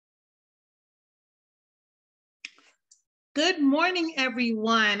Good morning,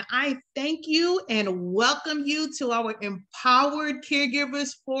 everyone. I thank you and welcome you to our Empowered Caregivers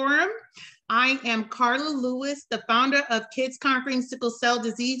Forum. I am Carla Lewis, the founder of Kids Conquering Sickle Cell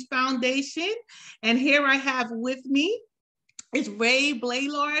Disease Foundation. And here I have with me is Ray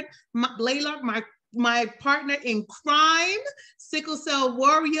Blaylord, my partner in crime, sickle cell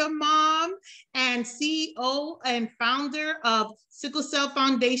warrior mom, and CEO and founder of Sickle Cell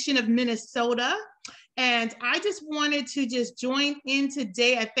Foundation of Minnesota. And I just wanted to just join in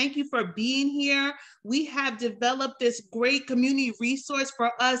today. I thank you for being here. We have developed this great community resource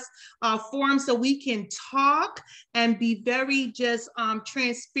for us forum so we can talk and be very just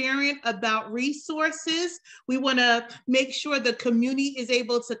transparent about resources. We want to make sure the community is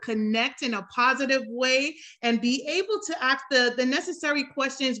able to connect in a positive way and be able to ask the necessary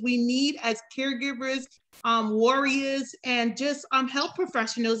questions we need as caregivers, warriors, and just health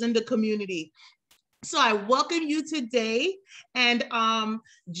professionals in the community. So I welcome you today, and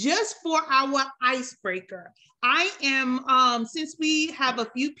just for our icebreaker, I am, since we have a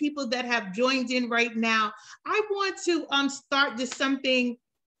few people that have joined in right now, I want to start just something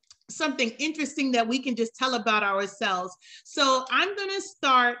interesting that we can just tell about ourselves. So I'm gonna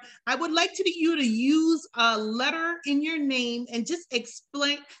start, I would like you to use a letter in your name and just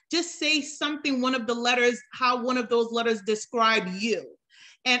explain, just say something, one of the letters, how one of those letters describe you.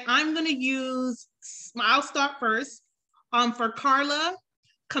 And I'm gonna use, I'll start first. For Carla,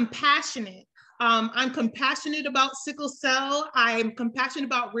 compassionate. I'm compassionate about sickle cell. I'm compassionate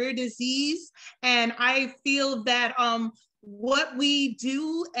about rare disease. And I feel that what we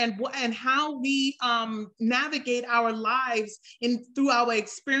do and how we navigate our lives through our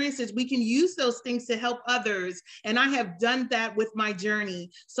experiences, we can use those things to help others. And I have done that with my journey.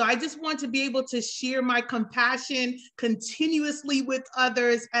 So I just want to be able to share my compassion continuously with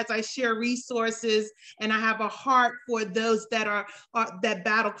others as I share resources. And I have a heart for those that that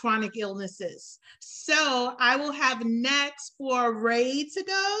battle chronic illnesses. So I will have next for Ray to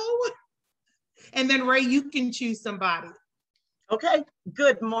go. And then Ray, you can choose somebody. Okay,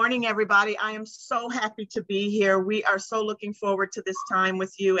 good morning, everybody. I am so happy to be here. We are so looking forward to this time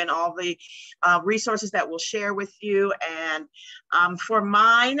with you and all the resources that we'll share with you. And for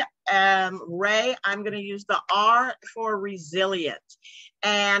mine, Ray, I'm going to use the R for resilient.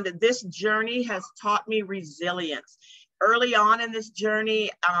 And this journey has taught me resilience. Early on in this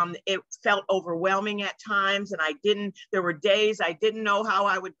journey, it felt overwhelming at times, and there were days I didn't know how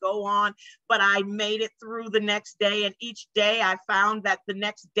I would go on, but I made it through the next day. And each day I found that the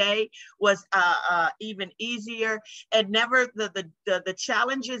next day was even easier, and never the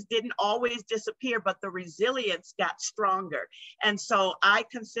challenges didn't always disappear, but the resilience got stronger. And so I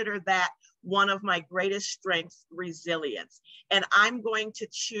consider that one of my greatest strengths, resilience. And I'm going to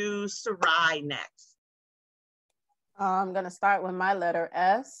choose Sarai next. I'm going to start with my letter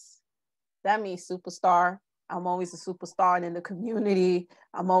S. That means superstar. I'm always a superstar in the community.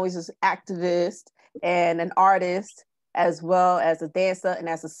 I'm always an activist and an artist, as well as a dancer and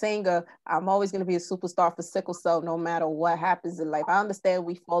as a singer. I'm always going to be a superstar for sickle cell, no matter what happens in life. I understand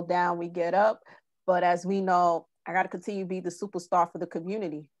we fall down, we get up, but as we know, I got to continue to be the superstar for the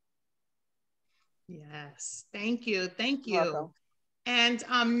community. Yes, thank you, thank you. Welcome. And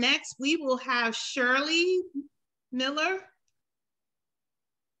next we will have Shirley Miller.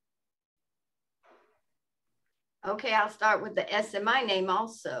 Okay, I'll start with the S in my name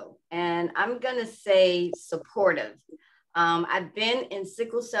also. And I'm gonna say supportive. I've been in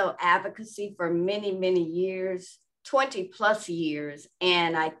sickle cell advocacy for many, many years, 20 plus years.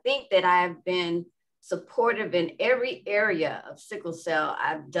 And I think that I've been supportive in every area of sickle cell.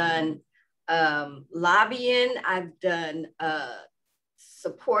 I've done lobbying, I've done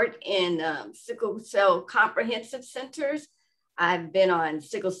support in sickle cell comprehensive centers. I've been on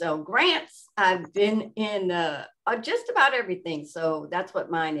sickle cell grants. I've been in just about everything. So that's what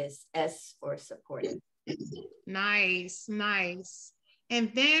mine is, S for supportive. Nice, nice.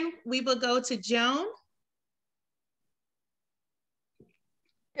 And then we will go to Joan.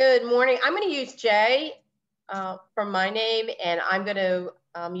 Good morning. I'm going to use J from my name, and I'm going to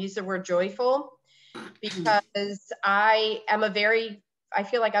use the word joyful because I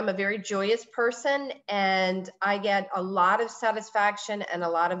feel like I'm a very joyous person, and I get a lot of satisfaction and a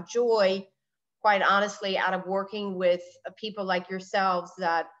lot of joy, quite honestly, out of working with people like yourselves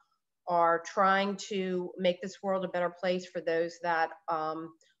that are trying to make this world a better place for those that are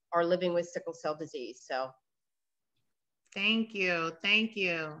living with sickle cell disease. So thank you, thank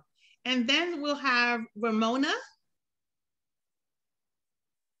you. And then we'll have Ramona.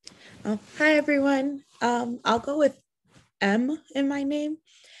 Hi, everyone. I'll go with M in my name.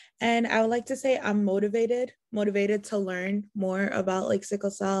 And I would like to say I'm motivated to learn more about like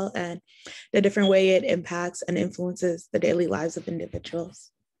sickle cell and the different way it impacts and influences the daily lives of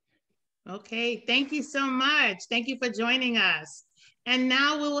individuals. Okay, thank you so much. Thank you for joining us. And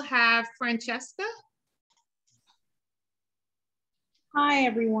now we'll have Francesca. Hi,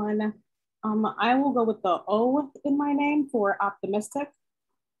 everyone. I will go with the O in my name for optimistic.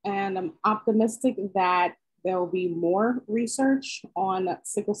 And I'm optimistic that there will be more research on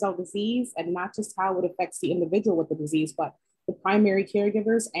sickle cell disease and not just how it affects the individual with the disease, but the primary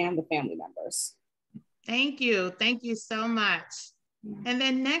caregivers and the family members. Thank you. Thank you so much. And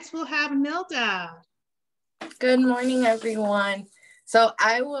then next we'll have Nilda. Good morning, everyone. So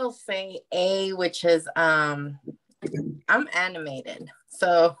I will say A, which is, I'm animated.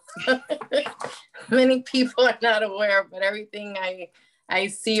 So many people are not aware, but everything I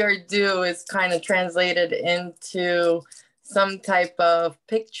see or do is kind of translated into some type of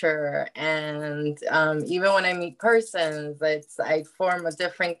picture. And even when I meet persons, I form a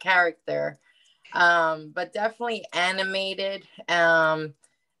different character, but definitely animated.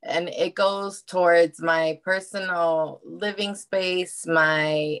 And it goes towards my personal living space,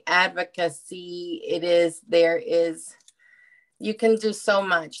 my advocacy. You can do so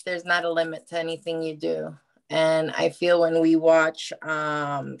much. There's not a limit to anything you do. And I feel when we watch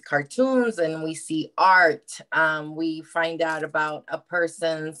cartoons and we see art, we find out about a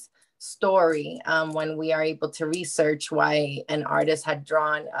person's story when we are able to research why an artist had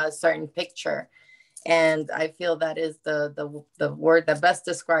drawn a certain picture. And I feel that is the word that best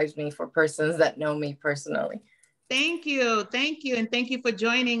describes me for persons that know me personally. Thank you. Thank you. And thank you for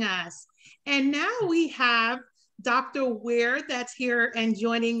joining us. And now we have Dr. Ware that's here and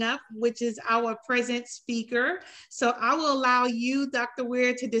joining up, which is our present speaker. So I will allow you, Dr.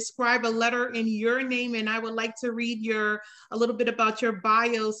 Ware, to describe a letter in your name, and I would like to read a little bit about your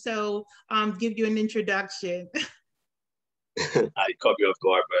bio, so give you an introduction. I caught you off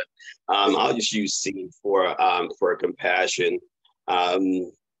guard, but I'll just use C for compassion.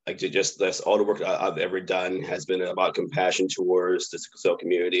 Like that's all the work I've ever done has been about compassion towards the sickle cell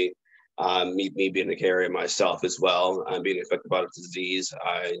community. Me being a carrier myself as well, being affected by the disease,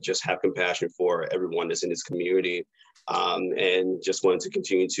 I just have compassion for everyone that's in this community, and just wanted to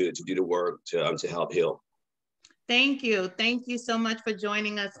continue to do the work to help heal. Thank you. Thank you so much for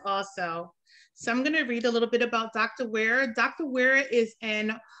joining us also. So I'm going to read a little bit about Dr. Ware. Dr. Ware is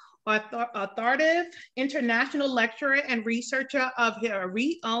an authoritative international lecturer and researcher of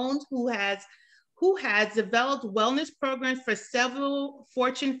RE-owned who has developed wellness programs for several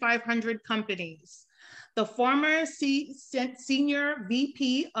Fortune 500 companies. The former senior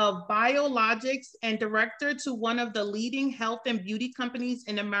VP of biologics and director to one of the leading health and beauty companies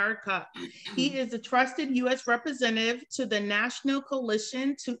in America. He is a trusted US representative to the National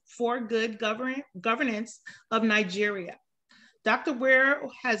Coalition for Good Governance of Nigeria. Dr. Ware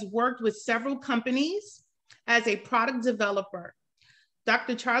has worked with several companies as a product developer.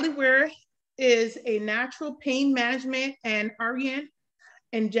 Dr. Charlie Ware is a natural pain management and orient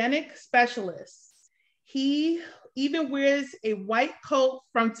specialist. He even wears a white coat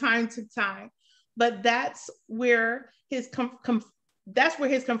from time to time, but that's where his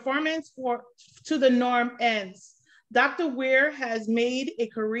conformance to the norm ends. Dr. Ware has made a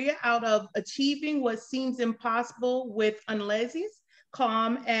career out of achieving what seems impossible with unlazy,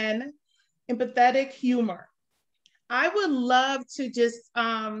 calm, and empathetic humor. I would love to just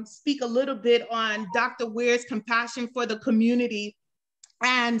speak a little bit on Dr. Ware's compassion for the community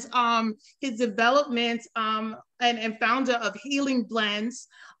and his development and founder of Healing Blends,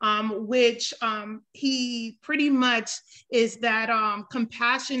 which he pretty much is that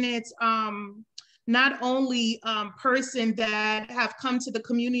compassionate, not only person that have come to the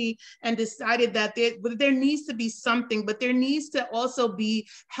community and decided that there needs to be something, but there needs to also be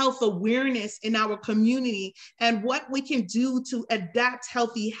health awareness in our community and what we can do to adapt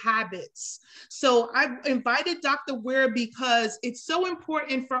healthy habits. So I invited Dr. Ware because it's so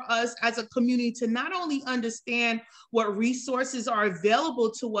important for us as a community to not only understand what resources are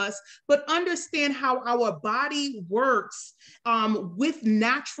available to us, but understand how our body works with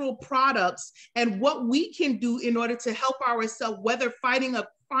natural products and what we can do in order to help ourselves, whether fighting a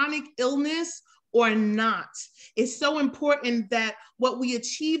chronic illness or not. It's so important that what we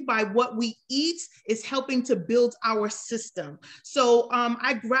achieve by what we eat is helping to build our system. So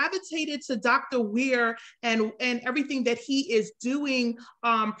I gravitated to Dr. Ware and everything that he is doing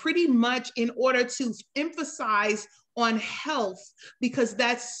pretty much in order to emphasize on health, because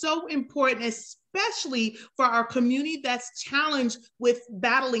that's so important, especially for our community that's challenged with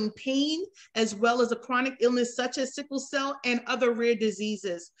battling pain, as well as a chronic illness such as sickle cell and other rare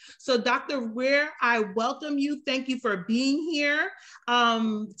diseases. So Dr. Ware, I welcome you. Thank you for being here.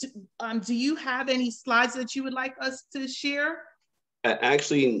 Do you have any slides that you would like us to share?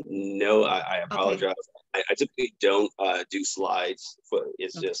 Actually, no, I apologize. Okay. I typically don't do slides.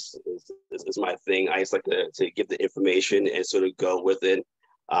 It's okay. Just it's my thing. I just like to give the information and sort of go with it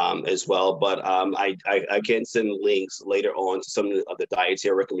as well. But I can send links later on to some of the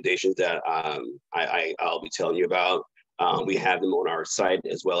dietary recommendations that I'll be telling you about. We have them on our site,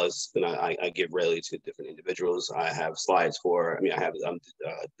 as well as I give readily to different individuals. I have slides for, I have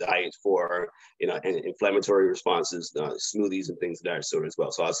diets for, inflammatory responses, smoothies and things of that sort as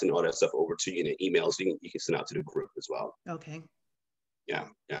well. So I'll send all that stuff over to you in an email, so you can send out to the group as well. Okay. Yeah.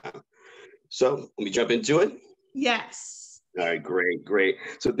 So let me jump into it. Yes. All right, great.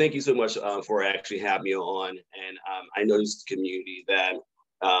 So thank you so much for actually having me on. And I noticed the community that,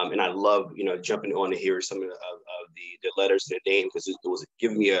 and I love, jumping on to hear some of the letters to the name, because it was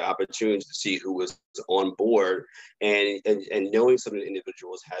giving me an opportunity to see who was on board, and knowing some of the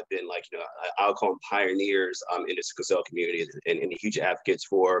individuals have been I'll call them pioneers in the sickle cell community, and huge advocates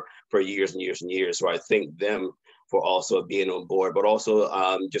for years and years and years. So I thank them for also being on board, but also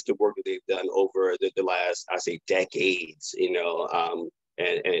just the work that they've done over the last, I say, decades, and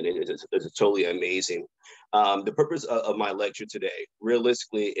it's totally amazing. The purpose of my lecture today,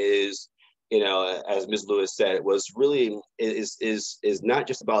 realistically, is, as Ms. Lewis said, it was really is not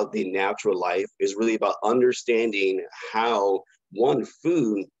just about the natural life. It's really about understanding how one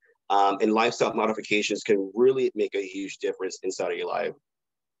food and lifestyle modifications can really make a huge difference inside of your life.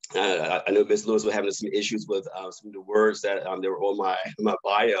 I know Ms. Lewis was having some issues with some of the words that they were on my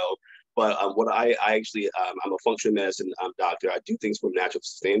bio. But what I actually, I'm a functional medicine doctor. I do things from a natural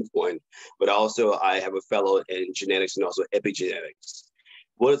standpoint, but also I have a fellow in genetics and also epigenetics.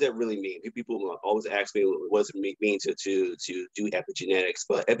 What does that really mean? People always ask me, what does it mean to do epigenetics?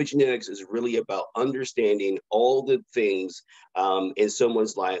 But epigenetics is really about understanding all the things in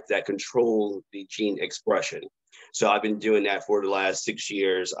someone's life that control the gene expression. So I've been doing that for the last 6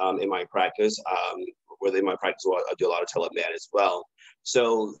 years in my practice. Within my practice, I do a lot of telemed as well.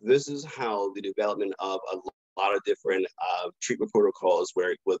 So this is how the development of a lot of different treatment protocols,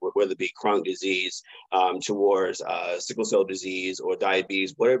 whether it be chronic disease towards sickle cell disease or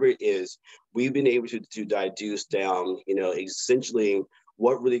diabetes, whatever it is, we've been able to deduce down, essentially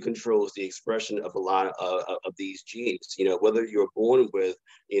what really controls the expression of a lot of these genes. Whether you're born with,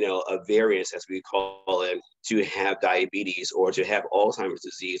 a variance, as we call it, to have diabetes or to have Alzheimer's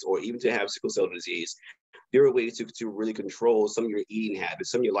disease or even to have sickle cell disease, there are ways to really control some of your eating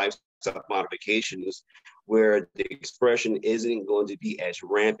habits, some of your lifestyle modifications, where the expression isn't going to be as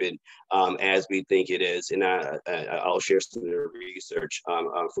rampant as we think it is. And I'll share some of the research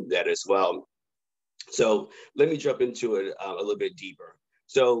from that as well. So let me jump into it a little bit deeper.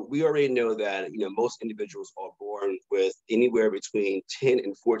 So we already know that most individuals are born with anywhere between 10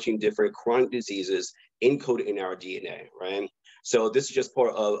 and 14 different chronic diseases encoded in our DNA, right? So this is just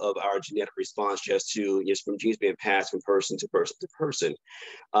part of our genetic response, just from genes being passed from person to person to person.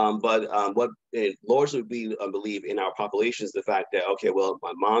 But what largely we believe in our population is the fact that, okay, well,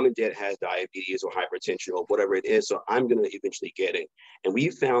 my mom and dad has diabetes or hypertension or whatever it is, so I'm going to eventually get it. And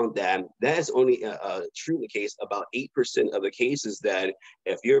we found that that is only true in the case about 8% of the cases, that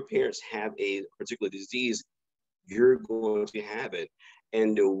if your parents have a particular disease, you're going to have it.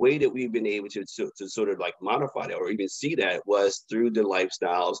 And the way that we've been able to sort of modify that or even see that was through the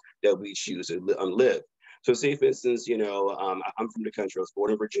lifestyles that we choose to live. So say, for instance, I'm from the country. I was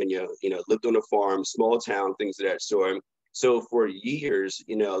born in Virginia, lived on a farm, small town, things of that sort. So for years,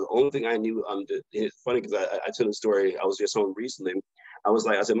 the only thing I knew, it's funny because I tell the story, I was just home recently.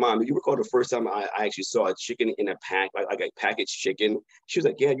 I said, Mom, do you recall the first time I actually saw a chicken in a pack, like a packaged chicken? She was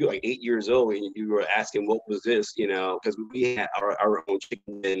like, yeah, you're 8 years old and you were asking what was this, because we had our own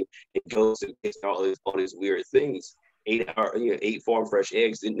chicken and goats and pigs and all these weird things. Ate farm fresh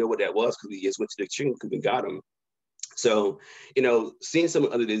eggs, didn't know what that was because we just went to the chicken coop and got them. So, seeing some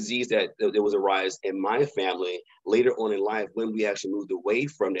of the disease that there was a rise in my family later on in life when we actually moved away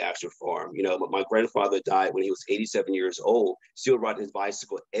from the actual farm. My grandfather died when he was 87 years old, still riding his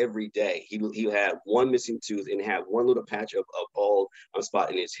bicycle every day. He had one missing tooth and had one little patch of bald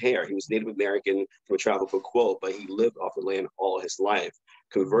spot in his hair. He was Native American from Travel for Quote, but he lived off the land all his life.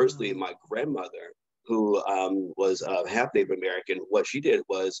 Conversely, my grandmother, who was half Native American, what she did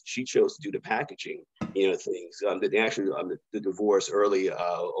was she chose to do the packaging, things. The divorce early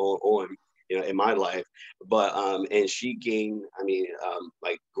on, in my life. But and she gained,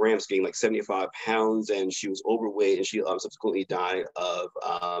 like Gramps gained like 75 pounds, and she was overweight, and she subsequently died of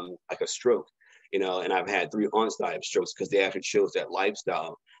like a stroke. And I've had 3 aunts die of strokes because they actually chose that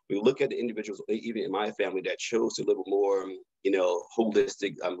lifestyle. We look at the individuals, even in my family, that chose to live a more,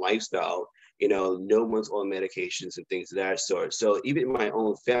 holistic lifestyle. No one's on medications and things of that sort. So even in my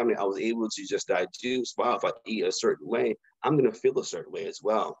own family, I was able to just deduce, wow, if I eat a certain way, I'm going to feel a certain way as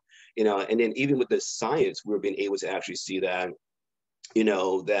well. And then even with the science, we're being able to actually see that, like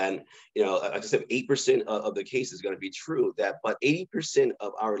I said, 8% of the case is going to be true, but 80%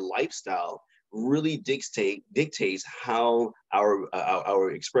 of our lifestyle really dictates how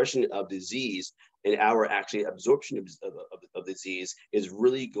our expression of disease and our actually absorption of disease is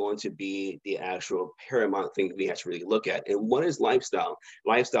really going to be the actual paramount thing that we have to really look at. And what is lifestyle?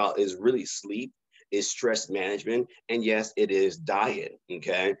 Lifestyle is really sleep, is stress management, and yes, it is diet.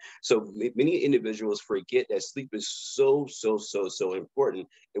 Okay, so many individuals forget that sleep is so important.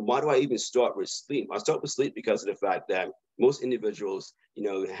 And why do I even start with sleep? I start with sleep because of the fact that most individuals,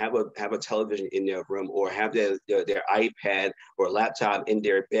 have a television in their room, or have their iPad or laptop in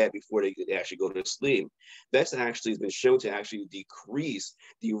their bed before they actually go to sleep. That's actually been shown to actually decrease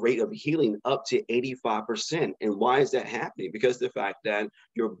the rate of healing up to 85%. And why is that happening? Because the fact that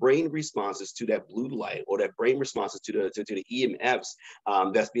your brain responses to that blue light, or that brain responses to the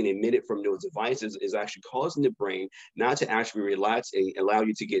EMFs that's being emitted from those devices, is actually causing the brain not to actually relax and allow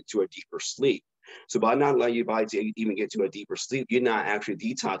you to get to a deeper sleep. So by not allowing your body to even get to a deeper sleep, you're not actually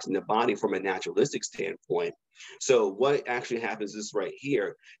detoxing the body from a naturalistic standpoint. So what actually happens is right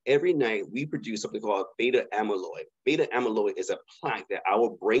here, every night we produce something called beta amyloid. Beta amyloid is a plaque that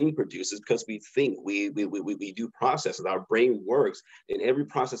our brain produces because we think, we do processes, our brain works, and every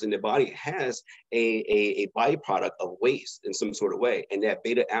process in the body has a byproduct of waste in some sort of way. And that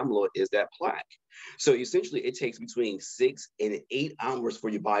beta amyloid is that plaque. So essentially it takes between 6 and 8 hours for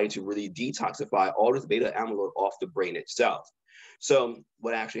your body to really detoxify all this beta amyloid off the brain itself. So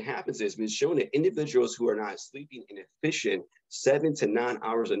what actually happens is, we've shown that individuals who are not sleeping an efficient 7 to 9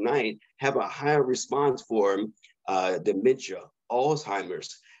 hours a night have a higher response for dementia,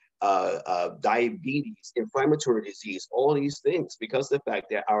 Alzheimer's, diabetes, inflammatory disease, all these things, because of the fact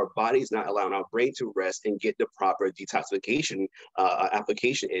that our body is not allowing our brain to rest and get the proper detoxification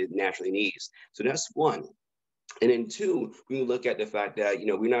application it naturally needs. So that's one. And then 2, we look at the fact that,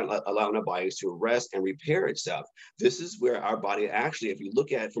 we're not allowing our bodies to rest and repair itself. This is where our body actually, if you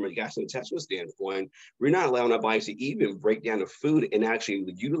look at it from a gastrointestinal standpoint, we're not allowing our bodies to even break down the food and actually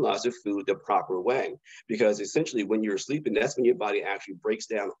utilize the food the proper way. Because essentially when you're sleeping, that's when your body actually breaks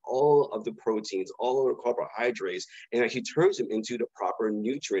down all of the proteins, all of the carbohydrates, and actually turns them into the proper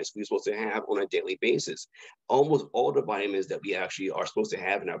nutrients we're supposed to have on a daily basis. Almost all the vitamins that we actually are supposed to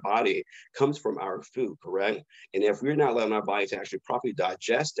have in our body comes from our food, correct? And if we're not allowing our body to actually properly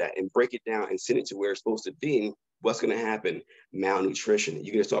digest that and break it down and send it to where it's supposed to be, what's going to happen? Malnutrition.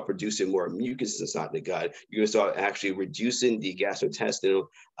 You're going to start producing more mucus inside the gut. You're going to start actually reducing the gastrointestinal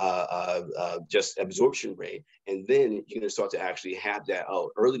just absorption rate. And then you're going to start to actually have that,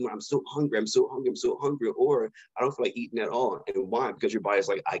 early when I'm so hungry, or I don't feel like eating at all. And why? Because your body's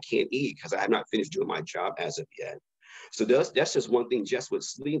like, I can't eat because I have not finished doing my job as of yet. So that's just one thing, just with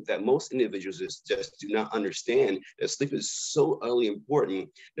sleep, that most individuals just do not understand, that sleep is so utterly important,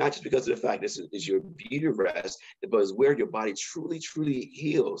 not just because of the fact this is your beauty rest, but it's where your body truly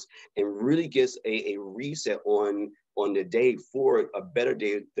heals and really gets a reset on the day for a better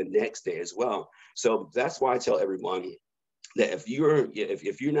day the next day as well. So that's why I tell everyone that if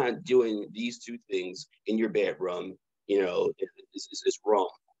you're not doing these 2 things in your bedroom, it's wrong.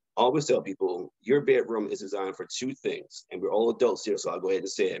 I always tell people, your bedroom is designed for 2 things, and we're all adults here, so I'll go ahead and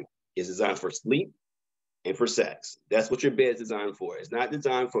say it. It's designed for sleep and for sex. That's what your bed is designed for. It's not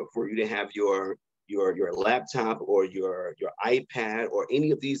designed for you to have your laptop or your iPad or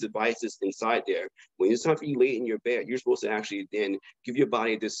any of these devices inside there. When it's time for you to lay in your bed, you're supposed to actually then give your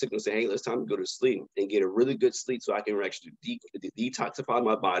body this signal, say, hey, it's time to go to sleep and get a really good sleep so I can actually detoxify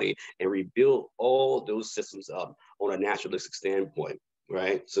my body and rebuild all those systems up on a naturalistic standpoint.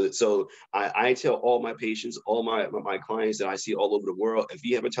 Right. So I tell all my patients, all my clients that I see all over the world, if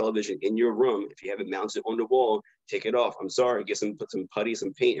you have a television in your room, if you have it mounted on the wall, take it off. I'm sorry, put some putty,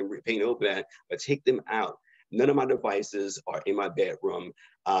 some paint, and paint over that, but take them out. None of my devices are in my bedroom.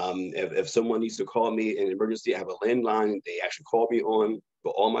 If someone needs to call me in an emergency, I have a landline they actually call me on.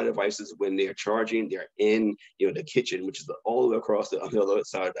 For all my devices, when they're charging, they're in the kitchen, which is all the way across the other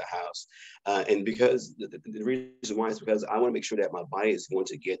side of the house. And because the reason why is because I want to make sure that my body is going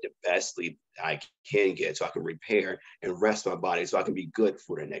to get the best sleep I can get, so I can repair and rest my body, so I can be good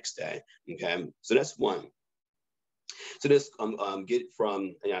for the next day. Okay, so that's one. So this get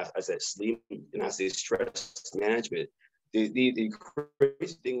from, I said sleep, and I say stress management. The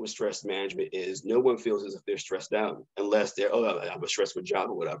crazy thing with stress management is no one feels as if they're stressed out unless they're, oh, I have a stressful job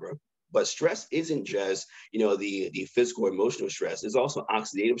or whatever. But stress isn't just, the physical, emotional stress. There's also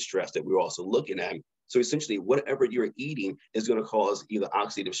oxidative stress that we're also looking at. So essentially, whatever you're eating is going to cause either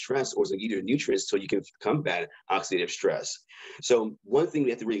oxidative stress or it's going to give you nutrients so you can combat oxidative stress. So one thing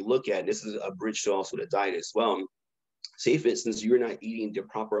we have to really look at, and this is a bridge to also the diet as well. Say, for instance, you're not eating the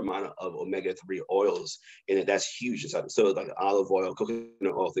proper amount of omega-3 oils, and that's huge. So like olive oil,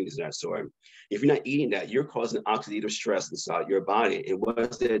 coconut oil, things of that sort. If you're not eating that, you're causing oxidative stress inside your body. And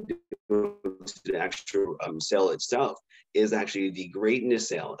what's that doing to the actual cell itself is actually degrading the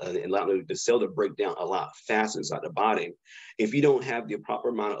cell and allowing the cell to break down a lot faster inside the body. If you don't have the proper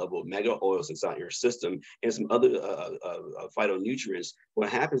amount of omega oils inside your system and some other phytonutrients, what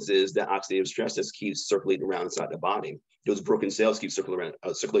happens is that oxidative stress just keeps circulating around inside the body. Those broken cells keep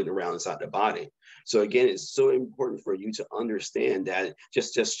circulating around inside the body. So again, it's so important for you to understand that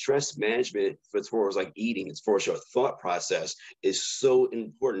just stress management, as far as like eating, as far as your thought process, is so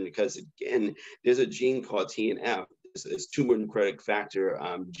important because again, there's a gene called TNF. It's tumor necrotic factor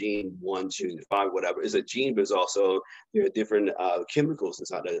gene 1, 2, 5, whatever. It's a gene, but it's also there are different chemicals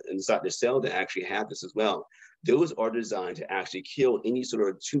inside the cell that actually have this as well. Those are designed to actually kill any sort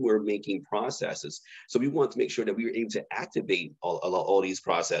of tumor-making processes. So we want to make sure that we are able to activate all these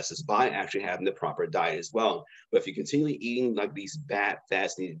processes by actually having the proper diet as well. But if you're continually eating like these bad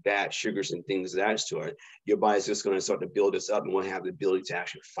fats, these bad sugars and things of that sort, your body's just going to start to build this up and won't have the ability to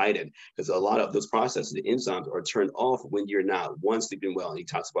actually fight it. Because a lot of those processes, the enzymes, are turned off when you're not, one, sleeping well and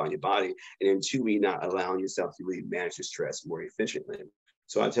detoxifying your body, and then two, you're not allowing yourself to really manage the stress more efficiently.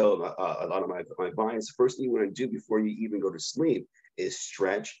 So I tell a lot of my clients, first thing you want to do before you even go to sleep is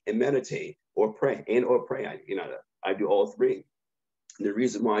stretch and meditate or pray. I do all three. And the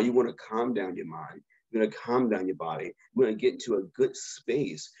reason why you want to calm down your mind, you want to calm down your body, you want to get into a good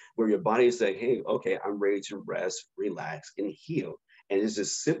space where your body is saying, hey, okay, I'm ready to rest, relax, and heal. And it's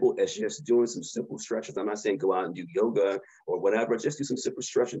as simple as just doing some simple stretches. I'm not saying go out and do yoga or whatever, just do some simple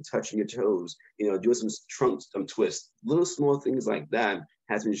stretching, touching your toes, doing some trunk twists, little small things like that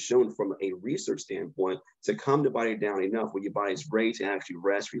has been shown from a research standpoint to calm the body down enough where your body is ready to actually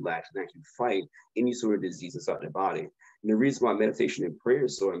rest, relax, and actually fight any sort of disease inside the body. And the reason why meditation and prayer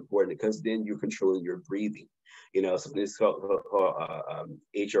is so important because then you're controlling your breathing. Something is called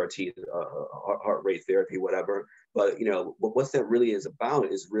HRT, heart rate therapy, whatever. But what that really is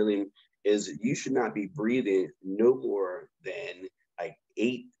about is you should not be breathing no more than like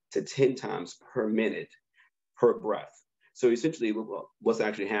 8 to 10 times per minute per breath. So essentially, what's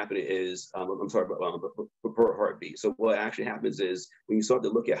actually happening is, per heartbeat. So what actually happens is when you start to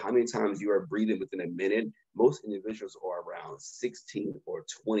look at how many times you are breathing within a minute, most individuals are around 16 or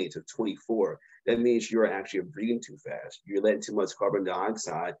 20 to 24. That means you're actually breathing too fast. You're letting too much carbon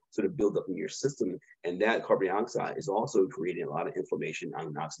dioxide sort of build up in your system. And that carbon dioxide is also creating a lot of inflammation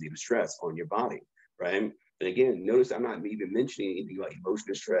and oxidative stress on your body, right? And again, notice I'm not even mentioning anything like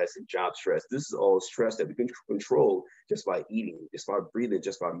emotional stress and job stress. This is all stress that we can control just by eating, just by breathing,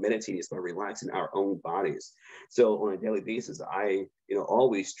 just by meditating, just by relaxing our own bodies. So on a daily basis, I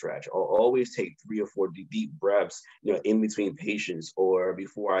always stretch. I'll always take 3 or 4 deep breaths, in between patients or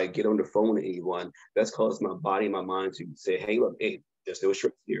before I get on the phone with anyone. That's caused my body and my mind to say, hey, look, hey, there's no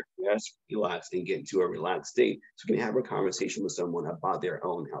stress here. Let's relax and get into a relaxed state so we can have a conversation with someone about their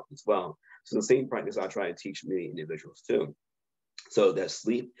own health as well. So the same practice I try to teach many individuals too. So that's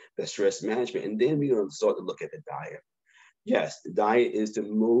sleep, that's stress management, and then we're going to start to look at the diet. Yes, the diet is the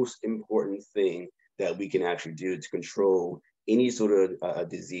most important thing that we can actually do to control any sort of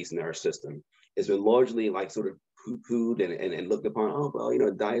disease in our system. It's been largely like sort of poo-pooed and looked upon, oh,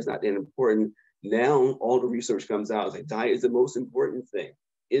 well, diet is not that important. Now all the research comes out, it's like diet is the most important thing.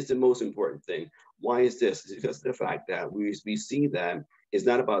 It's the most important thing. Why is this? It's because of the fact that we see that it's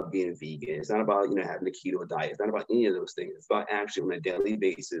not about being vegan. It's not about having a keto diet. It's not about any of those things. It's about actually on a daily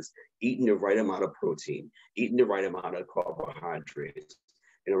basis eating the right amount of protein, eating the right amount of carbohydrates,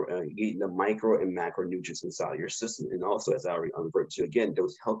 getting the micro and macronutrients inside your system. And also, as I already referred to, again,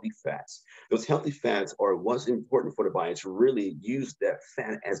 those healthy fats. Those healthy fats are what's important for the body to really use that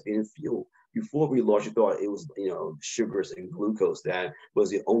fat as being fuel. Before, we largely thought it was, sugars and glucose that was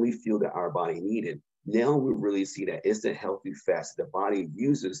the only fuel that our body needed. Now we really see that it's the healthy fats that the body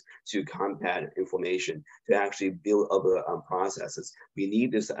uses to combat inflammation, to actually build other processes. We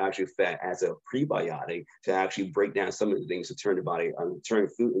need this actual fat as a prebiotic to actually break down some of the things to turn the body, turn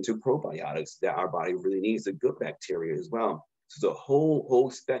food into probiotics that our body really needs, the good bacteria as well. So the whole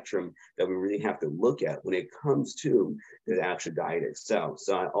spectrum that we really have to look at when it comes to the actual diet itself.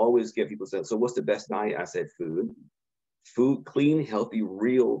 So I always give people, so what's the best diet? I said food, clean, healthy,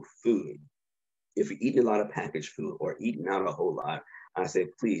 real food. If you're eating a lot of packaged food or eating out a whole lot, I say,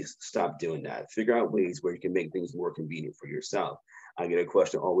 please stop doing that. Figure out ways where you can make things more convenient for yourself. I get a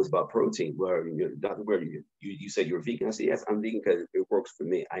question always about protein. Where, Dr. Ware, you said you're vegan. I said, yes, I'm vegan because it works for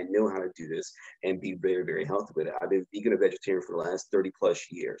me. I know how to do this and be very, very healthy with it. I've been vegan and vegetarian for the last 30 plus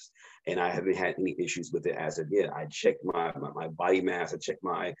years, and I haven't had any issues with it as of yet. I checked my body mass, I checked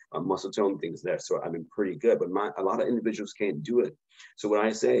my muscle tone, things like that. So I've been pretty good, but a lot of individuals can't do it. So when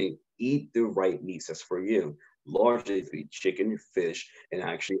I say eat the right meats, that's for you. Largely if you eat chicken, fish, and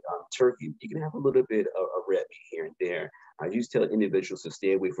actually turkey. You can have a little bit of red meat here and there. I used to tell individuals to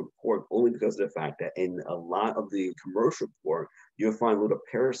stay away from pork only because of the fact that in a lot of the commercial pork, you'll find little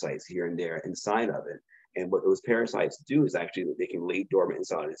parasites here and there inside of it. And what those parasites do is actually they can lay dormant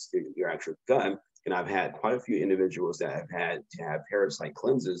inside your actual gut. And I've had quite a few individuals that have had to have parasite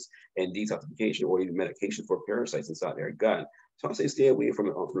cleanses and detoxification or even medication for parasites inside their gut. So I say stay away from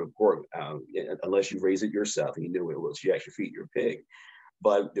the pork unless you raise it yourself and you know it was you actually feed your pig.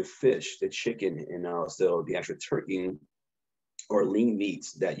 But the fish, the chicken, and also the actual turkey or lean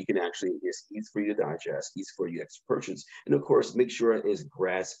meats that you can actually just eat for you to digest, eat for you to purchase. And of course, make sure it is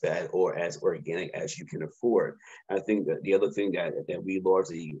grass-fed or as organic as you can afford. I think that the other thing that we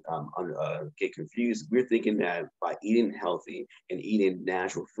largely get confused, we're thinking that by eating healthy and eating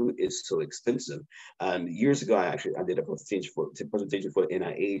natural food is so expensive. Years ago, I did a presentation for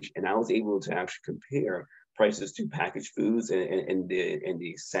NIH, and I was able to actually compare prices to packaged foods and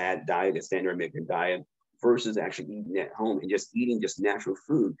the SAD diet, the standard American diet, versus actually eating at home and just eating just natural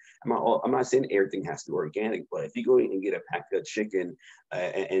food. I'm not saying everything has to be organic, but if you go and get a pack of chicken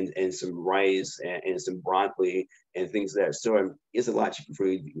and some rice and some broccoli and things of that sort, it's a lot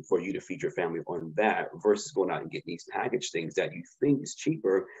cheaper for you to feed your family on that versus going out and getting these packaged things that you think is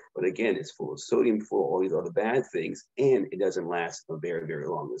cheaper, but again, it's full of sodium, full of all these other bad things, and it doesn't last very, very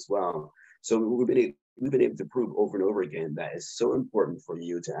long as well. So we've been able to prove over and over again that it's so important for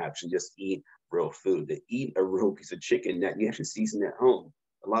you to actually just eat real food, to eat a real piece of chicken that you actually season at home.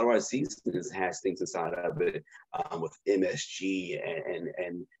 A lot of our seasonings has things inside of it with MSG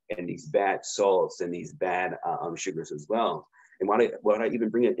and these bad salts and these bad sugars as well. And why I even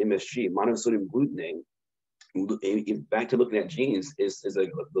bring in MSG, monosodium glutamate, back to looking at genes, is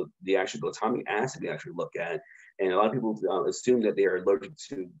the actual glutamic acid we actually look at. And a lot of people assume that they are allergic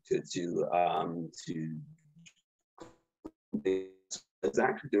to it's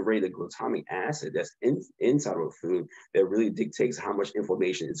actually the rate of glutamic acid that's inside of food that really dictates how much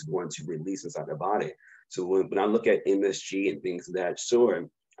inflammation it's going to release inside the body. So when I look at MSG and things of that sort,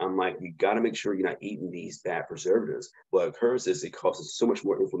 I'm like, you got to make sure you're not eating these bad preservatives. What occurs is it causes so much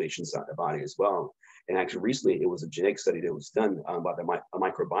more inflammation inside the body as well. And actually recently, it was a genetic study that was done by the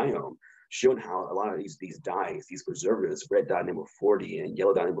microbiome, showing how a lot of these dyes, these preservatives, red dye number 40 and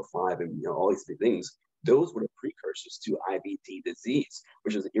yellow dye number 5, and all these things, those were the precursors to IBD disease,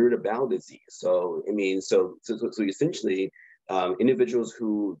 which is irritable bowel disease. So so essentially, individuals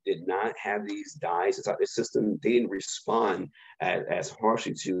who did not have these dyes inside their system, they didn't respond as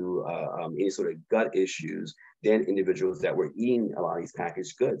harshly to any sort of gut issues than individuals that were eating a lot of these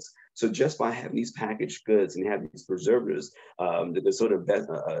packaged goods. So just by having these packaged goods and having these preservatives, the sort of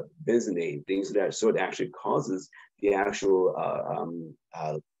benzoate, things of that sort, actually causes the actual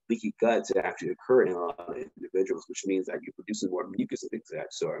leaky gut to actually occur in a lot of individuals, which means that you're producing more mucus and things of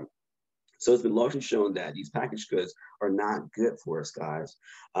that sort. So it's been largely shown that these packaged goods are not good for us, guys.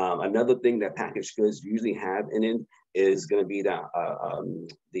 Another thing that packaged goods usually have in it is going to be the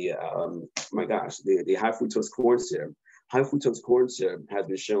high fructose corn syrup. High fructose corn syrup has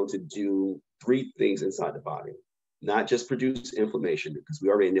been shown to do 3 things inside the body. Not just produce inflammation, because we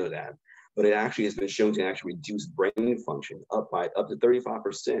already know that, but it actually has been shown to actually reduce brain function up to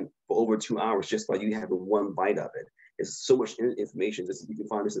 35% for over 2 hours just by you having one bite of it. It's so much information. You can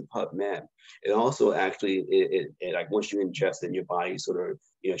find this in PubMed. It also actually, like once you ingest in your body, sort of,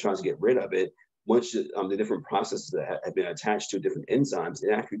 trying to get rid of it, once the different processes that have been attached to different enzymes,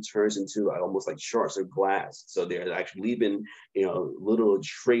 it actually turns into almost like shards of glass. So they're actually leaving, little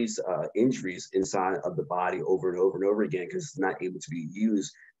trace injuries inside of the body over and over and over again, because it's not able to be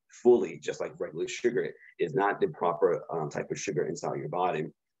used fully, just like regular sugar. It's not the proper type of sugar inside your body.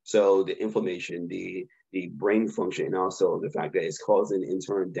 So the inflammation, the brain function, and also the fact that it's causing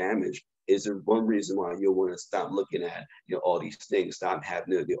internal damage is one reason why you'll want to stop looking at all these things, stop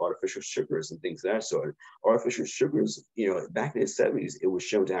having the artificial sugars and things of that sort. Artificial sugars, back in the 70s, it was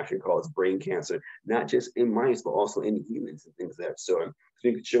shown to actually cause brain cancer, not just in mice, but also in humans and things of that sort.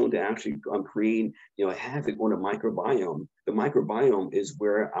 It's shown to actually create havoc on the microbiome. The microbiome is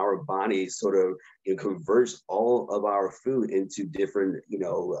where our body sort of converts all of our food into different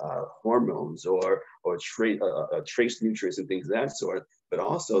hormones or trace nutrients and things of that sort. But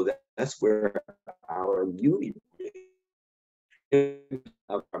also that's where our immunity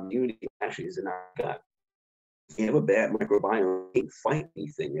actually is in our gut. If you have a bad microbiome, you can't fight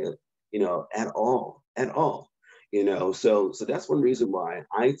anything, at all. So that's one reason why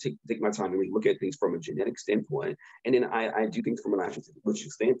I take my time and we look at things from a genetic standpoint, and then I do things from an actual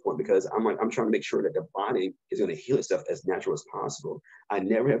standpoint, because I'm trying to make sure that the body is going to heal itself as natural as possible. I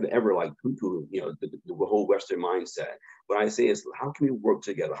never have ever poo-poo, the whole Western mindset. What I say is, how can we work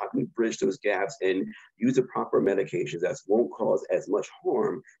together? How can we bridge those gaps and use the proper medications that won't cause as much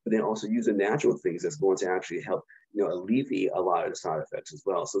harm, but then also use the natural things that's going to actually help alleviate a lot of the side effects as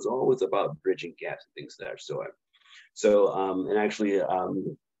well. So it's always about bridging gaps and things of that sort. So, and actually, I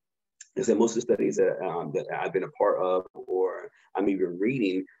said most of the studies that I've been a part of, or I'm even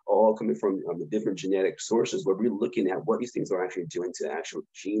reading, all coming from the different genetic sources, where we're looking at what these things are actually doing to the actual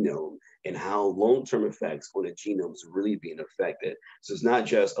genome and how long-term effects on the genome is really being affected. So it's not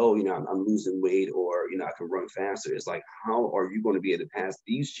just, I'm losing weight, or, I can run faster. It's like, how are you going to be able to pass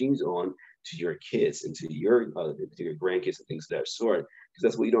these genes on to your kids and to your grandkids and things of that sort? Because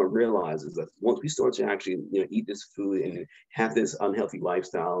that's what you don't realize, is that once we start to actually eat this food and have this unhealthy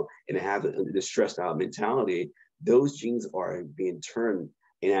lifestyle and have this stressed out mentality, those genes are being turned,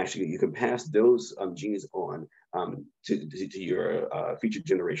 and actually you can pass those genes on to your future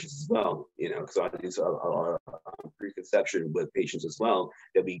generations as well. Because I do a lot of preconception with patients as well,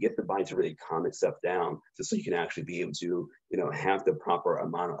 that we get the body to really calm itself down, so you can actually be able to have the proper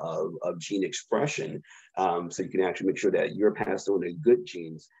amount of gene expression, so you can actually make sure that you're passed on the good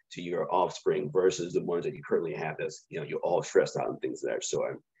genes to your offspring versus the ones that you currently have that's you're all stressed out and things of that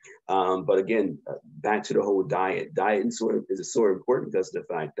sort. But again, back to the whole diet is so important, because of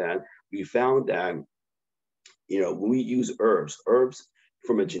the fact that we found that when we use herbs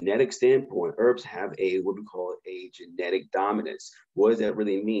from a genetic standpoint, herbs have what we call a genetic dominance. What does that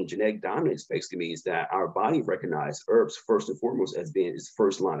really mean? Genetic dominance basically means that our body recognizes herbs first and foremost as being its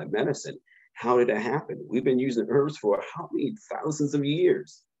first line of medicine. How did that happen? We've been using herbs for how many thousands of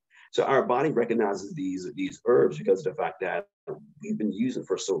years? So our body recognizes these herbs because of the fact that we've been using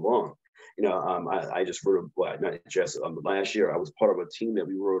for so long. I just wrote a book, not just last year, I was part of a team that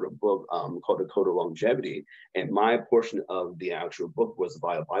we wrote a book called The Code of Longevity. And my portion of the actual book was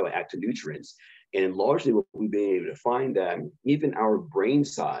about bioactive nutrients. And largely what we've been able to find that even our brain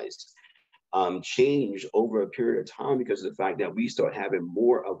size changed over a period of time, because of the fact that we start having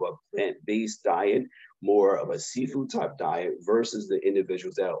more of a plant-based diet, more of a seafood type diet, versus the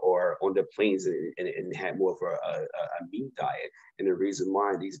individuals that are on the plains and had more of a meat diet. And the reason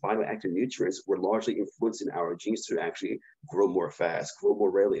why these bioactive nutrients were largely influencing our genes to actually grow more fast, grow more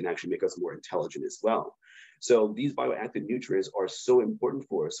readily, and actually make us more intelligent as well. So these bioactive nutrients are so important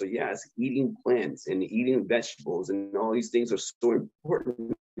for us. So yes, eating plants and eating vegetables and all these things are so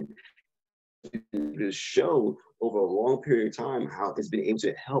important to show over a long period of time how it's been able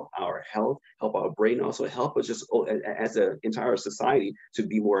to help our health, help our brain, also help us just as an entire society to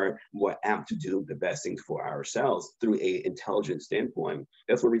be more apt to do the best things for ourselves through a intelligent standpoint.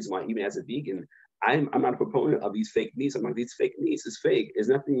 That's one reason why, even as a vegan, I'm not a proponent of these fake meats. I'm like, these fake meats is fake. There's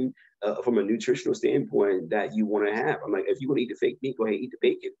nothing from a nutritional standpoint that you want to have. I'm like, if you want to eat the fake meat, go ahead and eat the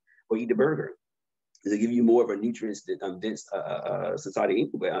bacon or eat the burger. They give you more of a nutrients dense society,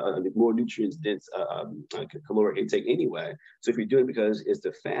 more nutrients dense caloric intake anyway. So if you're doing it because it's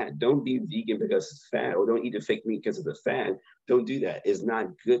the fat, don't be vegan because it's fat, or don't eat the fake meat because it's the fat. Don't do that. It's not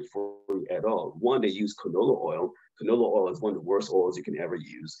good for you at all. One, they use canola oil. Canola oil is one of the worst oils you can ever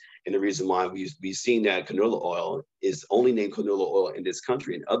use. And the reason why we've seen that canola oil is only named canola oil in this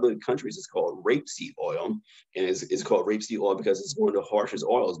country. In other countries, it's called rapeseed oil. And it's called rapeseed oil because it's one of the harshest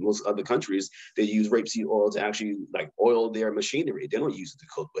oils. Most other countries, they use rapeseed oil to actually oil their machinery. They don't use it to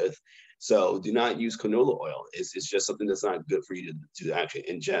cook with. So do not use canola oil. It's just something that's not good for you to actually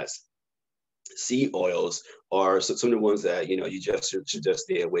ingest. seed oils are some of the ones that, you know, you just should just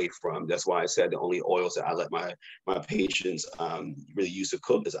stay away from. That's why I said the only oils that I let my patients really use to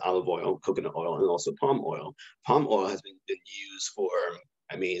cook is olive oil, coconut oil, and also palm oil. Palm oil has been used for,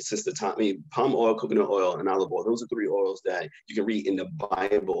 I mean, since the time, I mean, palm oil, coconut oil, and olive oil, those are 3 oils that you can read in the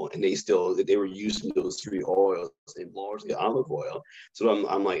Bible, and they were using those 3 oils, and largely olive oil. So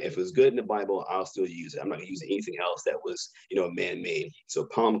I'm like, if it's good in the Bible, I'll still use it. I'm not gonna use anything else that was, you know, man-made. So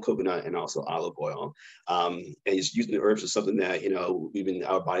palm, coconut, and also olive oil. And just using the herbs is something that, you know,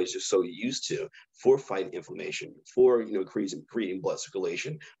 our bodies are so used to for fighting inflammation, for, you know, creating blood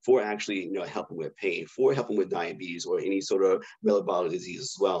circulation, for actually, you know, helping with pain, for helping with diabetes or any sort of metabolic disease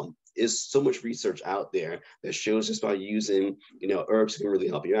as well. There's so much research out there that shows just by using, you know, herbs can really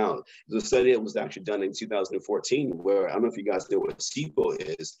help you out. There's a study that was actually done in 2014 where, I don't know if you guys know what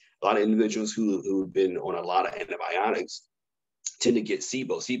SIBO is. A lot of individuals who've been on a lot of antibiotics tend to get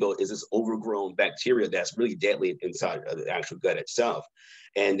SIBO. SIBO is this overgrown bacteria that's really deadly inside of the actual gut itself.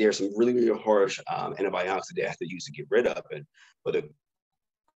 And there's some really, really harsh antibiotics that they have to use to get rid of it. But the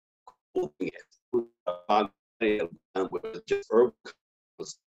cool thing is, with just herbal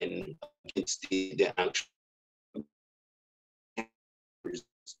and against the actual,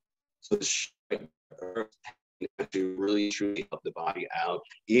 so the herbs actually really truly help the body out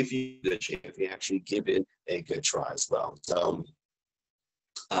if you get a chance, if you actually give it a good try as well. So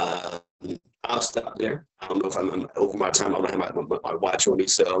I'll stop there. I don't know if I'm over my time. I don't have my watch on me.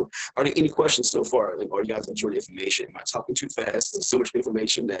 So are there any questions so far? Like, are you guys enjoying the information? Am I talking too fast? There's so much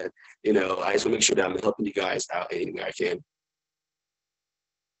information that, you know, I just want to make sure that I'm helping you guys out any way I can.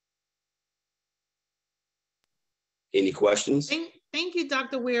 Any questions? Thank you,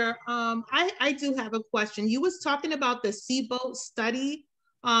 Dr. Ware. I do have a question. You was talking about the SIBO study,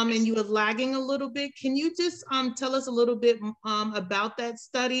 and you were lagging a little bit. Can you just tell us a little bit about that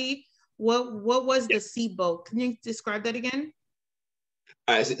study? What was the SIBO? Can you describe that again?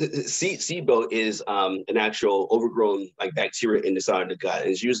 SIBO is an actual overgrown like bacteria in the side of the gut.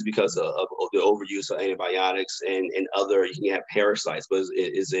 And it's usually because of the overuse of antibiotics and other, you can have parasites, but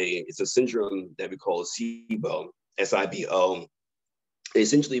it's a syndrome that we call SIBO, SIBO.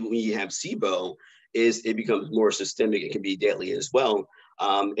 Essentially, when you have SIBO, it becomes more systemic. It can be deadly as well.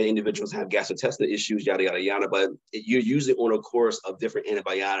 And individuals have gastrointestinal issues, yada, yada, yada, but you're usually on a course of different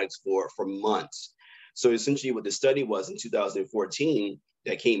antibiotics for months. So essentially what the study was in 2014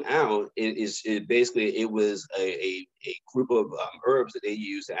 that came out, it was a group of herbs that they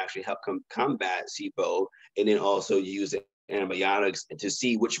used to actually help combat SIBO, and then also use antibiotics to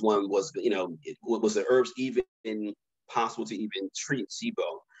see which one was, you know, was the herbs even possible to even treat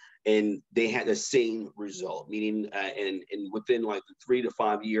SIBO. And they had the same result, meaning, and within like the 3 to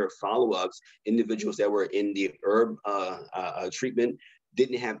 5 year follow-ups, individuals that were in the herb treatment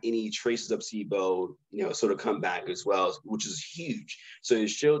didn't have any traces of SIBO, you know, sort of come back as well, which is huge. So it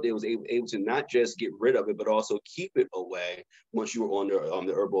showed they was able to not just get rid of it, but also keep it away once you were on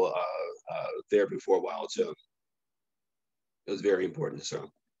the herbal therapy for a while too. It was very important. So.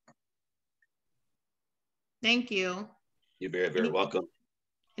 Thank you. You're very, very welcome.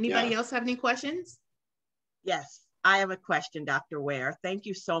 Anybody else have any questions? Yes, I have a question, Dr. Ware. Thank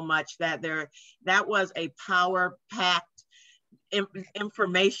you so much. That was a power-packed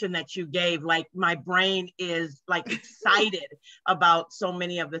information that you gave. Like, my brain is like excited about so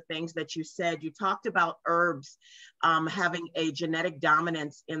many of the things that you said. You talked about herbs having a genetic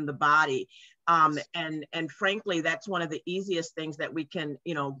dominance in the body. And frankly, that's one of the easiest things that we can,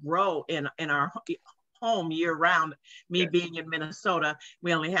 you know, grow in our home year round. Me being in Minnesota,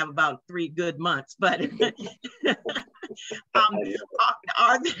 we only have about 3 good months, but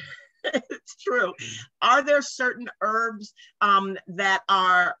it's true. Are there certain herbs that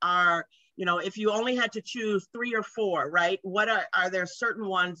are, you know, if you only had to choose 3 or 4, right? What are there certain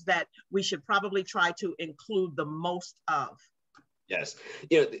ones that we should probably try to include the most of? Yes,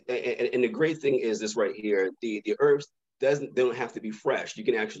 you know, and the great thing is this right here, the herbs, they don't have to be fresh. You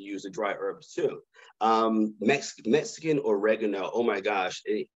can actually use the dry herbs too. Mexican oregano, oh my gosh,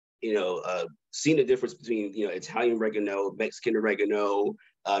 seeing the difference between, you know, Italian oregano, Mexican oregano,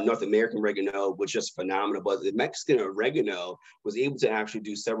 North American oregano was just phenomenal. But the Mexican oregano was able to actually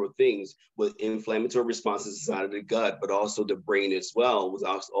do several things with inflammatory responses inside of the gut, but also the brain as well, was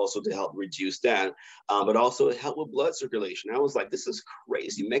also to help reduce that, but also help with blood circulation. I was like, this is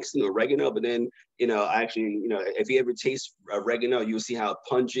crazy, Mexican oregano. But then, you know, actually, you know, if you ever taste oregano, you'll see how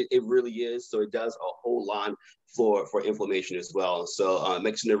pungent it really is. So it does a whole lot for inflammation as well. So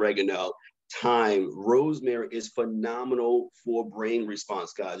Mexican oregano, thyme, rosemary is phenomenal for brain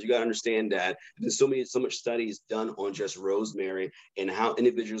response, guys. You got to understand that there's so much studies done on just rosemary and how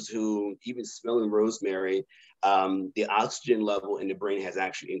individuals who even smelling rosemary, the oxygen level in the brain has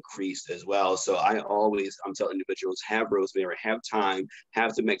actually increased as well. So I'm telling individuals, have rosemary, have thyme,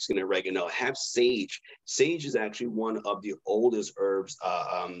 have the Mexican oregano, have sage. Sage is actually one of the oldest herbs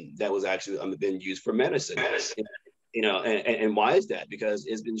that was actually been used for medicine. You know, and why is that? Because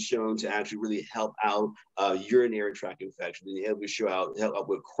it's been shown to actually really help out urinary tract infection, and help out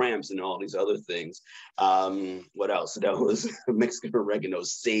with cramps and all these other things. What else? So that was Mexican oregano,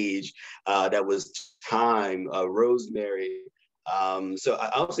 sage, that was thyme, rosemary. So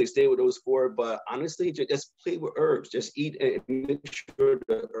I would say stay with those four, but honestly, just play with herbs. Just eat and make sure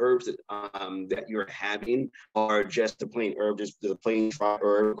the herbs that you're having are just the plain herb, just the plain dry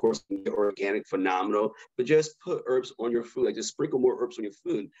herb. Of course, organic, phenomenal, but just put herbs on your food. Like just sprinkle more herbs on your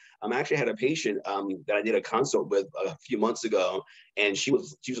food. I actually had a patient that I did a consult with a few months ago, and she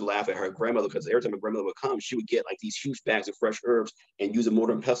used to laugh at her grandmother because every time her grandmother would come, she would get like these huge bags of fresh herbs and use a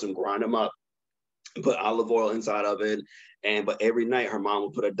mortar and pestle and grind them up, put olive oil inside of it. But every night her mom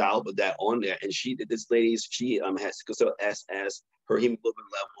would put a dollop of that on there. And she had sickle cell SS. Her hemoglobin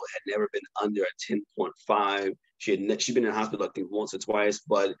level had never been under a 10.5. She'd been in the hospital, I think, once or twice,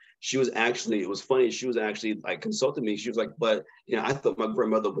 but it was funny. She was actually like consulting me. She was like, but, you know, I thought my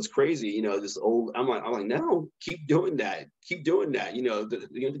grandmother was crazy, you know, this old, I'm like, no, keep doing that. Keep doing that. You know,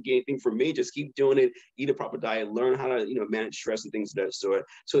 you don't have to get anything from me. Just keep doing it. Eat a proper diet, learn how to, you know, manage stress and things of that sort.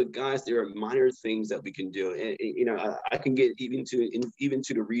 So guys, there are minor things that we can do. And you know, I can get even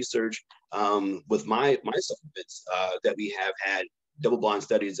to the research with my supplements that we have had double-blind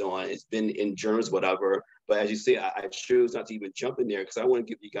studies on. It's been in journals, whatever. But as you say, I choose not to even jump in there because I want to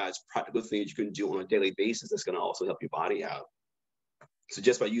give you guys practical things you can do on a daily basis that's going to also help your body out. So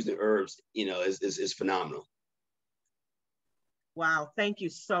just by using herbs, you know, is phenomenal. Wow, thank you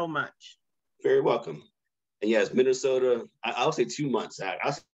so much. Very welcome. And yes, Minnesota, I'll say 2 months.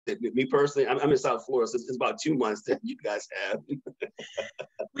 I'll say, me personally, I'm in South Florida, so it's about 2 months that you guys have.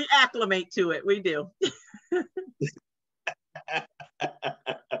 We acclimate to it, we do.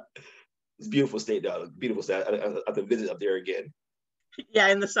 It's a beautiful state, though. Beautiful state. I have to visit up there again. Yeah,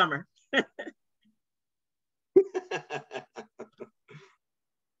 in the summer.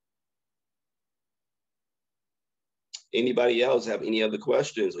 Anybody else have any other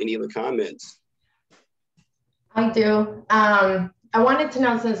questions, any other comments? I do. I wanted to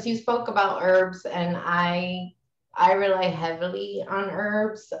know, since you spoke about herbs, and I rely heavily on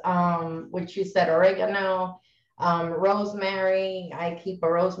herbs, which you said oregano, rosemary. I keep a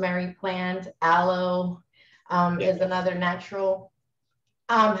rosemary plant. Aloe is another natural.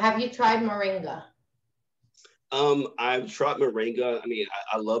 Have you tried moringa? I've tried moringa. I mean,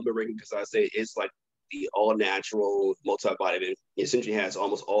 I love moringa because I say it's like the all-natural multivitamin. It essentially has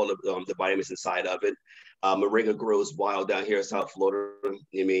almost all of the vitamins inside of it. Moringa grows wild down here in South Florida.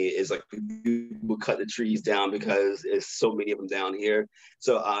 I mean, it's like people cut the trees down because there's so many of them down here.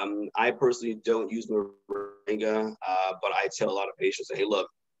 So I personally don't use moringa, but I tell a lot of patients, hey, look,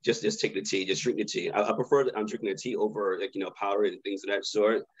 just take the tea, just drink the tea. I prefer that I'm drinking the tea over, like, you know, powder and things of that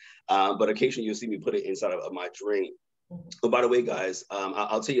sort. But occasionally you'll see me put it inside of my drink. Oh, by the way, guys,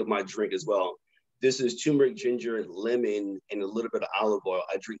 I'll tell you my drink as well. This is turmeric, ginger, lemon, and a little bit of olive oil.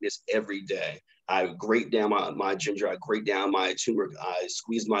 I drink this every day. I grate down my ginger. I grate down my turmeric. I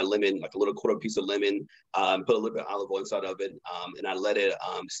squeeze my lemon, like a little quarter piece of lemon, put a little bit of olive oil inside of it, and I let it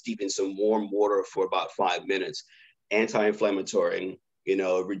steep in some warm water for about 5 minutes. Anti-inflammatory, you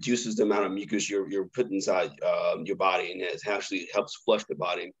know, it reduces the amount of mucus you're putting inside your body, and it actually helps flush the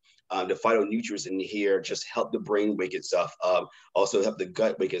body. The phytonutrients in here just help the brain wake itself up, also help the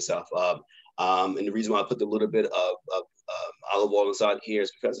gut wake itself up. And the reason why I put a little bit of olive oil inside here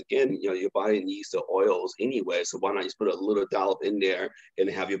is because, again, you know, your body needs the oils anyway. So why not just put a little dollop in there and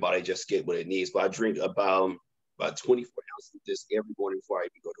have your body just get what it needs? But I drink about 24 ounces of this every morning before I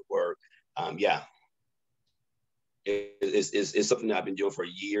even go to work. Yeah. It's something that I've been doing for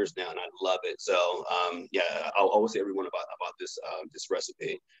years now, and I love it. So yeah, I'll always say everyone about this this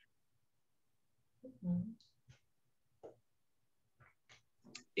recipe. Mm-hmm.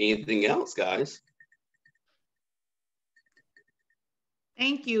 Anything else, guys?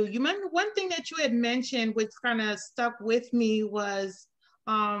 Thank you. You remember one thing that you had mentioned, which kind of stuck with me, was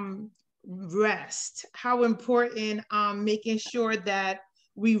rest. How important making sure that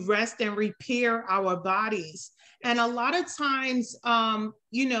we rest and repair our bodies. And a lot of times,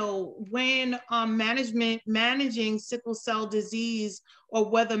 you know, when managing sickle cell disease, or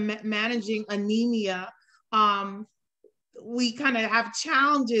whether managing anemia, we kind of have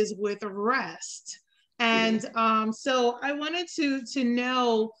challenges with rest. And so I wanted to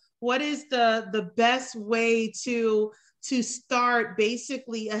know, what is the best way to start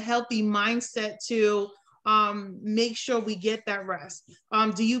basically a healthy mindset to make sure we get that rest?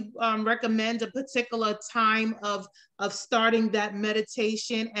 Do you recommend a particular time of starting that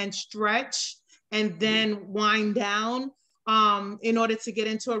meditation and stretch and then wind down in order to get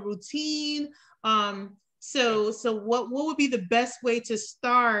into a routine? So what would be the best way to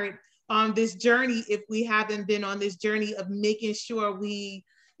start on this journey if we haven't been on this journey of making sure we,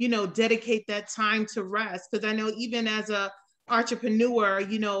 dedicate that time to rest? Because I know even as a entrepreneur,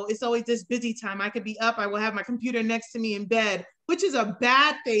 it's always this busy time. I could be up, I will have my computer next to me in bed, which is a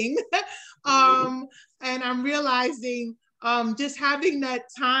bad thing. And I'm realizing just having that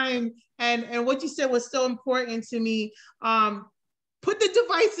time, and what you said was so important to me. Put the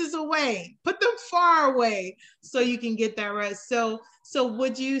devices away, put them far away so you can get that rest. So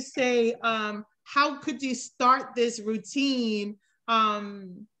would you say, how could you start this routine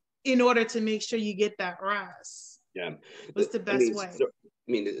in order to make sure you get that rest? Yeah. What's the best way?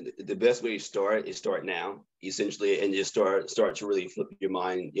 The best way to start is start now, essentially, and just start to really flip your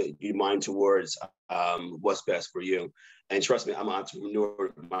mind towards what's best for you. And trust me, I'm an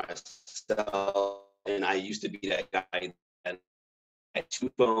entrepreneur myself, and I used to be that guy that had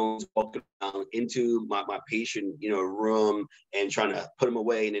 2 phones, walking around into my patient, room and trying to put them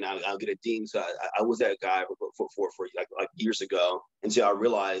away, and then I'll get a ding. So I was that guy for like years ago, until I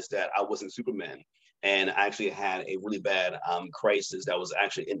realized that I wasn't Superman. And I actually had a really bad crisis that was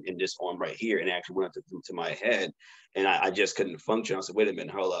actually in this arm right here, and it actually went up to my head, and I just couldn't function. I said, wait a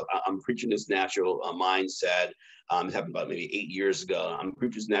minute, hold up. I'm preaching this natural mindset. It happened about maybe 8 years ago. I'm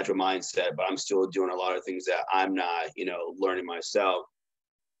preaching this natural mindset, but I'm still doing a lot of things that I'm not, learning myself.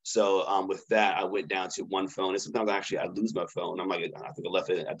 So with that, I went down to 1 phone, and sometimes I lose my phone. I'm like, I think I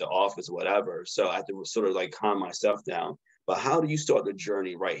left it at the office or whatever. So I have to sort of like calm myself down. But how do you start the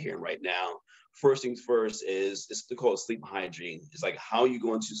journey right here and right now? First things first is, it's called sleep hygiene. It's like, how are you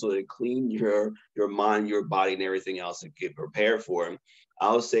going to sort of clean your mind, your body, and everything else to get prepared for it?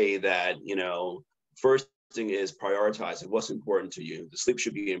 I'll say that, first thing is prioritizing what's important to you. The sleep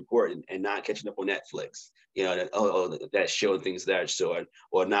should be important, and not catching up on Netflix, that show and things of that sort,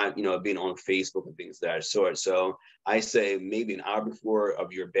 or not, being on Facebook and things of that sort. So I say maybe an hour before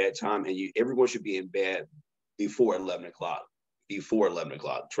of your bedtime, and everyone should be in bed before 11 o'clock. Before 11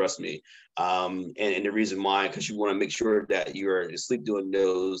 o'clock, trust me. And the reason why, because you want to make sure that you're asleep during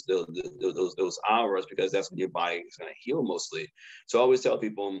those hours, because that's when your body is going to heal mostly. So I always tell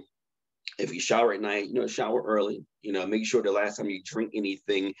people, if you shower at night, shower early. Make sure the last time you drink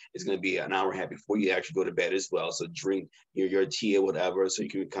anything is going to be an hour and a half before you actually go to bed as well. So drink your tea or whatever, so you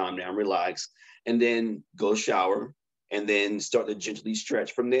can calm down, relax, and then go shower. And then start to gently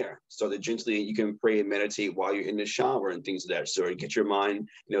stretch from there. Start to gently, you can pray and meditate while you're in the shower and things of that sort. Get your mind,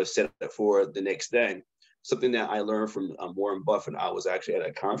 set up for the next day. Something that I learned from Warren Buffett. I was actually at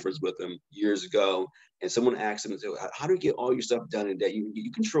a conference with him years ago, and someone asked him, how do you get all your stuff done in a day?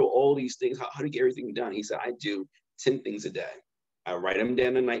 You control all these things. How do you get everything done? He said, I do 10 things a day. I write them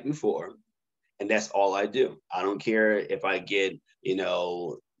down the night before, and that's all I do. I don't care if I get,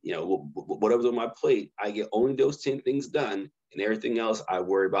 whatever's on my plate, I get only those 10 things done, and everything else I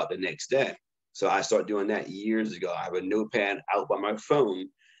worry about the next day. So I started doing that years ago. I have a notepad out by my phone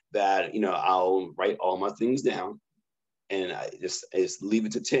that, I'll write all my things down, and I just leave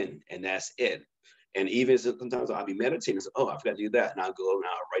it to 10, and that's it. And even sometimes I'll be meditating and say, oh, I forgot to do that. And I'll go and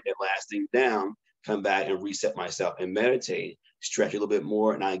I'll write that last thing down, come back and reset myself and meditate, stretch a little bit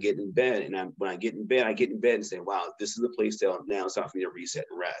more, and I get in bed. And when I get in bed and say, wow, this is the place to now it's time for me to reset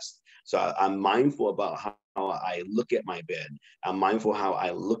and rest. So I'm mindful about how I look at my bed. I'm mindful how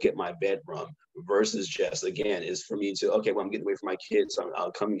I look at my bedroom, versus just, again, is for me to, okay, well, I'm getting away from my kids, so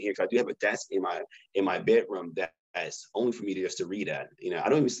I'll come in here, because I do have a desk in my bedroom that's only for me to just to read at. I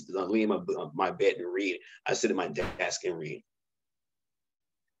don't even lay in my bed and read. I sit at my desk and read.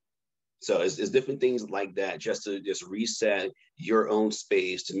 So it's different things like that, just to reset your own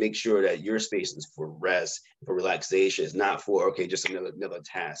space, to make sure that your space is for rest, for relaxation. It's not for, okay, just another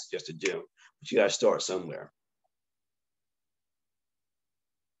task just to do. But you got to start somewhere.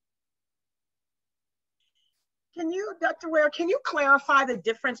 Dr. Ware, can you clarify the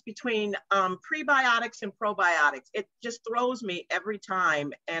difference between prebiotics and probiotics? It just throws me every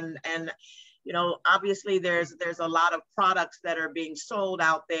time. And obviously there's a lot of products that are being sold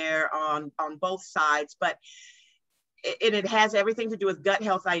out there on both sides, but it has everything to do with gut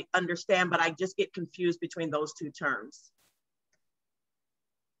health, I understand, but I just get confused between those two terms.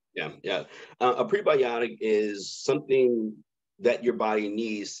 Yeah. A prebiotic is something that your body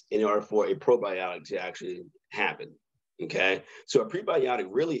needs in order for a probiotic to actually happen. Okay, so a prebiotic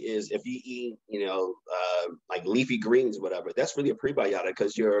really is if you eat, like leafy greens, whatever. That's really a prebiotic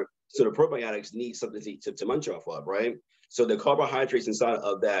because the probiotics need something to munch off of, right? So the carbohydrates inside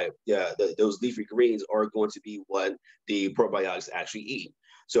of that, those leafy greens are going to be what the probiotics actually eat.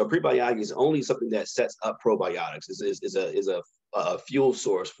 So a prebiotic is only something that sets up probiotics. Is a fuel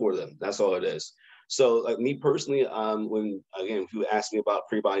source for them. That's all it is. So like me personally, if you ask me about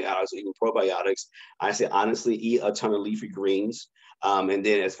prebiotics or even probiotics, I say honestly eat a ton of leafy greens. And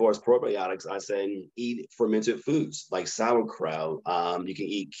then as far as probiotics, I say eat fermented foods like sauerkraut. You can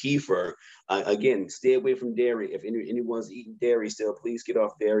eat kefir. Again, stay away from dairy. If anyone's eating dairy still, please get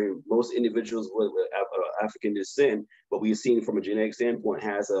off dairy. Most individuals with African descent, what we've seen from a genetic standpoint,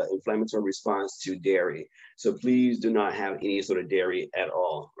 has an inflammatory response to dairy. So please do not have any sort of dairy at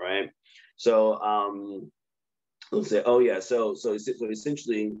all, right? So let's say, so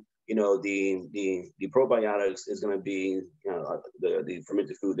essentially, the probiotics is going to be the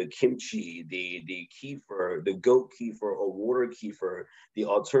fermented food, the kimchi, the kefir, the goat kefir or water kefir, the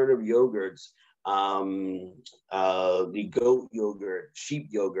alternative yogurts, the goat yogurt, sheep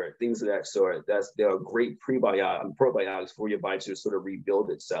yogurt, things of that sort. They are great probiotics for your body to sort of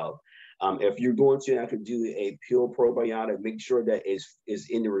rebuild itself. If you're going to have to do a pure probiotic, make sure that it's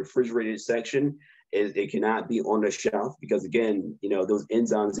in the refrigerated section. It cannot be on the shelf because, again, those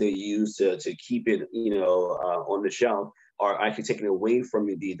enzymes they use to keep it, on the shelf are actually taken away from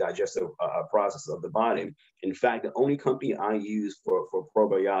the digestive process of the body. In fact, the only company I use for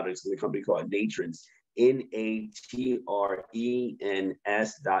probiotics is a company called Natrens,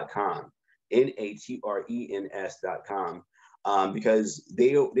 NATRENS.com, NATRENS.com. Because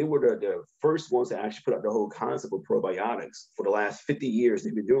they were the first ones to actually put out the whole concept of probiotics. For the last 50 years,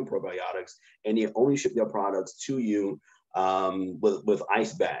 they've been doing probiotics, and they only ship their products to you with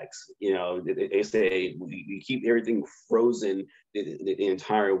ice bags. They say we keep everything frozen the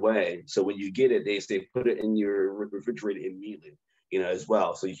entire way. So when you get it, they say put it in your refrigerator immediately, as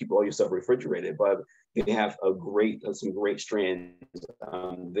well. So you keep all your stuff refrigerated, but they have some great strands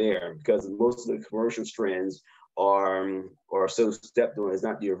there, because most of the commercial strands are so stepped on. It's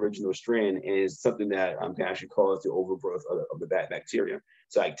not the original strand, and it's something that can actually cause the overgrowth of the bad bacteria.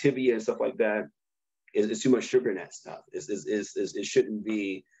 So Activia and stuff like that is too much sugar in that stuff. It shouldn't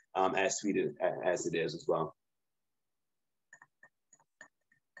be as sweet as it is as well.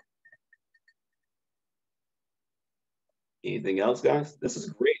 Anything else, guys? This is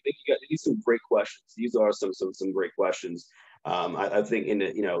great. Thank you guys. These are some great questions. These are some great questions. I think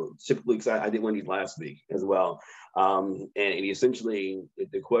typically, because I did one of these last week as well. And essentially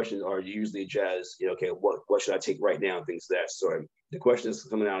the questions are usually just, okay, what should I take right now? Things of that sort. The questions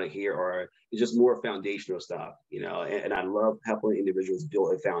coming out of here are just more foundational stuff, and I love helping individuals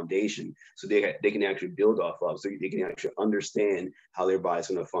build a foundation so they can actually build off of, so they can actually understand how their body's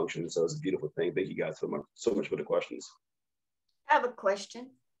going to function. So it's a beautiful thing. Thank you guys so much for the questions. I have a question.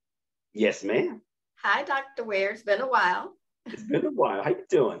 Yes, ma'am. Hi, Dr. Ware. It's been a while. It's been a while. How you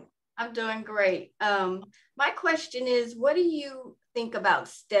doing? I'm doing great. My question is, what do you think about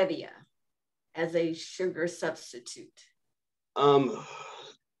stevia as a sugar substitute?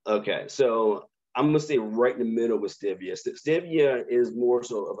 Okay, so I'm gonna stay right in the middle with stevia. Stevia is more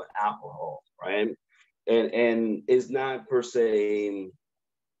so of an alcohol, right? And it's not per se.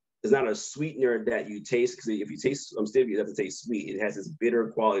 It's not a sweetener that you taste, because if you taste stevia, it doesn't taste sweet. It has this bitter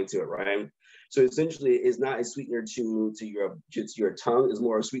quality to it, right? So essentially, it's not a sweetener to your tongue. It's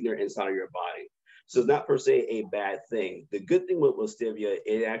more a sweetener inside of your body. So it's not per se a bad thing. The good thing with stevia,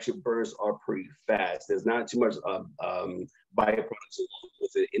 it actually burns off pretty fast. There's not too much byproducts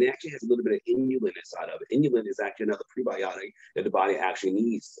with it. And it actually has a little bit of inulin inside of it. Inulin is actually another prebiotic that the body actually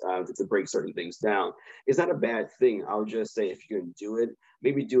needs to break certain things down. It's not a bad thing. I would just say, if you can do it,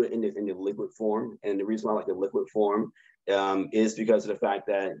 maybe do it in the liquid form. And the reason why I like the liquid form is because of the fact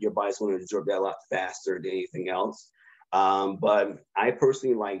that your body's going to absorb that a lot faster than anything else. But I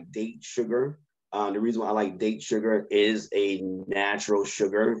personally like date sugar. The reason why I like date sugar is a natural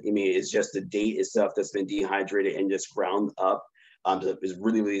sugar. I mean, it's just the date itself that's been dehydrated and just ground up. It's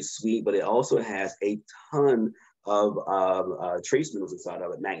really, really sweet, but it also has a ton of trace minerals inside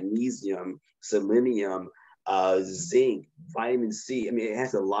of it: magnesium, selenium, zinc, vitamin C. I mean, it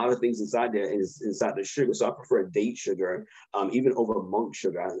has a lot of things inside there, and it's inside the sugar. So I prefer date sugar, even over monk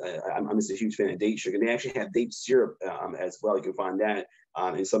sugar. I'm just a huge fan of date sugar. And they actually have date syrup as well. You can find that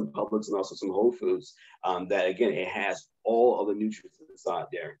in some Publix and also some Whole Foods. That, again, it has all of the nutrients inside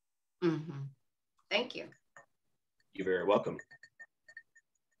there. Mm-hmm. Thank you. You're very welcome.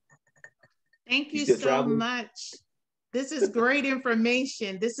 Thank you so much. This is great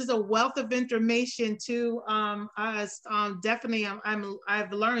information. This is a wealth of information to us. Definitely,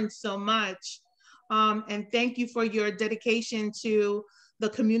 I've learned so much. And thank you for your dedication to the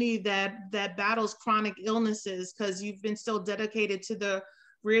community that battles chronic illnesses, because you've been so dedicated to the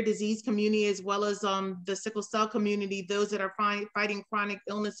rare disease community as well as the sickle cell community, those that are fighting chronic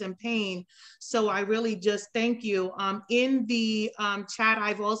illness and pain. So I really just thank you. In the chat,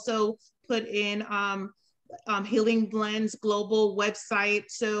 I've also put in Healing Blends Global website.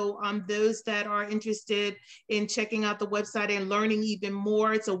 So those that are interested in checking out the website and learning even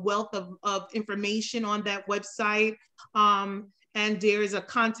more, it's a wealth of information on that website. And there's a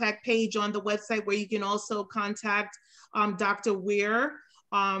contact page on the website where you can also contact Dr. Ware.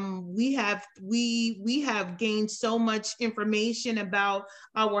 We have gained so much information about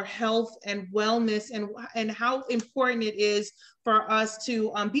our health and wellness and how important it is for us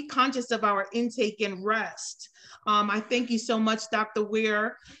to be conscious of our intake and rest. I thank you so much, Dr.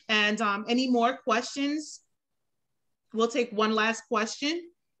 Ware. And any more questions? We'll take one last question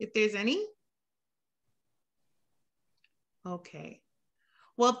if there's any. Okay.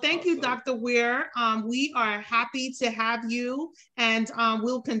 Well, thank you, Dr. Ware. We are happy to have you, and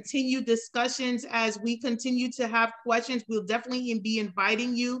we'll continue discussions as we continue to have questions. We'll definitely be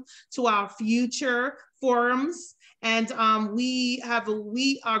inviting you to our future forums. And we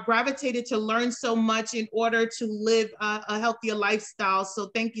are gravitated to learn so much in order to live a healthier lifestyle. So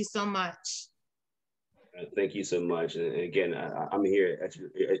thank you so much. Thank you so much. And again, I'm here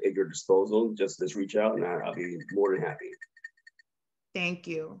at your disposal. Just reach out and I'll be more than happy. Thank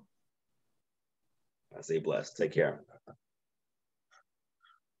you. I say blessed. Take care.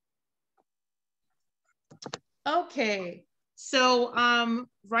 Okay. So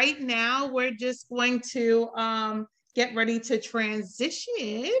right now we're just going to get ready to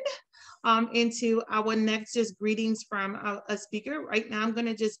transition into our next just greetings from a speaker. Right now I'm going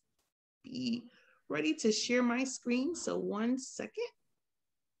to just be ready to share my screen. So 1 second.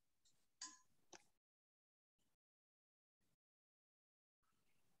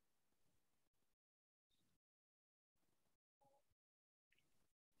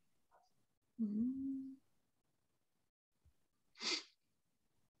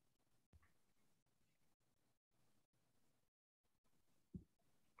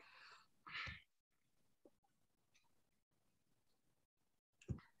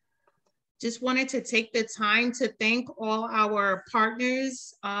 Just wanted to take the time to thank all our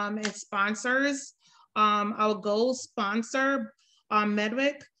partners and sponsors. Our gold sponsor,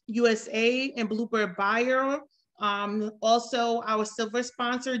 Medwick USA and Bluebird Bio. Also our silver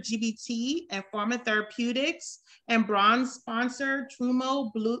sponsor, GBT and Pharma Therapeutics, and bronze sponsor,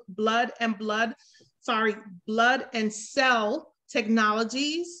 Trumo Blood and Cell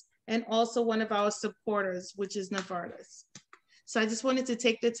Technologies, and also one of our supporters, which is Novartis. So I just wanted to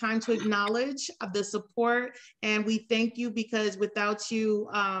take the time to acknowledge the support, and we thank you, because without you,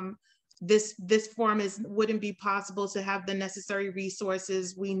 this forum wouldn't be possible to have the necessary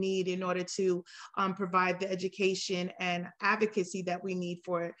resources we need in order to provide the education and advocacy that we need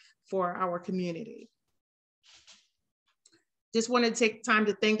for our community. Just wanted to take time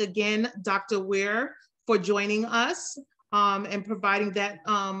to thank again Dr. Ware for joining us and providing that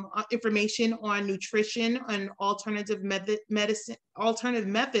information on nutrition and alternative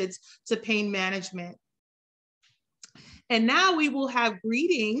methods to pain management. And now we will have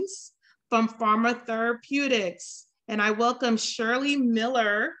greetings from Pharma Therapeutics. And I welcome Shirley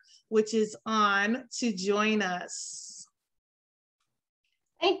Miller, which is on to join us.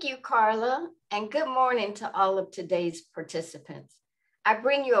 Thank you, Carla, and good morning to all of today's participants. I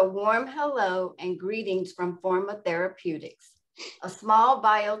bring you a warm hello and greetings from Pharma Therapeutics, a small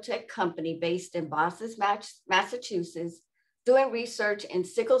biotech company based in Boston, Massachusetts, doing research in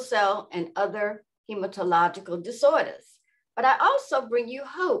sickle cell and other hematological disorders. But I also bring you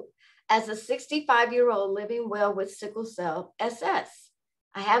hope as a 65-year-old living well with sickle cell SS.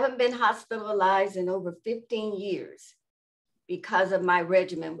 I haven't been hospitalized in over 15 years because of my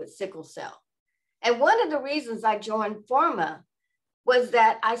regimen with sickle cell. And one of the reasons I joined Pharma was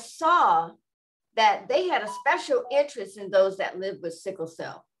that I saw that they had a special interest in those that live with sickle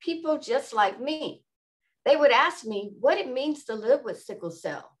cell, people just like me. They would ask me what it means to live with sickle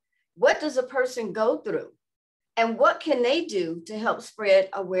cell. What does a person go through? And what can they do to help spread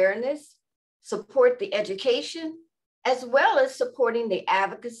awareness, support the education, as well as supporting the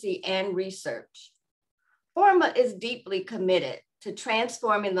advocacy and research? Pharma is deeply committed to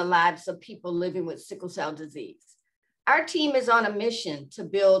transforming the lives of people living with sickle cell disease. Our team is on a mission to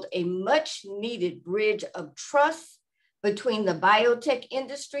build a much needed bridge of trust between the biotech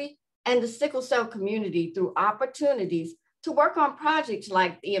industry and the sickle cell community through opportunities to work on projects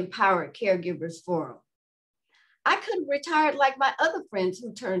like the Empowered Caregivers Forum. I could have retired like my other friends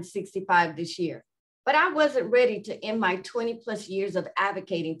who turned 65 this year, but I wasn't ready to end my 20+ years of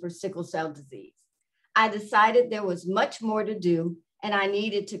advocating for sickle cell disease. I decided there was much more to do and I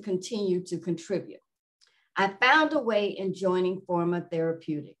needed to continue to contribute. I found a way in joining Forma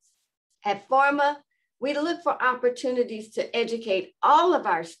Therapeutics. At Forma, we look for opportunities to educate all of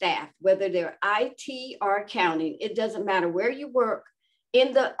our staff, whether they're IT or accounting. It doesn't matter where you work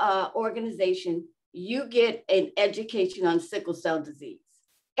in the organization, you get an education on sickle cell disease.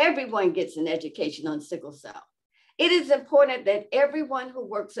 Everyone gets an education on sickle cell. It is important that everyone who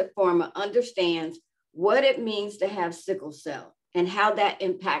works at Forma understands what it means to have sickle cell and how that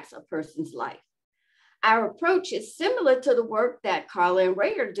impacts a person's life. Our approach is similar to the work that Carla and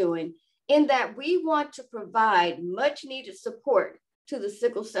Ray are doing, in that we want to provide much needed support to the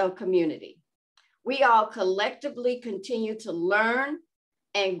sickle cell community. We all collectively continue to learn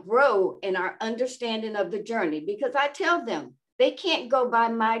and grow in our understanding of the journey, because I tell them they can't go by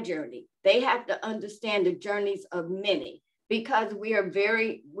my journey. They have to understand the journeys of many, because we have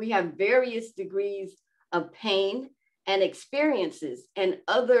various degrees of pain and experiences and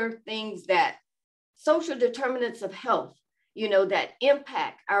other things, that social determinants of health, that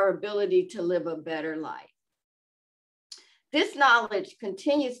impact our ability to live a better life. This knowledge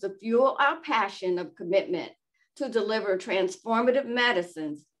continues to fuel our passion of commitment to deliver transformative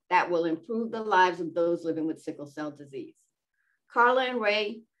medicines that will improve the lives of those living with sickle cell disease. Carla and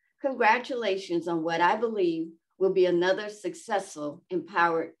Ray, congratulations on what I believe will be another successful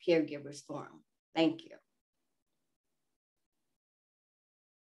Empowered Caregivers Forum. Thank you.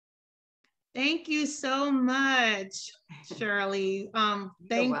 Thank you so much, Shirley.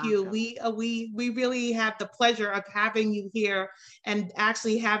 Thank you. We really have the pleasure of having you here and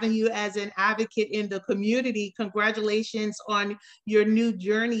actually having you as an advocate in the community. Congratulations on your new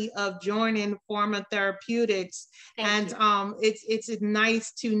journey of joining Forma Therapeutics. It's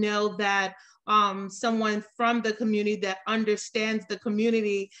nice to know that someone from the community that understands the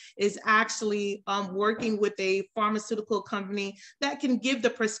community is actually working with a pharmaceutical company that can give the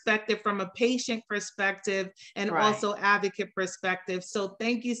perspective from a patient perspective and also advocate perspective. So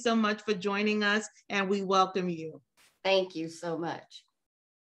thank you so much for joining us, and we welcome you. Thank you so much.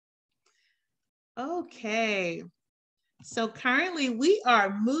 Okay, so currently we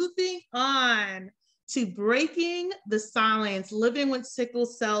are moving on to Breaking the Silence, Living with Sickle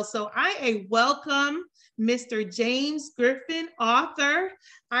Cell. So I welcome Mr. James Griffin, author.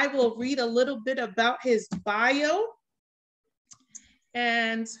 I will read a little bit about his bio,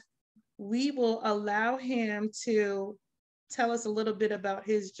 and we will allow him to tell us a little bit about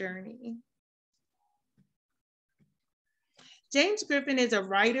his journey. James Griffin is a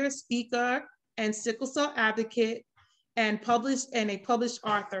writer, speaker, and sickle cell advocate, and a published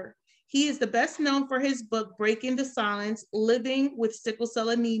author. He is the best known for his book, Breaking the Silence, Living with Sickle Cell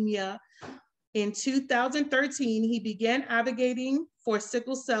Anemia. In 2013, he began advocating for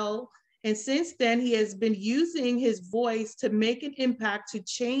sickle cell, and since then, he has been using his voice to make an impact to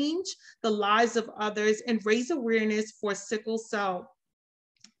change the lives of others and raise awareness for sickle cell.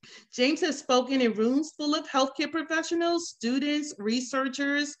 James has spoken in rooms full of healthcare professionals, students,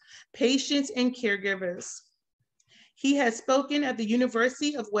 researchers, patients, and caregivers. He has spoken at the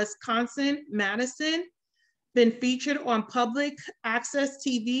University of Wisconsin-Madison, been featured on public access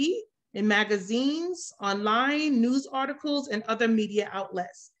TV, in magazines, online, news articles, and other media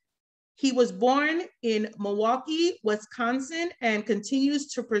outlets. He was born in Milwaukee, Wisconsin, and continues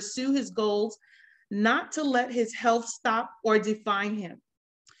to pursue his goals, not to let his health stop or define him.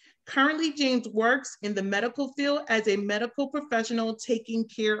 Currently, James works in the medical field as a medical professional taking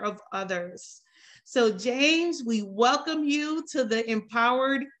care of others. So James, we welcome you to the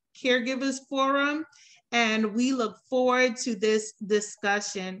Empowered Caregivers Forum, and we look forward to this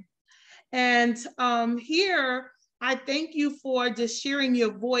discussion. And here, I thank you for just sharing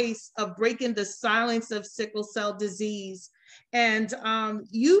your voice of breaking the silence of sickle cell disease. And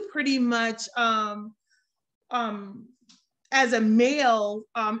you pretty much, as a male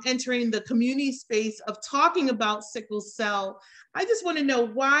entering the community space of talking about sickle cell, I just want to know,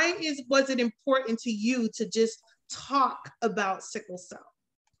 was it important to you to just talk about sickle cell?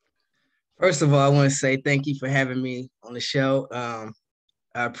 First of all, I want to say thank you for having me on the show.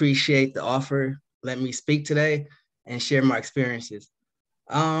 I appreciate the offer. Let me speak today and share my experiences.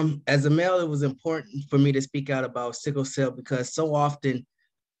 As a male, it was important for me to speak out about sickle cell because so often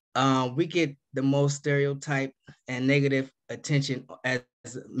we get the most stereotype and negative attention as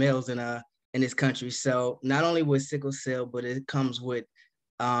males in this country. So not only with sickle cell, but it comes with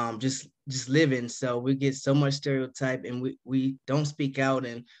just living. So we get so much stereotype, and we don't speak out,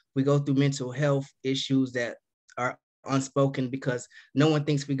 and we go through mental health issues that are unspoken because no one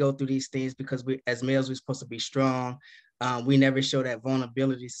thinks we go through these things, because we, as males, we're supposed to be strong. We never show that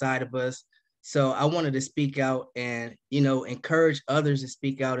vulnerability side of us. So I wanted to speak out and, encourage others to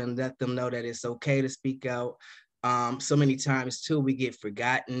speak out and let them know that it's okay to speak out. So many times too, we get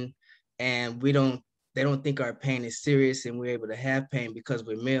forgotten, and they don't think our pain is serious, and we're able to have pain because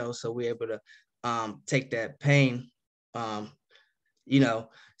we're male. So we're able to take that pain,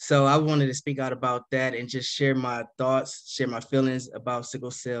 so I wanted to speak out about that and just share my thoughts, share my feelings about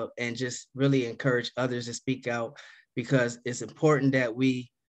sickle cell, and just really encourage others to speak out, because it's important that we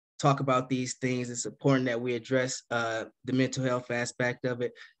talk about these things. It's important that we address the mental health aspect of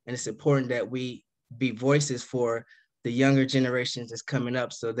it. And it's important that we be voices for the younger generations that's coming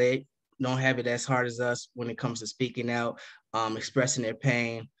up, so they don't have it as hard as us when it comes to speaking out, expressing their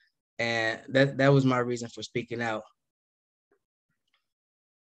pain. And that was my reason for speaking out.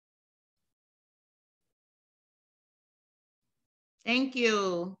 Thank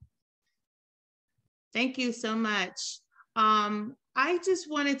you. Thank you so much. I just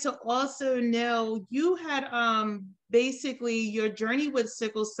wanted to also know, you had basically your journey with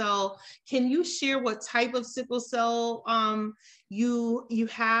sickle cell. Can you share what type of sickle cell you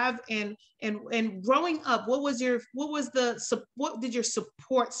have, and growing up, what did your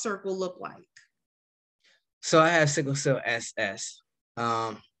support circle look like? So I have sickle cell SS.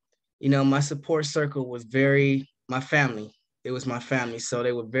 My support circle was my family. It was my family. So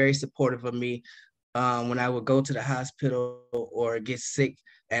they were very supportive of me. When I would go to the hospital or get sick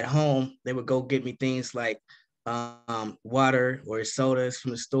at home, they would go get me things like water or sodas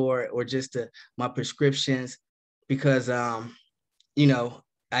from the store, or just my prescriptions, because I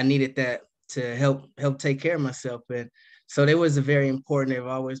needed that to help take care of myself. And so they was very important. They've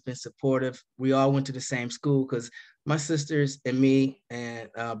always been supportive. We all went to the same school, because my sisters and me and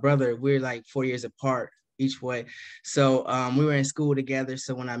brother, we're like 4 years apart each way. So we were in school together.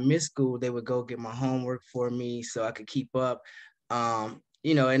 So when I missed school, they would go get my homework for me so I could keep up. And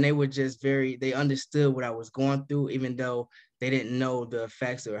they were just they understood what I was going through, even though they didn't know the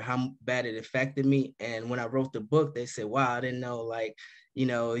effects or how bad it affected me. And when I wrote the book, they said, wow, I didn't know,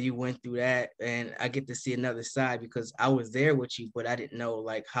 you went through that. And I get to see another side, because I was there with you, but I didn't know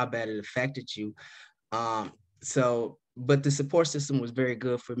how bad it affected you. But the support system was very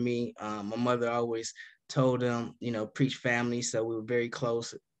good for me. My mother always told them, preach family. So we were very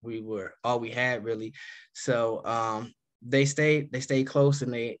close. We were all we had, really. So they stayed close,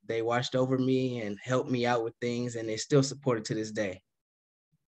 and they watched over me and helped me out with things, and they still support it to this day.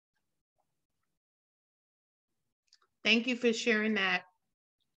 Thank you for sharing that.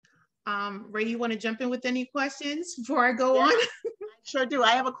 Ray, you want to jump in with any questions before I go on? Sure do.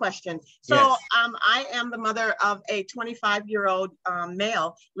 I have a question. So yes. I am the mother of a 25-year-old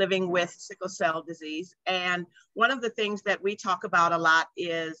male living with sickle cell disease. And one of the things that we talk about a lot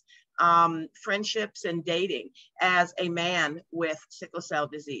is friendships and dating as a man with sickle cell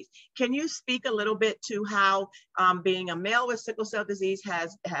disease. Can you speak a little bit to how being a male with sickle cell disease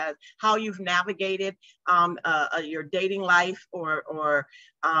has how you've navigated your dating life or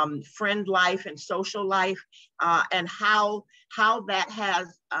friend life and social life, and how that has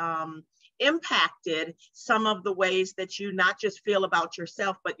impacted some of the ways that you not just feel about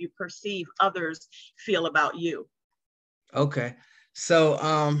yourself, but you perceive others feel about you? Okay.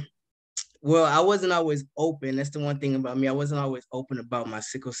 So, well, I wasn't always open. That's the one thing about me. I wasn't always open about my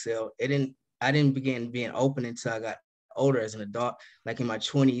sickle cell. I didn't begin being open until I got older as an adult, like in my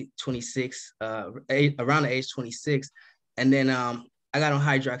 26, around the age 26. And then I got on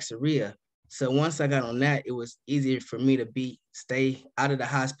hydroxyurea. So once I got on that, it was easier for me to stay out of the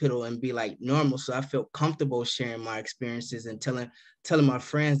hospital and be like normal. So I felt comfortable sharing my experiences and telling my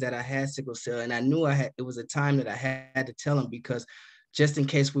friends that I had sickle cell. And I knew it was a time that I had to tell them, because just in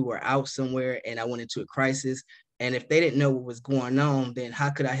case we were out somewhere and I went into a crisis, and if they didn't know what was going on, then how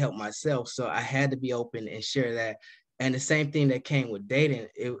could I help myself? So I had to be open and share that. And the same thing that came with dating,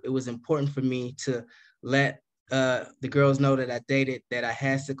 it was important for me to let the girls know that I dated, that I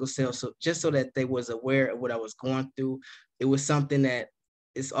had sickle cell, so just so that they was aware of what I was going through. It was something that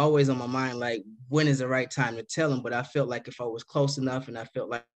it's always on my mind, like, when is the right time to tell them? But I felt like if I was close enough and I felt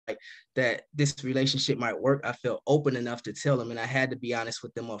like that this relationship might work, I felt open enough to tell them, and I had to be honest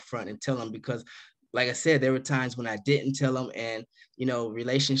with them up front and tell them, because like I said, there were times when I didn't tell them, and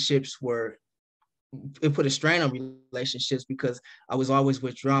relationships it put a strain on relationships, because I was always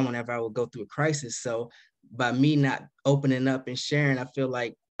withdrawn whenever I would go through a crisis. So by me not opening up and sharing, I feel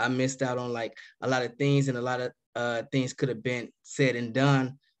like I missed out on like a lot of things, and a lot of things could have been said and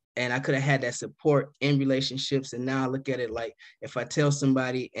done. And I could have had that support in relationships. And now I look at it like, if I tell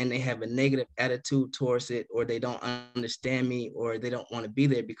somebody and they have a negative attitude towards it, or they don't understand me, or they don't want to be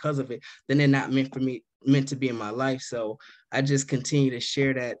there because of it, then they're not meant to be in my life. So I just continue to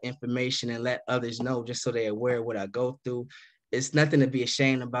share that information and let others know, just so they're aware of what I go through. It's nothing to be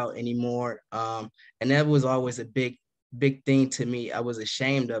ashamed about anymore. And that was always a big thing to me. I was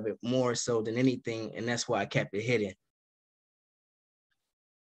ashamed of it more so than anything. And that's why I kept it hidden.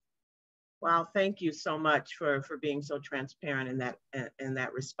 Wow, thank you so much for being so transparent in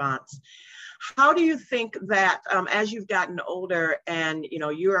that response. How do you think that as you've gotten older and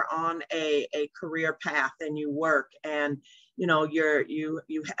you're on a career path and you work and you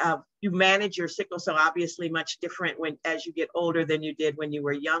manage your sickle cell obviously much different as you get older than you did when you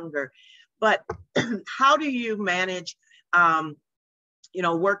were younger, but how do you manage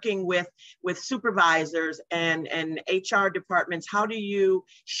working with supervisors and HR departments? How do you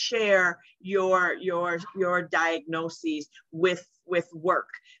share your diagnoses with work?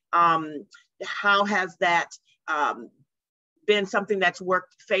 How has that been something that's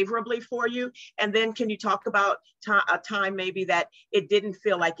worked favorably for you? And then can you talk about a time maybe that it didn't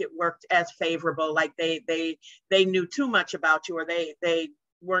feel like it worked as favorable, like they knew too much about you, or they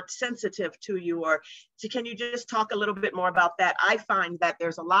weren't sensitive to you? Or can you just talk a little bit more about that? I find that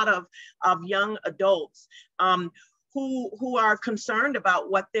there's a lot of young adults who are concerned about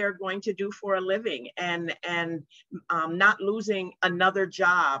what they're going to do for a living and not losing another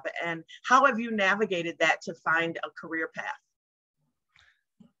job. And how have you navigated that to find a career path?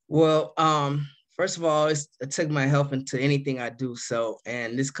 Well, first of all, it took my help into anything I do. So,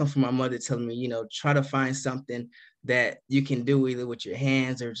 and this comes from my mother telling me, try to find something that you can do either with your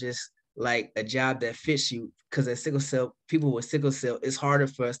hands or just like a job that fits you. Because at sickle cell, people with sickle cell, it's harder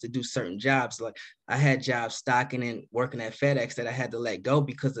for us to do certain jobs. Like I had jobs stocking and working at FedEx that I had to let go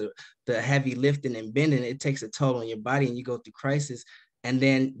because of the heavy lifting and bending. It takes a toll on your body and you go through crisis. And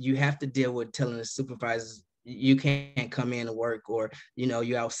then you have to deal with telling the supervisors, you can't come in and work, or,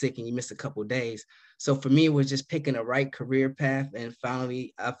 you're out sick and you miss a couple of days. So for me, it was just picking the right career path. And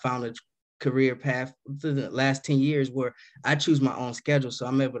finally, I found a career path through the last 10 years where I choose my own schedule. So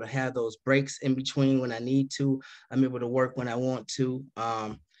I'm able to have those breaks in between when I need to. I'm able to work when I want to.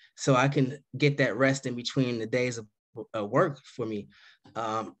 So I can get that rest in between the days of work for me.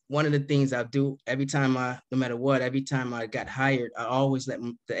 One of the things I do every time no matter what, every time I got hired, I always let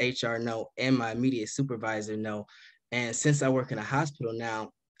the HR know and my immediate supervisor know. And since I work in a hospital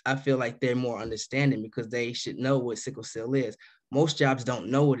now, I feel like they're more understanding because they should know what sickle cell is. Most jobs don't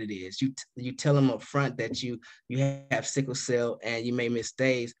know what it is. You tell them up front that you have sickle cell and you may miss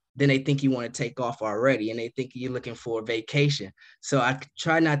days, then they think you want to take off already and they think you're looking for a vacation. So I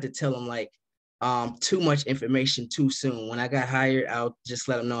try not to tell them like too much information too soon. When I got hired, I'll just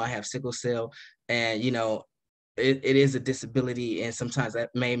let them know I have sickle cell and it is a disability and sometimes I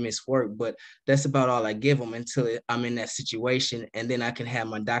may miss work, but that's about all I give them until I'm in that situation, and then I can have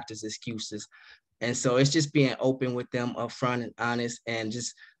my doctor's excuses. And so it's just being open with them upfront and honest, and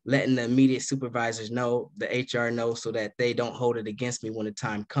just letting the immediate supervisors know, the HR know, so that they don't hold it against me when the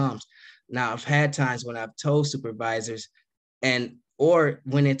time comes. Now, I've had times when I've told supervisors or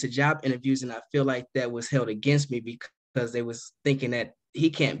went into job interviews and I feel like that was held against me because they was thinking that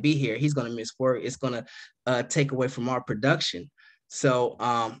he can't be here, he's going to miss work, it's going to take away from our production. So,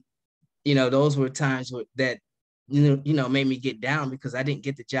 those were times that made me get down because I didn't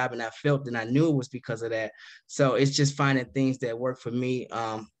get the job and I felt and I knew it was because of that. So it's just finding things that work for me.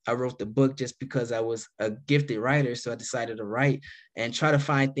 I wrote the book just because I was a gifted writer. So I decided to write and try to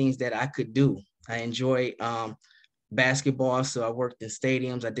find things that I could do. I enjoy basketball. So I worked in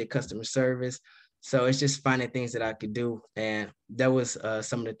stadiums, I did customer service. So it's just finding things that I could do. And that was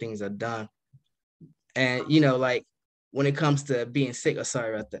some of the things I've done. And, like when it comes to being sick,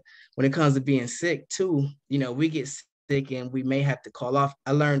 when it comes to being sick too, we get sick and we may have to call off.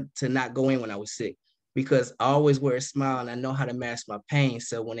 I learned to not go in when I was sick because I always wear a smile and I know how to mask my pain.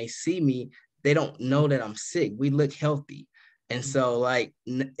 So when they see me, they don't know that I'm sick. We look healthy. And so like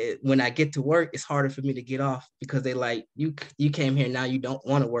when I get to work, it's harder for me to get off because they like, you came here, now you don't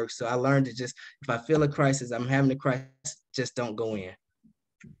want to work. So I learned to just, if I feel a crisis, I'm having a crisis, just don't go in.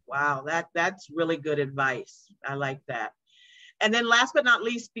 Wow, that's really good advice. I like that. And then last but not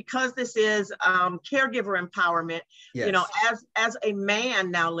least, because this is caregiver empowerment, Yes. you know, as a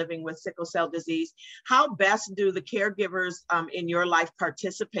man now living with sickle cell disease, how best do the caregivers in your life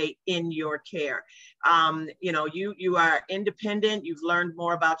participate in your care? You know, you are independent, you've learned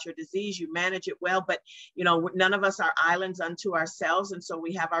more about your disease, you manage it well, but you know, none of us are islands unto ourselves. And so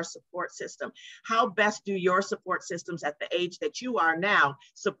we have our support system. How best do your support systems at the age that you are now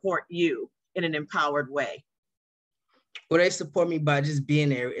support you in an empowered way? Well, they support me by just being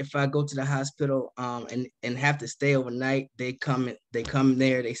there. If I go to the hospital and have to stay overnight, they come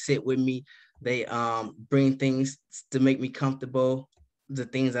there, they sit with me, they bring things to make me comfortable, the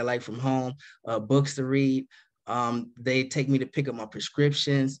things I like from home, books to read. They take me to pick up my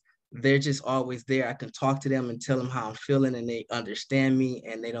prescriptions. They're just always there. I can talk to them and tell them how I'm feeling, and they understand me,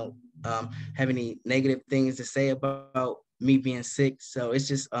 and they don't have any negative things to say about me being sick. So it's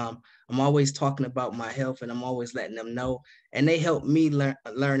just I'm always talking about my health, and I'm always letting them know, and they help me learn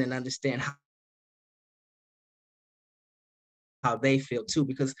and understand how they feel too.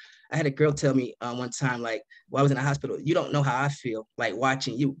 Because I had a girl tell me one time, like, while I was in the hospital, you don't know how I feel, like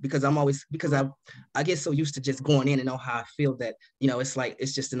watching you, because I get so used to just going in and know how I feel that, you know, it's like,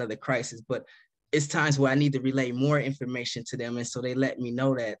 it's just another crisis. But it's times where I need to relay more information to them. And so they let me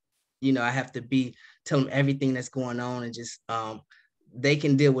know that, you know, I have to tell them everything that's going on, and just they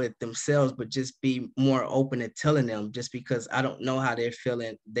can deal with it themselves, but just be more open to telling them, just because I don't know how they're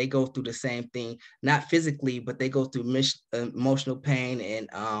feeling. They go through the same thing, not physically, but they go through emotional pain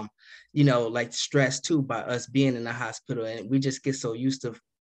and, you know, like stress too, by us being in the hospital. And we just get so used to,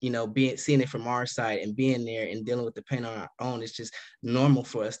 you know, seeing it from our side and being there and dealing with the pain on our own. It's just normal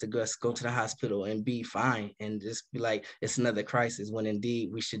for us to go to the hospital and be fine and just be like, it's another crisis, when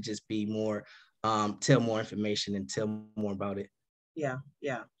indeed we should just be more, tell more information and tell more about it. Yeah,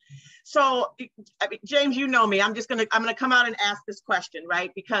 yeah. So, I mean, James, you know me. I'm gonna come out and ask this question,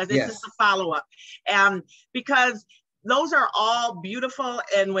 right? Because this is the follow-up, because those are all beautiful,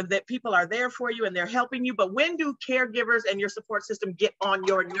 and when the people are there for you and they're helping you. But when do caregivers and your support system get on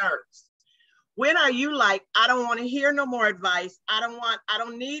your nerves? When are you like, I don't want to hear no more advice. I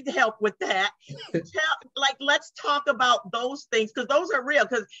don't need help with that. Let's talk about those things, because those are real.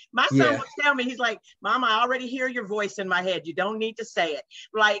 Because my son would tell me, he's like, Mom, I already hear your voice in my head. You don't need to say it.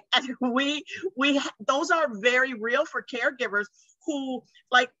 Like, those are very real for caregivers who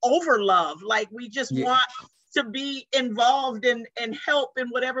like overlove. Like, we just want to be involved and help in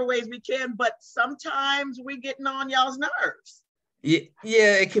whatever ways we can. But sometimes we getting on y'all's nerves. Yeah,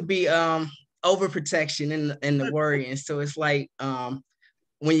 it could be overprotection and the worry. And so it's like,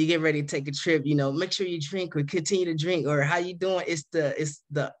 when you get ready to take a trip, you know, make sure you drink or continue to drink, or how you doing? It's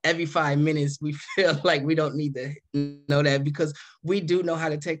the every 5 minutes we feel like we don't need to know that, because we do know how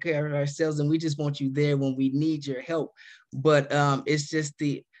to take care of ourselves, and we just want you there when we need your help. But it's just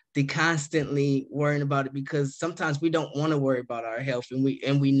the constantly worrying about it, because sometimes we don't want to worry about our health, and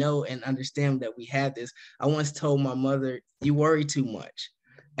we know and understand that we have this. I once told my mother, you worry too much.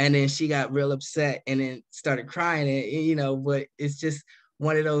 And then she got real upset and then started crying, and, you know, but it's just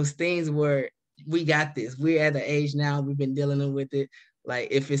one of those things where we got this. We're at the age now, we've been dealing with it. Like,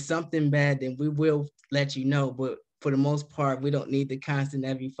 if it's something bad, then we will let you know. But for the most part, we don't need the constant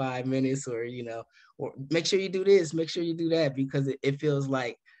every 5 minutes, or, you know, or make sure you do this, make sure you do that, because it feels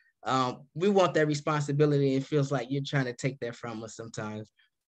like we want that responsibility. It feels like you're trying to take that from us sometimes.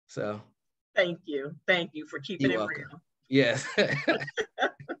 So thank you for keeping it real. Yes.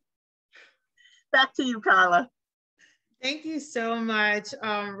 Back to you, Carla. Thank you so much,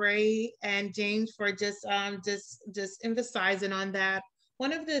 Ray and James, for just emphasizing on that.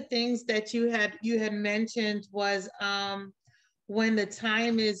 One of the things that you had mentioned was when the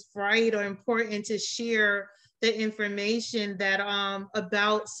time is right or important to share the information that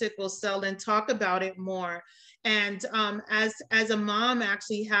about sickle cell and talk about it more. And as a mom,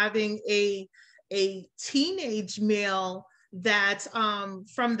 actually having a teenage male that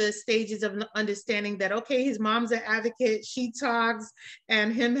from the stages of understanding that, okay, his mom's an advocate, she talks,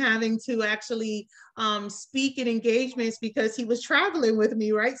 and him having to actually speak in engagements because he was traveling with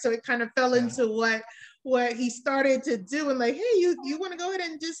me, right? So it kind of fell into what he started to do, and like, hey, you want to go ahead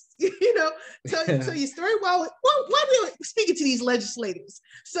and just, you know, tell your story while we're speaking to these legislators.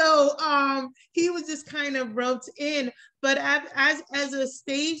 So he was just kind of roped in. But as a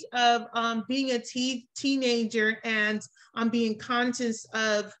stage of being a teenager and being conscious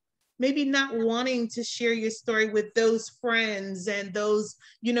of maybe not wanting to share your story with those friends and those,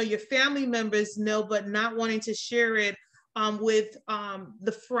 you know, your family members know, but not wanting to share it with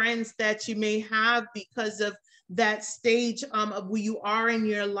the friends that you may have because of that stage of where you are in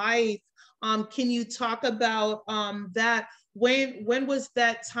your life. Can you talk about that? when was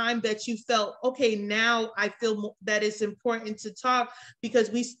that time that you felt, okay, now I feel that it's important to talk, because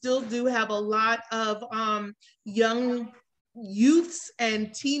we still do have a lot of young youths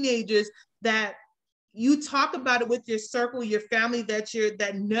and teenagers that you talk about it with your circle, your family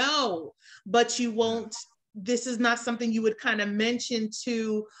that know, but you won't, this is not something you would kind of mention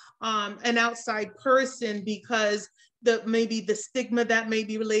to an outside person, because maybe the stigma that may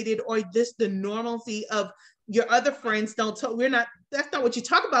be related, or just the normalcy of your other friends don't talk. That's not what you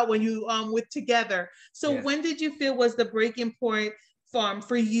talk about when you with together. So Yeah. when did you feel was the breaking point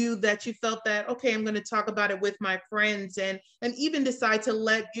for you that you felt that, okay, I'm going to talk about it with my friends, and even decide to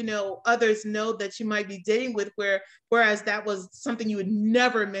let others know that you might be dating with, whereas that was something you would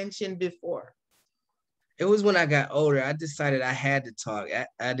never mention before? It was when I got older. I decided I had to talk.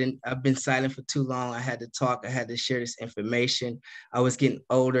 I've been silent for too long. I had to talk. I had to share this information. I was getting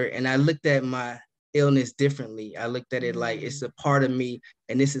older, and I looked at my illness differently. I looked at it like it's a part of me,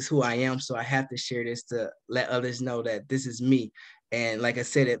 and this is who I am. So I have to share this to let others know that this is me. And like I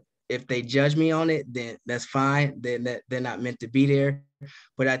said, if they judge me on it, then that's fine. Then they're not meant to be there.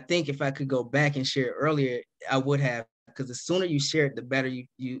 But I think if I could go back and share it earlier, I would have, because the sooner you share it, the better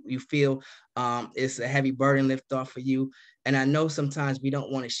you feel. It's a heavy burden lift off for you. And I know sometimes we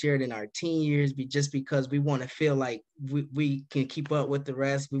don't want to share it in our teen years, just because we want to feel like we can keep up with the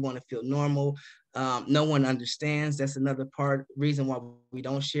rest. We want to feel normal. No one understands. That's another reason why we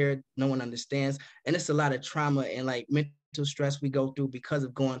don't share it. No one understands. And it's a lot of trauma and like mental stress we go through because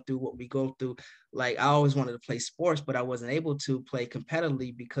of going through what we go through. Like I always wanted to play sports, but I wasn't able to play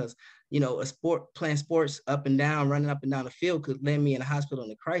competitively because playing sports up and down, running up and down the field could land me in a hospital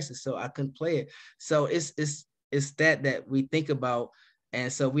in a crisis. So I couldn't play it. So it's that we think about.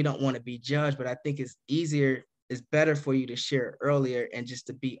 And so we don't want to be judged, but I think it's better for you to share earlier and just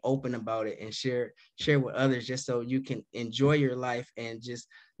to be open about it and share with others, just so you can enjoy your life and just,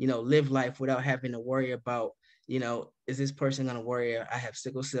 live life without having to worry about, is this person going to worry I have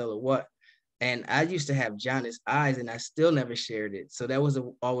sickle cell or what? And I used to have jaundiced eyes and I still never shared it. So that was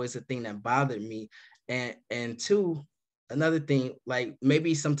always a thing that bothered me. And two, another thing, like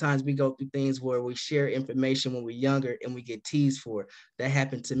maybe sometimes we go through things where we share information when we're younger and we get teased for it. That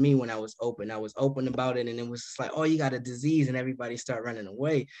happened to me when I was open. I was open about it and it was just like, oh, you got a disease, and everybody start running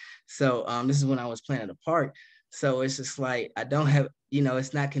away. So this is when I was playing at a park. So it's just like, I don't have,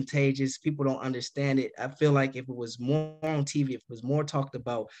 it's not contagious. People don't understand it. I feel like if it was more on TV, if it was more talked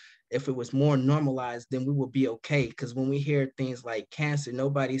about, if it was more normalized, then we would be okay. Because when we hear things like cancer,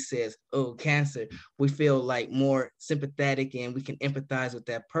 nobody says, oh, cancer. We feel like more sympathetic and we can empathize with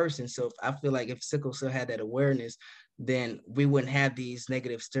that person. So I feel like if sickle cell had that awareness, then we wouldn't have these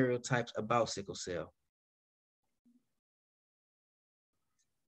negative stereotypes about sickle cell.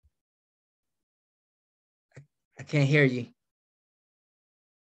 I can't hear you.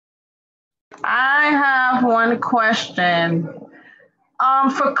 I have one question.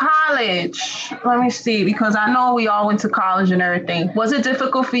 For college, let me see, because I know we all went to college and everything. Was it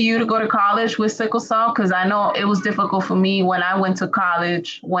difficult for you to go to college with sickle cell? Because I know it was difficult for me when I went to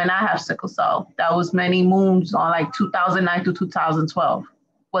college when I have sickle cell. That was many moons on like 2009 to 2012.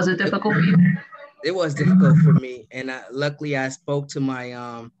 Was it difficult for you? It was difficult for me, and luckily I spoke to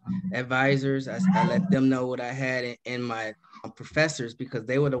my advisors. I let them know what I had, and my professors, because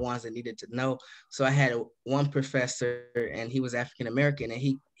they were the ones that needed to know. So I had one professor, and he was African American, and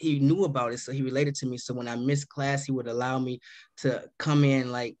he knew about it, so he related to me. So when I missed class, he would allow me to come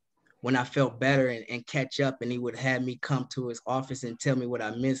in like when I felt better and catch up, and he would have me come to his office and tell me what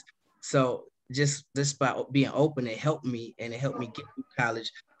I missed. So just by being open, it helped me, and it helped me get through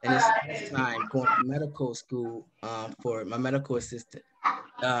college. And this time going to medical school for my medical assistant,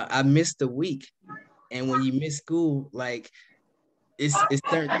 I missed a week. And when you miss school, like it's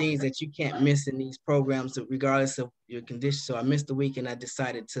certain things that you can't miss in these programs, regardless of your condition. So I missed a week, and I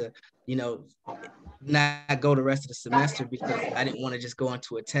decided to, not go the rest of the semester because I didn't want to just go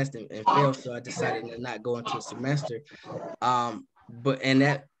into a test and fail. So I decided to not go into a semester. And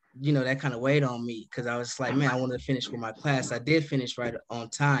that kind of weighed on me because I was like, man, I wanted to finish with my class. I did finish right on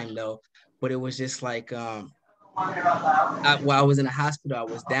time though, but it was just like, while I was in the hospital, I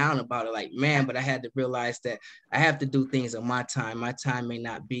was down about it, like, man, but I had to realize that I have to do things on my time. My time may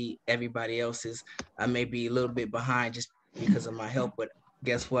not be everybody else's. I may be a little bit behind just because of my health, but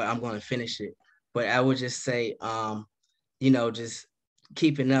guess what? I'm going to finish it. But I would just say, just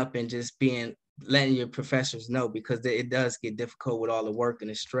keeping up and just letting your professors know, because it does get difficult with all the work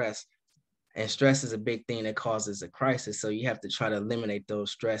and the stress. And stress is a big thing that causes a crisis. So you have to try to eliminate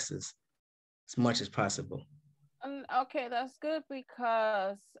those stresses as much as possible. Okay, that's good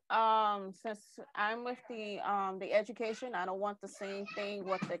because since I'm with the education, I don't want the same thing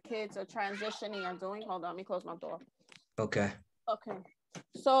what the kids are transitioning and doing. Hold on, let me close my door. Okay. Okay.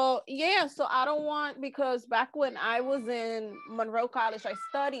 So yeah, so I don't want, because back when I was in Monroe College, I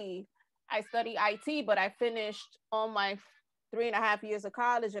studied IT, but I finished all my 3.5 years of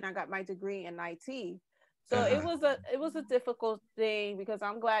college and I got my degree in IT. So it was a difficult thing, because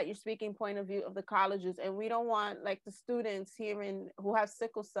I'm glad you're speaking point of view of the colleges, and we don't want like the students here who have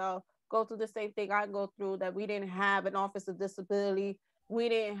sickle cell go through the same thing I go through, that we didn't have an office of disability, we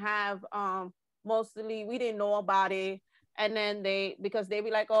didn't have mostly we didn't know about it, and then because they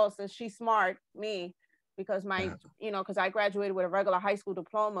be like, oh, since she's smart, me, because because I graduated with a regular high school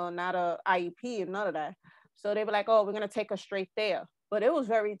diploma, not a IEP and none of that. So they were like, oh, we're gonna take her straight there. But it was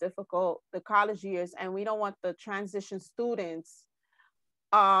very difficult, the college years, and we don't want the transition students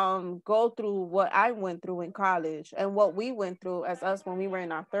go through what I went through in college and what we went through as us when we were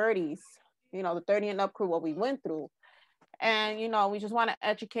in our 30s, the 30 and up crew, what we went through. And we just want to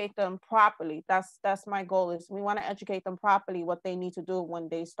educate them properly. That's my goal, is we want to educate them properly what they need to do when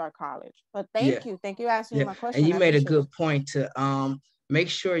they start college. But thank you for asking my question. And you made a good point to make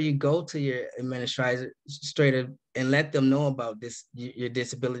sure you go to your administrator and let them know about your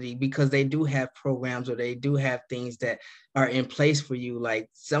disability, because they do have programs, or they do have things that are in place for you. Like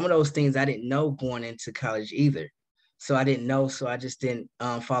some of those things I didn't know going into college either. So I didn't know, so I just didn't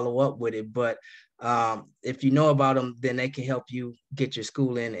follow up with it. But if you know about them, then they can help you get your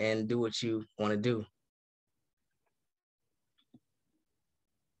schooling and do what you want to do.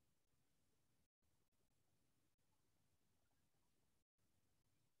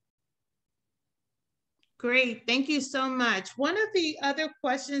 Great, thank you so much. One of the other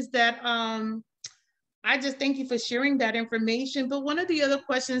questions that I just thank you for sharing that information. But one of the other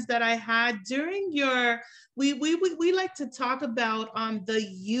questions that I had during we like to talk about the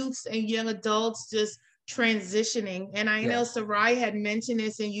youths and young adults just transitioning. And I know Sarai had mentioned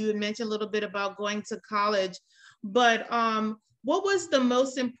this, and you had mentioned a little bit about going to college. But what was the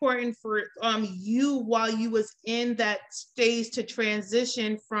most important for you while you was in that stage to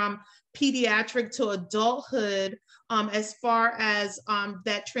transition from pediatric to adulthood, as far as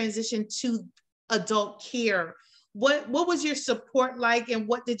that transition to adult care? What was your support like, and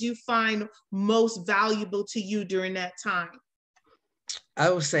what did you find most valuable to you during that time? I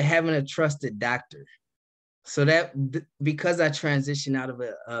would say having a trusted doctor. So that because I transitioned out of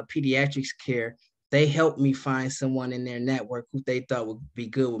a pediatrics care, they helped me find someone in their network who they thought would be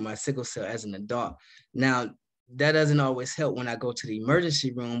good with my sickle cell as an adult. Now, that doesn't always help when I go to the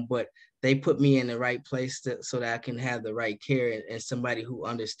emergency room, but they put me in the right place so that I can have the right care and somebody who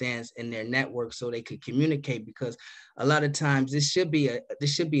understands in their network, so they could communicate, because a lot of times this should be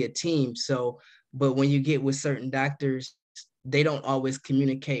a team. So, but when you get with certain doctors, they don't always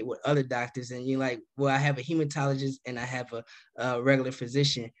communicate with other doctors, and you're like, well, I have a hematologist and I have a regular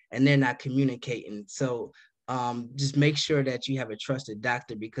physician, and they're not communicating. So just make sure that you have a trusted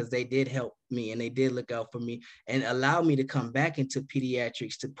doctor, because they did help me and they did look out for me and allow me to come back into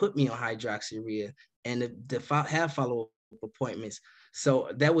pediatrics to put me on hydroxyurea and to have follow-up appointments. So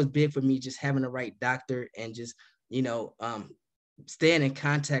that was big for me, just having the right doctor and just, staying in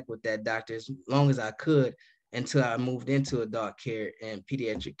contact with that doctor as long as I could until I moved into adult care and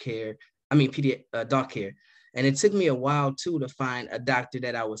pediatric care. Adult care. And it took me a while too to find a doctor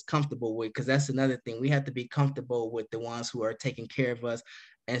that I was comfortable with, because that's another thing. We have to be comfortable with the ones who are taking care of us.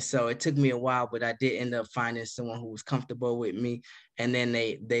 And so it took me a while, but I did end up finding someone who was comfortable with me. And then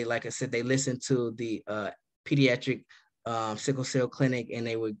they like I said, they listened to the pediatric sickle cell clinic, and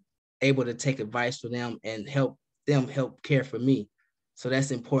they were able to take advice from them and help care for me. So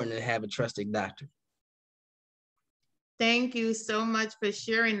that's important to have a trusted doctor. Thank you so much for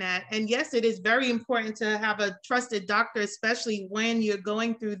sharing that. And yes, it is very important to have a trusted doctor, especially when you're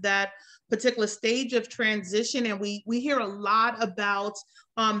going through that particular stage of transition. And we hear a lot about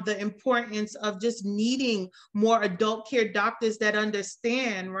the importance of just needing more adult care doctors that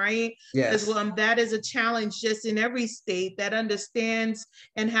understand, right? Yes. As well, that is a challenge just in every state, that understands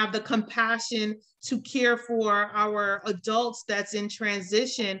and have the compassion to care for our adults that's in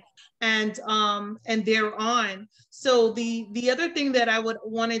transition and they're on. So the other thing that I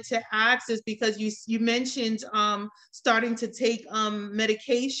wanted to ask is, because you mentioned starting to take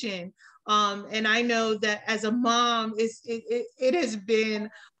medication. And I know that as a mom, it has been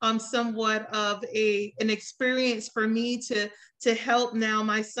somewhat of an experience for me to help now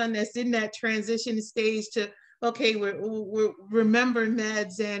my son that's in that transition stage to, okay, we're remember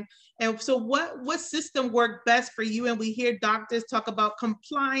meds And so what system worked best for you? And we hear doctors talk about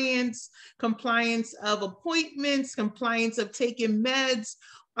compliance of appointments, compliance of taking meds.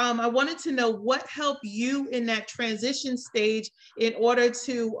 I wanted to know what helped you in that transition stage in order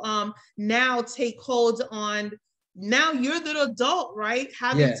to now take hold on, now you're the adult, right?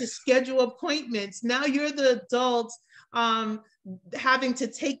 Having to schedule appointments. Now you're the adult having to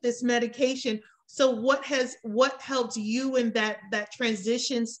take this medication. So what helped you in that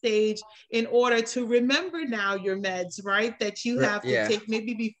transition stage in order to remember now your meds, right? That you have to take.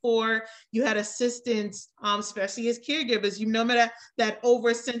 Maybe before you had assistance, especially as caregivers, you know, that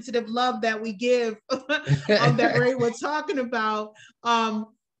oversensitive love that we give that Ray was talking about.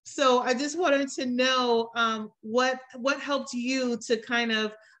 So I just wanted to know what helped you to kind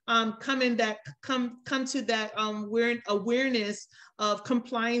of come to that awareness of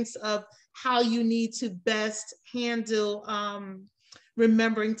compliance of how you need to best handle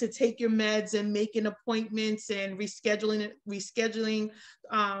remembering to take your meds and making appointments and reordering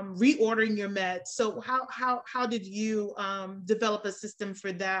your meds. So how did you develop a system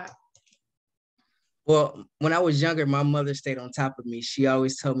for that? Well, when I was younger, my mother stayed on top of me. She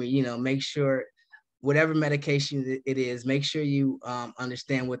always told me, you know, make sure whatever medication it is, make sure you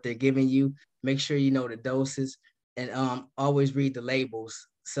understand what they're giving you, make sure you know the doses, and always read the labels.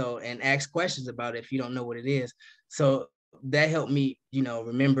 So, and ask questions about it if you don't know what it is. So that helped me, you know,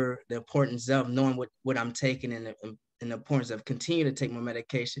 remember the importance of knowing what I'm taking and the importance of continue to take my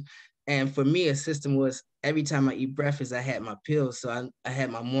medication. And for me, a system was every time I eat breakfast, I had my pills. So I had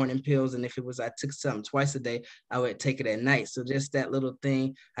my morning pills. And if it was, I took something twice a day, I would take it at night. So just that little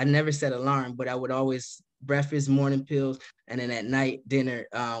thing, I never set alarm, but I would always breakfast, morning pills. And then at night, dinner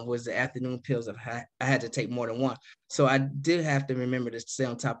was the afternoon pills. I had to take more than one. So I did have to remember to stay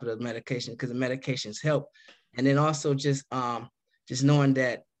on top of the medication because the medications help. And then also just knowing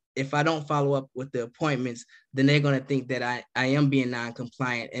that if I don't follow up with the appointments, then they're going to think that I am being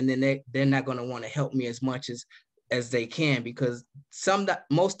non-compliant, and then they're not going to want to help me as much as they can, because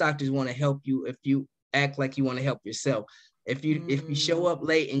most doctors want to help you if you act like you want to help yourself. If you show up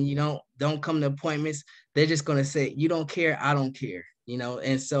late and you don't come to appointments, they're just going to say, you don't care, I don't care, you know?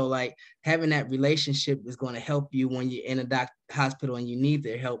 And so like having that relationship is going to help you when you're in a hospital and you need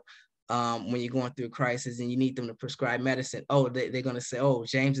their help. When you're going through a crisis and you need them to prescribe medicine, they're going to say, oh,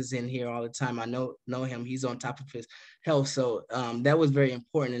 James is in here all the time. I know him. He's on top of his health. So that was very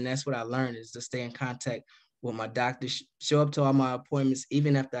important. And that's what I learned, is to stay in contact with my doctor, show up to all my appointments,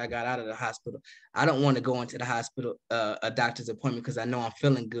 even after I got out of the hospital. I don't want to go into the hospital, a doctor's appointment, because I know I'm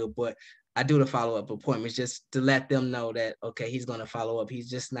feeling good, but I do the follow-up appointments just to let them know that, okay, he's going to follow up. He's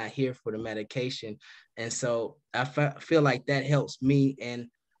just not here for the medication. And so I feel like that helps me. And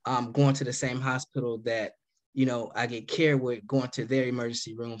going to the same hospital that, you know, I get care with, going to their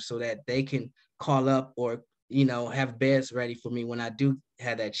emergency room so that they can call up or, you know, have beds ready for me when I do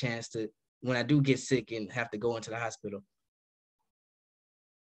have that chance to, when I do get sick and have to go into the hospital.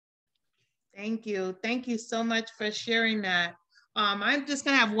 Thank you. Thank you so much for sharing that. I'm just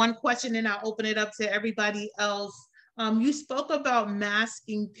gonna have one question and I'll open it up to everybody else. You spoke about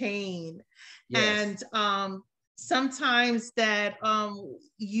masking pain. Yes. And sometimes that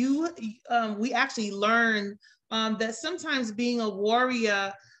we actually learn that sometimes being a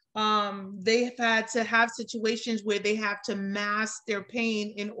warrior, they've had to have situations where they have to mask their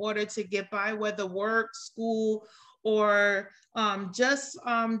pain in order to get by, whether work, school, or just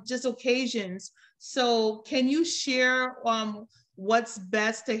occasions. So can you share what's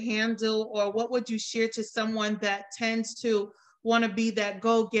best to handle, or what would you share to someone that tends to want to be that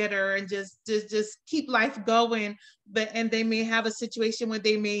go-getter and just keep life going, and they may have a situation where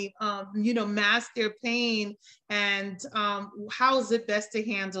they may mask their pain, and how is it best to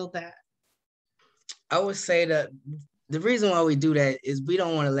handle that? I would say that the reason why we do that is we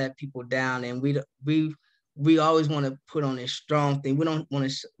don't want to let people down, and we always want to put on this strong thing. We don't want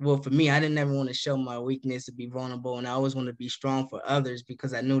to, well, for me, I didn't ever want to show my weakness, to be vulnerable, and I always want to be strong for others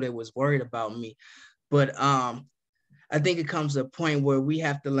because I knew they was worried about me. But I think it comes to a point where we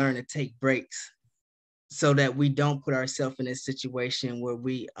have to learn to take breaks so that we don't put ourselves in a situation where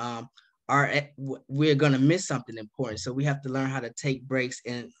we're going to miss something important. So we have to learn how to take breaks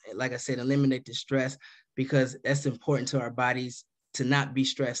and, like I said, eliminate the stress, because that's important to our bodies to not be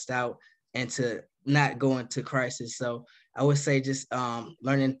stressed out and to not go into crisis. So I would say just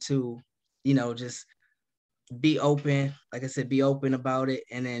learning to, just be open. Like I said, be open about it.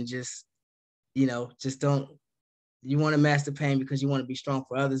 And then just don't, you want to master pain because you want to be strong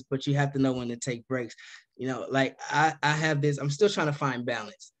for others, but you have to know when to take breaks. Like I have this, I'm still trying to find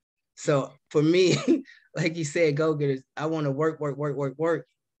balance. So for me, like you said, go-getters, I want to work.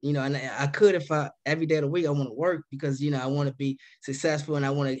 you know, and I could if I every day of the week I want to work because, you know, I want to be successful and I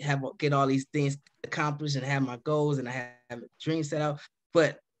want to get all these things accomplished and have my goals and I have a dream set out.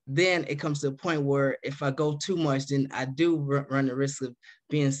 But then it comes to a point where if I go too much, then I do run the risk of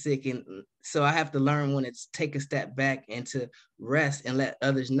being sick. And so I have to learn when it's take a step back and to rest and let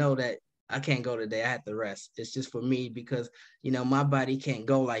others know that I can't go today. I have to rest. It's just for me because, you know, my body can't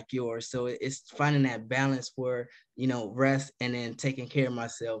go like yours. So it's finding that balance where, you know, rest and then taking care of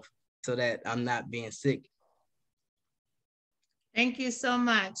myself so that I'm not being sick. Thank you so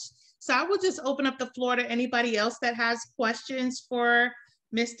much. So I will just open up the floor to anybody else that has questions for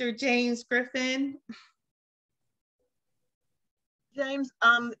Mr. James Griffin. James,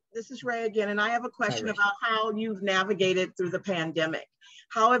 this is Ray again, and I have a question about how you've navigated through the pandemic.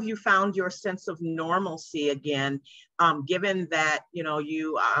 How have you found your sense of normalcy again, given that, you know,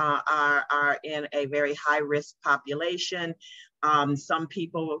 you are in a very high-risk population? Some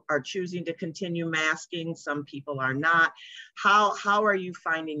people are choosing to continue masking, some people are not. How are you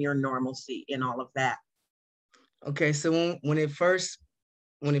finding your normalcy in all of that? Okay, so when it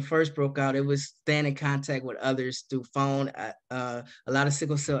first broke out, it was staying in contact with others through phone. A lot of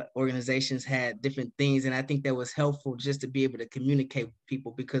sickle cell organizations had different things, and I think that was helpful just to be able to communicate with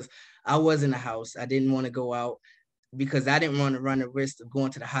people because I was in the house. I didn't want to go out because I didn't want to run the risk of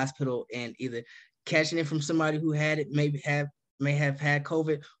going to the hospital and either catching it from somebody who had it, may have had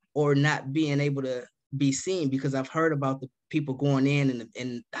COVID, or not being able to be seen because I've heard about the people going in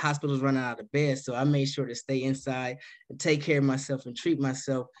and hospitals running out of beds. So I made sure to stay inside and take care of myself and treat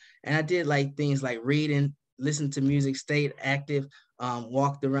myself. And I did like things like reading, listen to music, stayed active,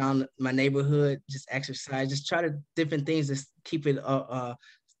 walked around my neighborhood, just exercise, just try to different things to keep it,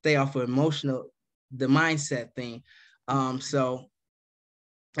 stay off of the mindset thing. So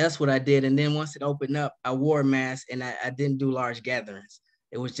that's what I did. And then once it opened up, I wore a mask and I didn't do large gatherings.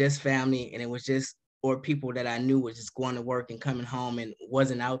 It was just family and it was just, or people that I knew was just going to work and coming home and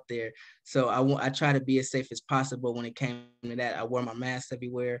wasn't out there. So I try to be as safe as possible when it came to that. I wore my mask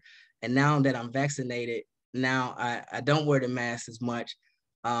everywhere. And now that I'm vaccinated, now I don't wear the mask as much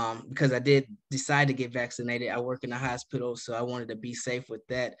because I did decide to get vaccinated. I work in a hospital, so I wanted to be safe with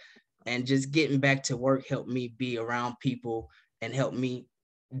that. And just getting back to work helped me be around people and help me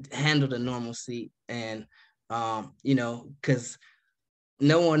handle the normalcy. And, you know, because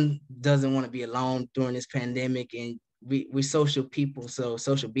no one doesn't want to be alone during this pandemic, and we're social people, so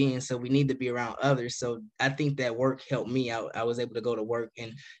social beings, so we need to be around others. So I think that work helped me out. I was able to go to work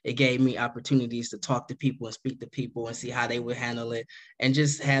and it gave me opportunities to talk to people and speak to people and see how they would handle it and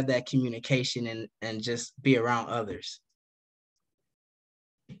just have that communication and just be around others.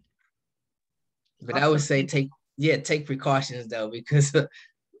 But I would say take precautions though, because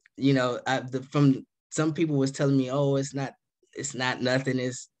you know, from some people was telling me, oh, it's not nothing.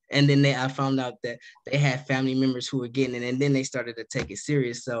 And then I found out that they had family members who were getting it, and then they started to take it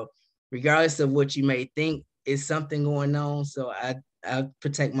serious. So regardless of what you may think, it's something going on. So I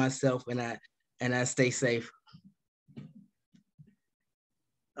protect myself and I stay safe.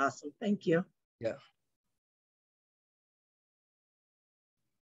 Awesome, thank you. Yeah.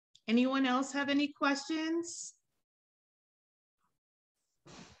 Anyone else have any questions?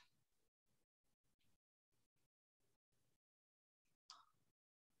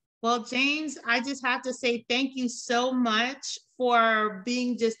 Well, James, I just have to say thank you so much for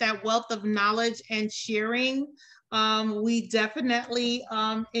being just that wealth of knowledge and sharing. We definitely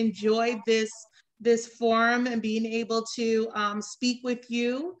enjoyed this forum and being able to speak with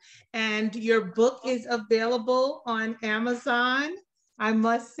you. And your book is available on Amazon. I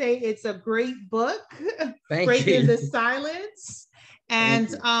must say it's a great book. Thank you. In the Silence.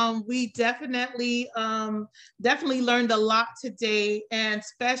 And we definitely learned a lot today, and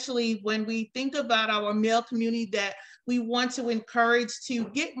especially when we think about our male community that we want to encourage to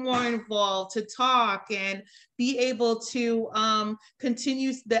get more involved, to talk and be able to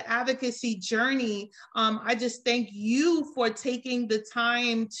continue the advocacy journey. I just thank you for taking the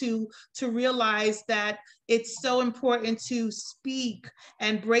time to realize that it's so important to speak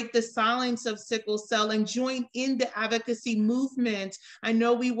and break the silence of sickle cell and join in the advocacy movement. I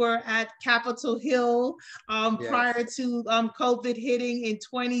know we were at Capitol Hill prior to COVID hitting in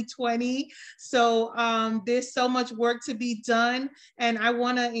 2020. So there's so much work to be done. And I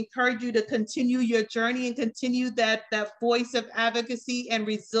wanna encourage you to continue your journey and continue that voice of advocacy and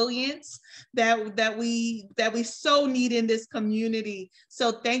resilience that we so need in this community.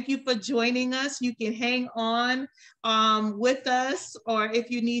 So thank you for joining us. You can hang on with us, or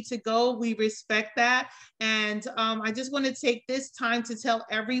if you need to go, we respect that. And I just want to take this time to tell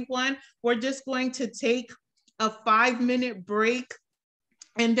everyone we're just going to take a 5-minute break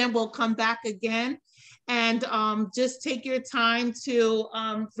and then we'll come back again. And just take your time to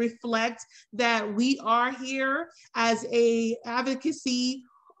reflect that we are here as a advocacy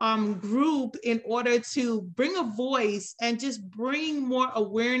group in order to bring a voice and just bring more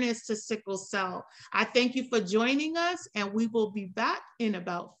awareness to sickle cell. I thank you for joining us, and we will be back in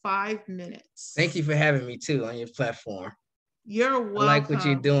about 5 minutes. Thank you for having me too on your platform. You're welcome. I like what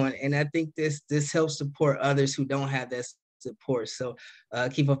you're doing, and I think this helps support others who don't have that support. So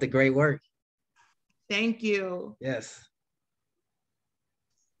keep up the great work. Thank you. Yes.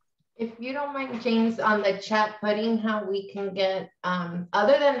 If you don't mind, James, on the chat, putting how we can get,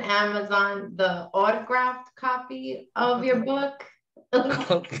 other than Amazon, the autographed copy of your book.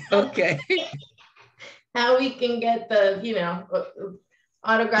 Okay. How we can get the, you know,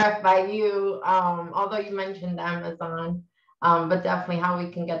 autographed by you, although you mentioned Amazon, but definitely how we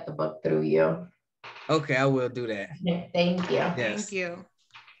can get the book through you. Okay, I will do that. Thank you. Yes. Thank you.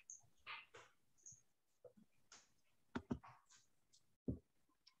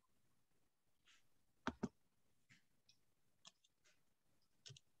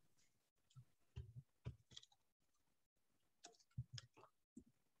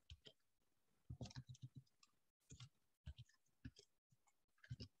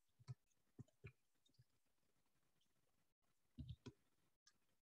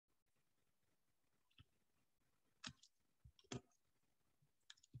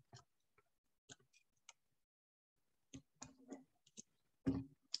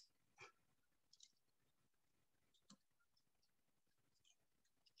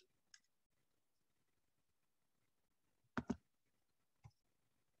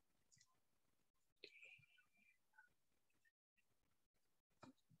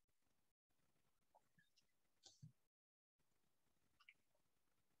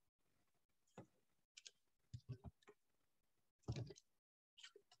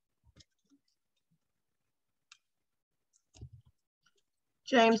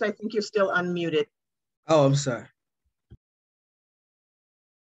 James, I think you're still unmuted. Oh, I'm sorry.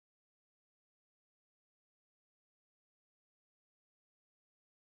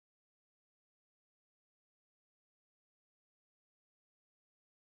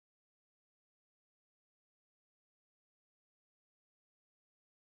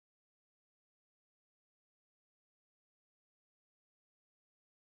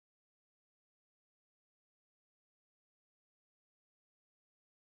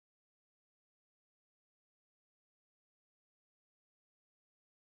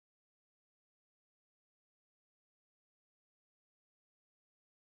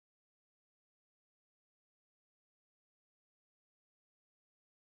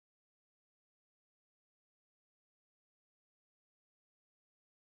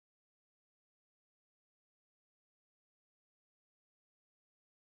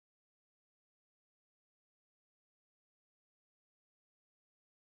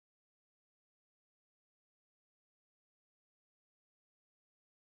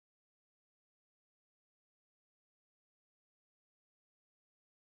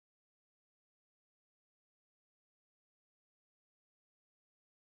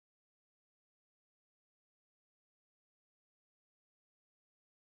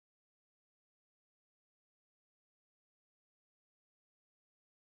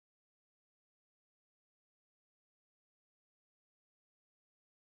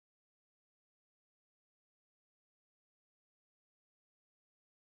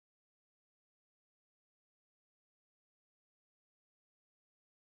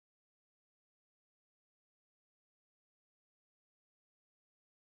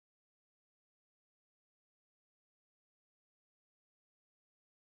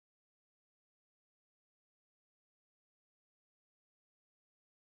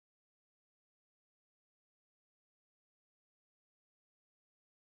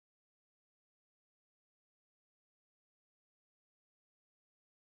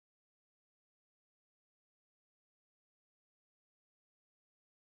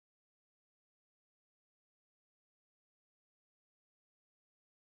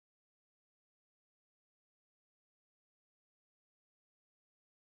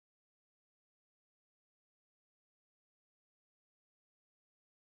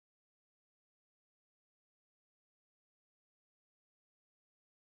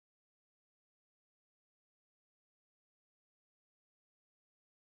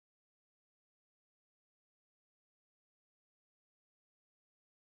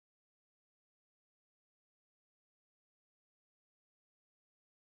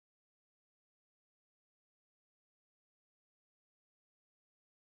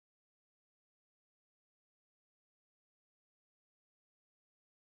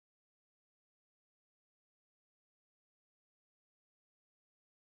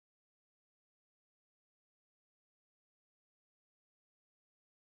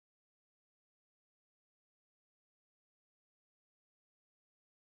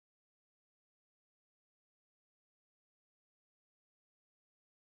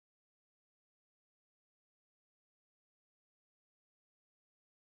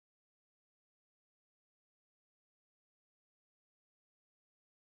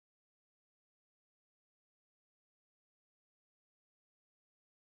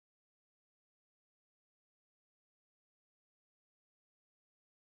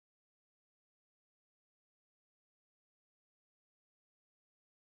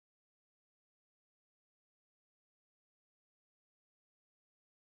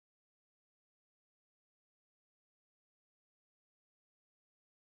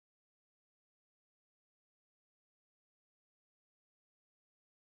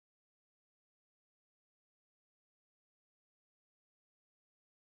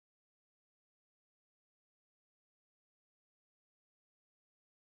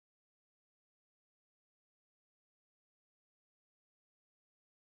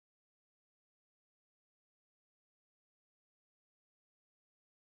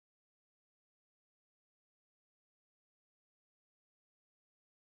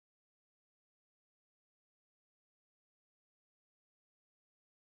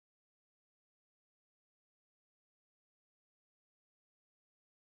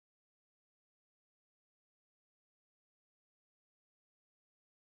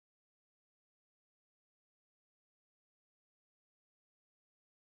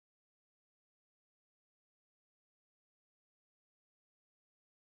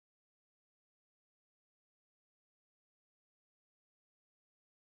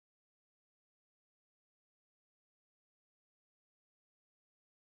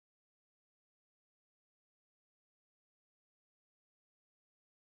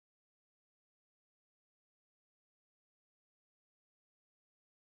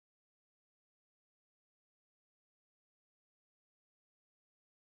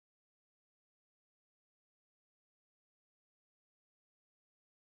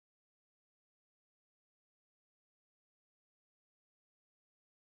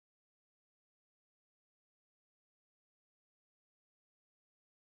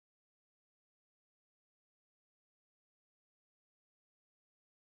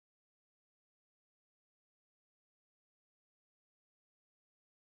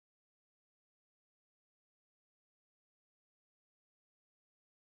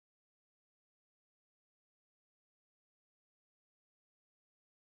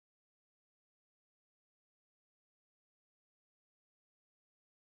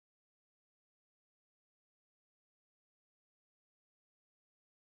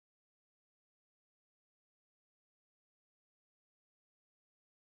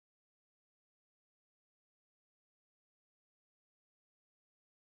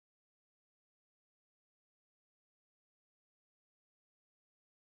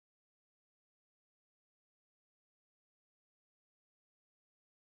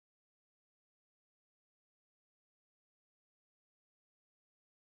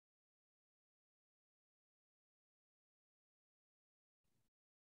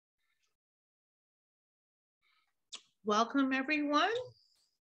 Welcome, everyone.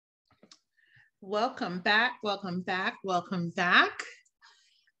 Welcome back, welcome back, welcome back.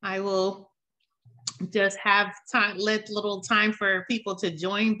 I will just have time, let little time for people to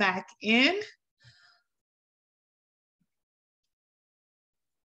join back in.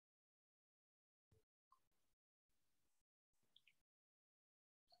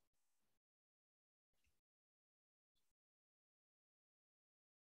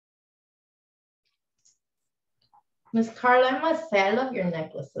 Miss Carla, I must say, I love your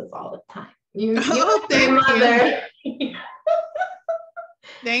necklaces all the time. You thank mother. you.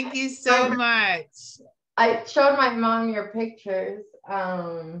 Thank you so much. I showed my mom your pictures.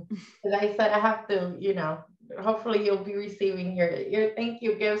 And I said I have to, you know, hopefully you'll be receiving your thank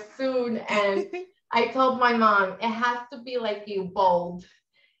you gift soon. And I told my mom it has to be like you, bold.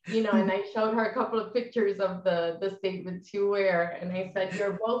 You know, and I showed her a couple of pictures of the statements you wear. And I said,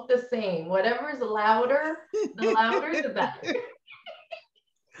 you're both the same. Whatever's louder, the louder, the better.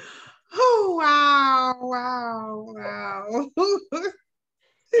 Oh, wow, wow, wow.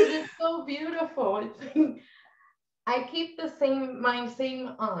 It is so beautiful. It's like, I keep the same, my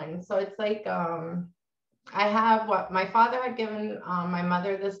same on. So it's like, I have what my father had given my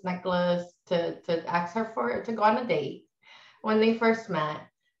mother this necklace to ask her for, to go on a date when they first met.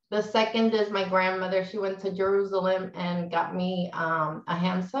 The second is my grandmother. She went to Jerusalem and got me a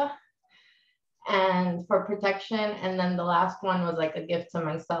hamsa and for protection. And then the last one was like a gift to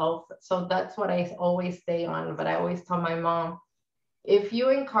myself. So that's what I always stay on. But I always tell my mom, if you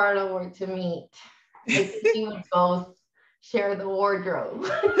and Carla were to meet, I think you would both share the wardrobe.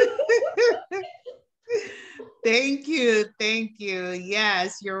 Thank you. Thank you.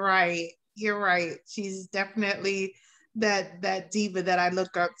 Yes, you're right. You're right. She's definitely that diva that I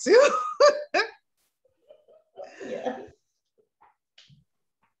look up to. Yeah.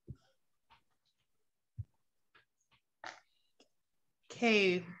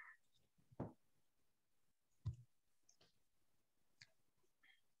 Okay.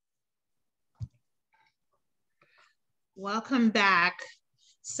 Welcome back.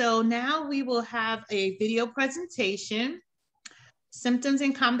 So now we will have a video presentation, Symptoms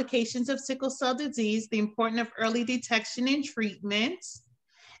and Complications of Sickle Cell Disease, the Importance of Early Detection and Treatment.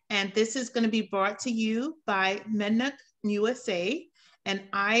 And this is going to be brought to you by Mednock USA. And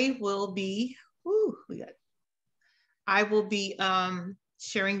I will be,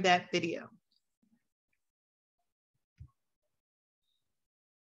 sharing that video.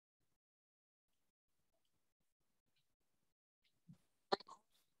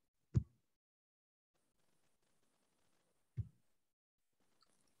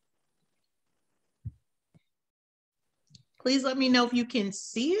 Please let me know if you can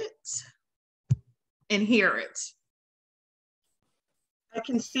see it and hear it. I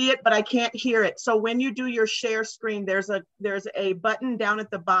can see it, but I can't hear it. So when you do your share screen, there's a button down at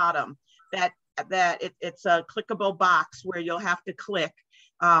the bottom it's a clickable box where you'll have to click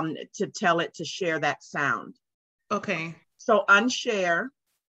to tell it to share that sound. Okay. So unshare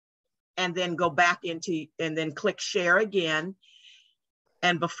and then go back into, and then click share again.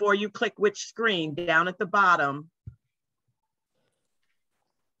 And before you click which screen, down at the bottom,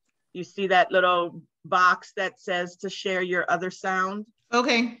 you see that little box that says to share your other sound?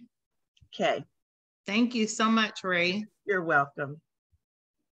 Okay. Okay. Thank you so much, Ray. You're welcome.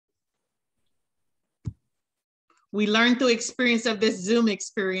 We learned through experience of this Zoom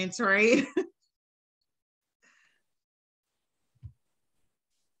experience, right?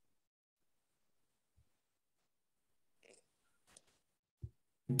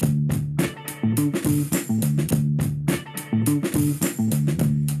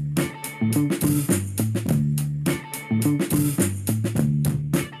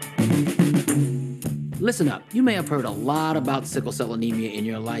 Listen up, you may have heard a lot about sickle cell anemia in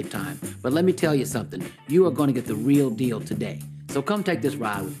your lifetime, but let me tell you something, you are going to get the real deal today. So come take this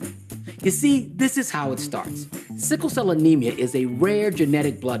ride with me. You see, this is how it starts. Sickle cell anemia is a rare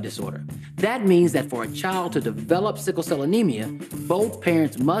genetic blood disorder. That means that for a child to develop sickle cell anemia, both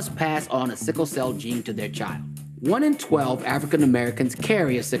parents must pass on a sickle cell gene to their child. 1 in 12 African Americans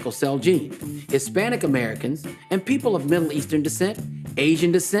carry a sickle cell gene. Hispanic Americans and people of Middle Eastern descent,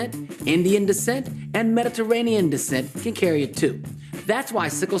 Asian descent, Indian descent, and Mediterranean descent can carry it too. That's why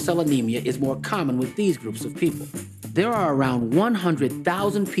sickle cell anemia is more common with these groups of people. There are around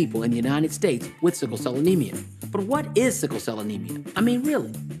 100,000 people in the United States with sickle cell anemia. But what is sickle cell anemia? I mean,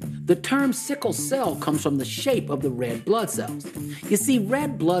 really? The term sickle cell comes from the shape of the red blood cells. You see,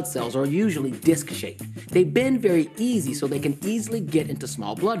 red blood cells are usually disc-shaped. They bend very easy so they can easily get into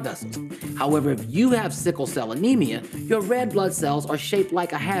small blood vessels. However, if you have sickle cell anemia, your red blood cells are shaped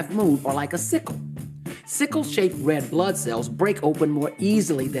like a half moon or like a sickle. Sickle-shaped red blood cells break open more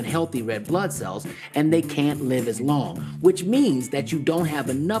easily than healthy red blood cells, and they can't live as long, which means that you don't have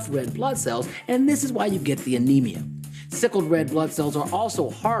enough red blood cells, and this is why you get the anemia. Sickled red blood cells are also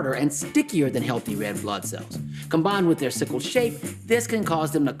harder and stickier than healthy red blood cells. Combined with their sickled shape, this can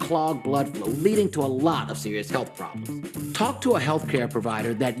cause them to clog blood flow, leading to a lot of serious health problems. Talk to a healthcare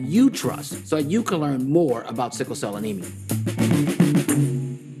provider that you trust so you can learn more about sickle cell anemia.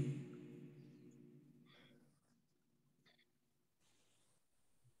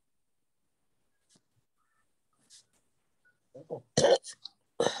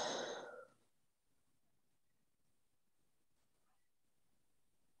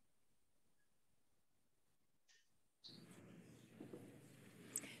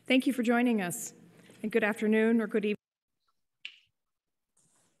 Thank you for joining us, and good afternoon or good evening.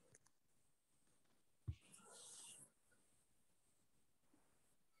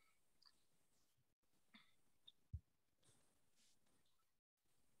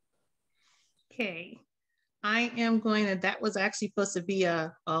 Okay, I am going to, that was actually supposed to be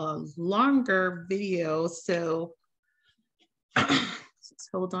a longer video, so just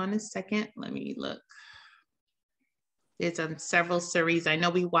hold on a second, let me look. There's several series. I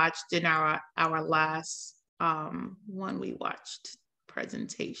know we watched in our last one, we watched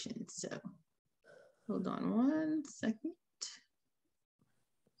presentation, so hold on one second.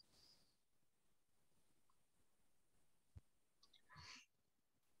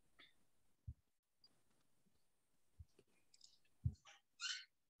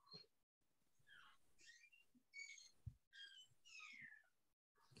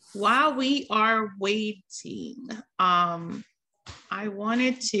 While we are waiting, I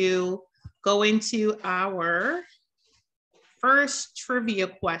wanted to go into our first trivia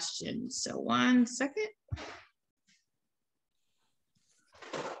question. So one second.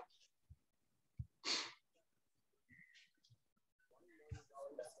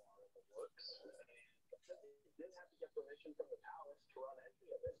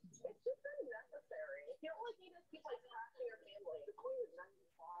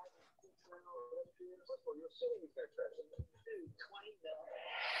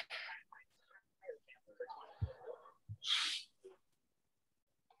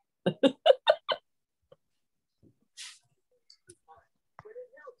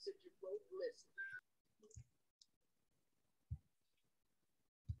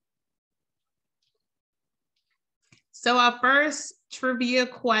 So our first trivia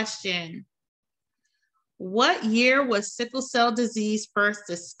question. What year was sickle cell disease first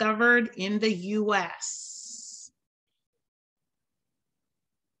discovered in the US?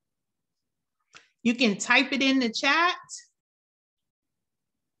 You can type it in the chat.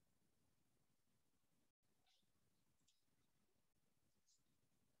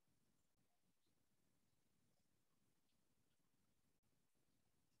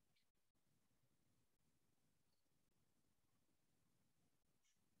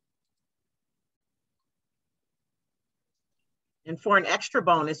 And for an extra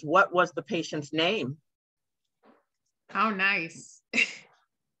bonus, what was the patient's name? How nice.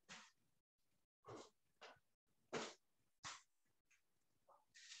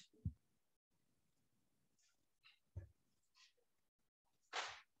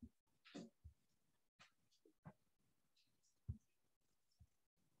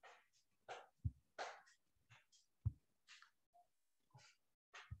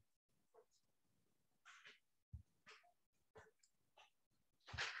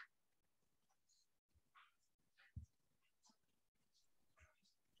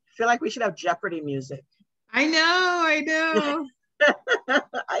 I feel like we should have Jeopardy music. I know.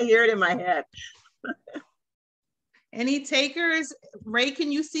 I hear it in my head. Any takers? Ray,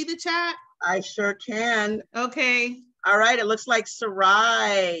 can you see the chat? I sure can. Okay. All right, it looks like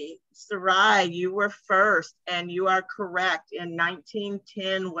Sarai. Sarai, you were first, and you are correct. In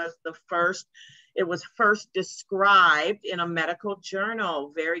 1910 was the first, it was first described in a medical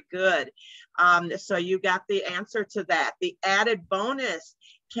journal. Very good. So you got the answer to that. The added bonus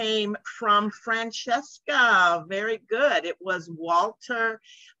came from Francesca. Very good. It was Walter.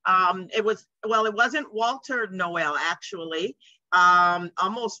 It wasn't Walter Noel, actually.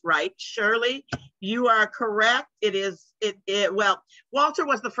 Almost right. Shirley, you are correct. Well, Walter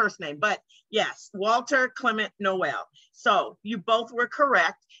was the first name, but yes, Walter Clement Noel. So you both were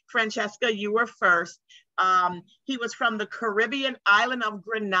correct. Francesca, you were first. He was from the Caribbean island of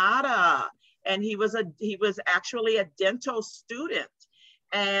Grenada, and he was actually a dental student.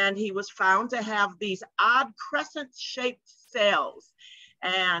 And he was found to have these odd crescent-shaped cells.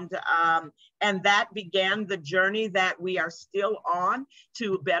 And that began the journey that we are still on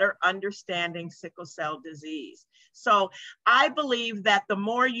to better understanding sickle cell disease. So I believe that the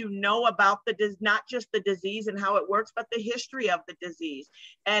more you know about not just the disease and how it works, but the history of the disease,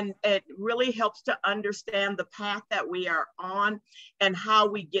 and it really helps to understand the path that we are on and how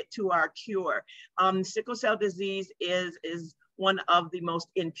we get to our cure. Sickle cell disease is one of the most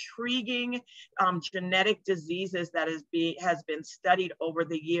intriguing genetic diseases that has been studied over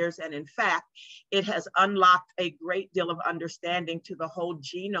the years. And in fact, it has unlocked a great deal of understanding to the whole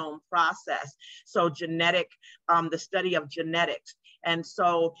genome process. So the study of genetics. And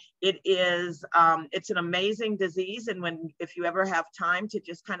so it's an amazing disease. And if you ever have time to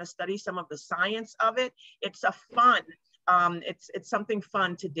just kind of study some of the science of it, it's it's something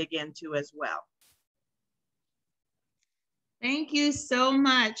fun to dig into as well. Thank you so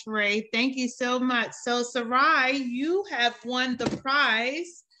much, Ray. Thank you so much. So Sarai, you have won the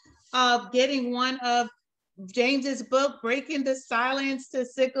prize of getting one of James's book, Breaking the Silence to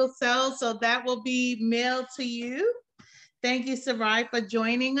Sickle Cell. So that will be mailed to you. Thank you, Sarai, for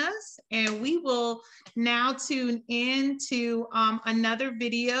joining us. And we will now tune in to another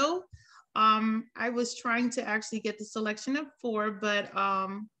video. I was trying to actually get the selection of 4, but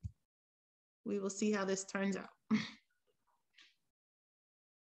we will see how this turns out.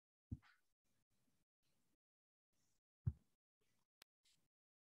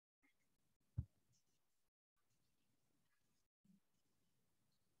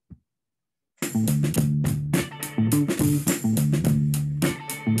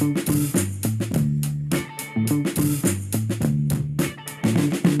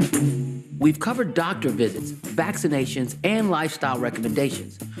 We've covered doctor visits, vaccinations, and lifestyle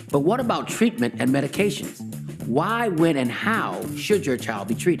recommendations. But what about treatment and medications? Why, when, and how should your child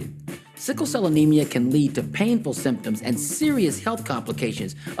be treated? Sickle cell anemia can lead to painful symptoms and serious health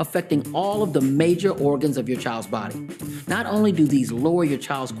complications affecting all of the major organs of your child's body. Not only do these lower your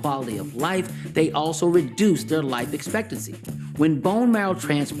child's quality of life, they also reduce their life expectancy. When bone marrow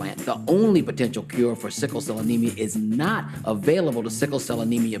transplant, the only potential cure for sickle cell anemia, is not available to sickle cell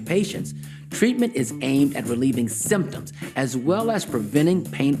anemia patients, treatment is aimed at relieving symptoms as well as preventing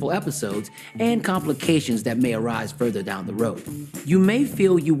painful episodes and complications that may arise further down the road. You may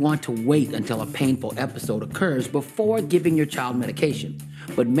feel you want to wait until a painful episode occurs before giving your child medication.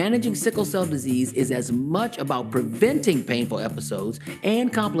 But managing sickle cell disease is as much about preventing painful episodes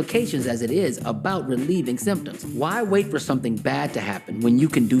and complications as it is about relieving symptoms. Why wait for something bad to happen when you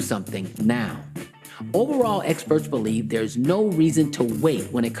can do something now? Overall, experts believe there's no reason to wait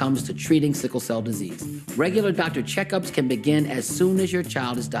when it comes to treating sickle cell disease. Regular doctor checkups can begin as soon as your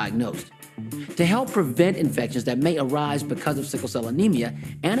child is diagnosed. To help prevent infections that may arise because of sickle cell anemia,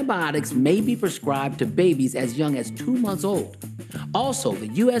 antibiotics may be prescribed to babies as young as 2 months old. Also, the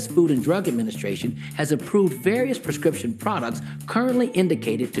U.S. Food and Drug Administration has approved various prescription products currently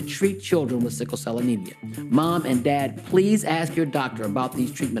indicated to treat children with sickle cell anemia. Mom and dad, please ask your doctor about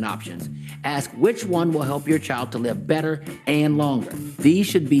these treatment options. Ask which one will help your child to live better and longer. These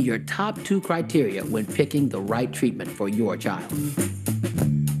should be your top 2 criteria when picking the right treatment for your child.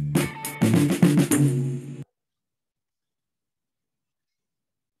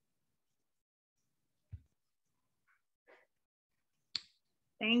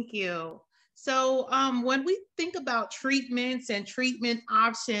 Thank you. So when we think about treatments and treatment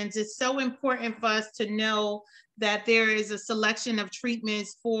options, it's so important for us to know that there is a selection of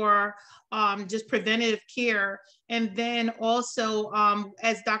treatments for just preventative care. And then also,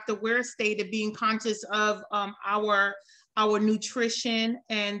 as Dr. Ware stated, being conscious of our nutrition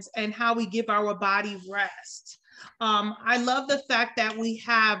and how we give our body rest. I love the fact that we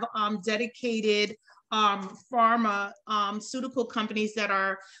have dedicated pharmaceutical companies that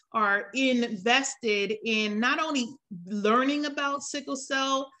are invested in not only learning about sickle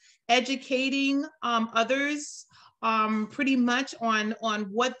cell, educating others pretty much on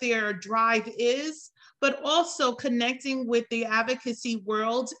what their drive is, but also connecting with the advocacy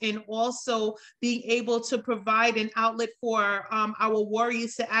world and also being able to provide an outlet for our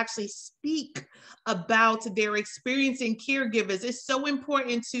warriors to actually speak about their experience in caregivers. It's so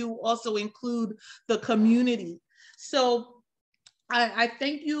important to also include the community. So I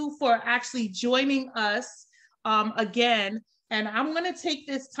thank you for actually joining us again. And I'm gonna take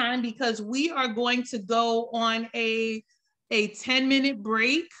this time because we are going to go on a 10-minute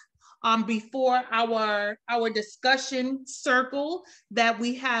break before our discussion circle that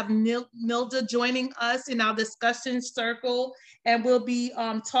we have Nilda joining us in our discussion circle, and we'll be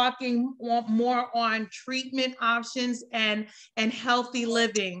talking more on treatment options and healthy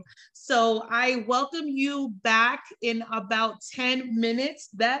living. So I welcome you back in about 10 minutes.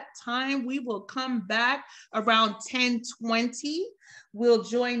 That time we will come back around 10:20. We'll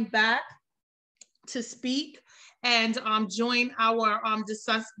join back to speak and join our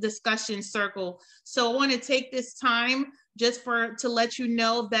discussion circle. So I want to take this time just to let you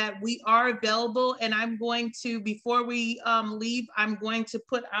know that we are available, and I'm going to, before we leave, I'm going to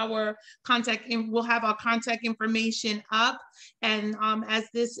put our we'll have our contact information up. And as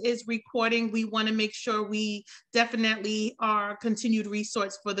this is recording, we want to make sure we definitely are continued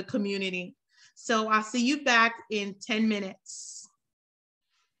resource for the community. So I'll see you back in 10 minutes.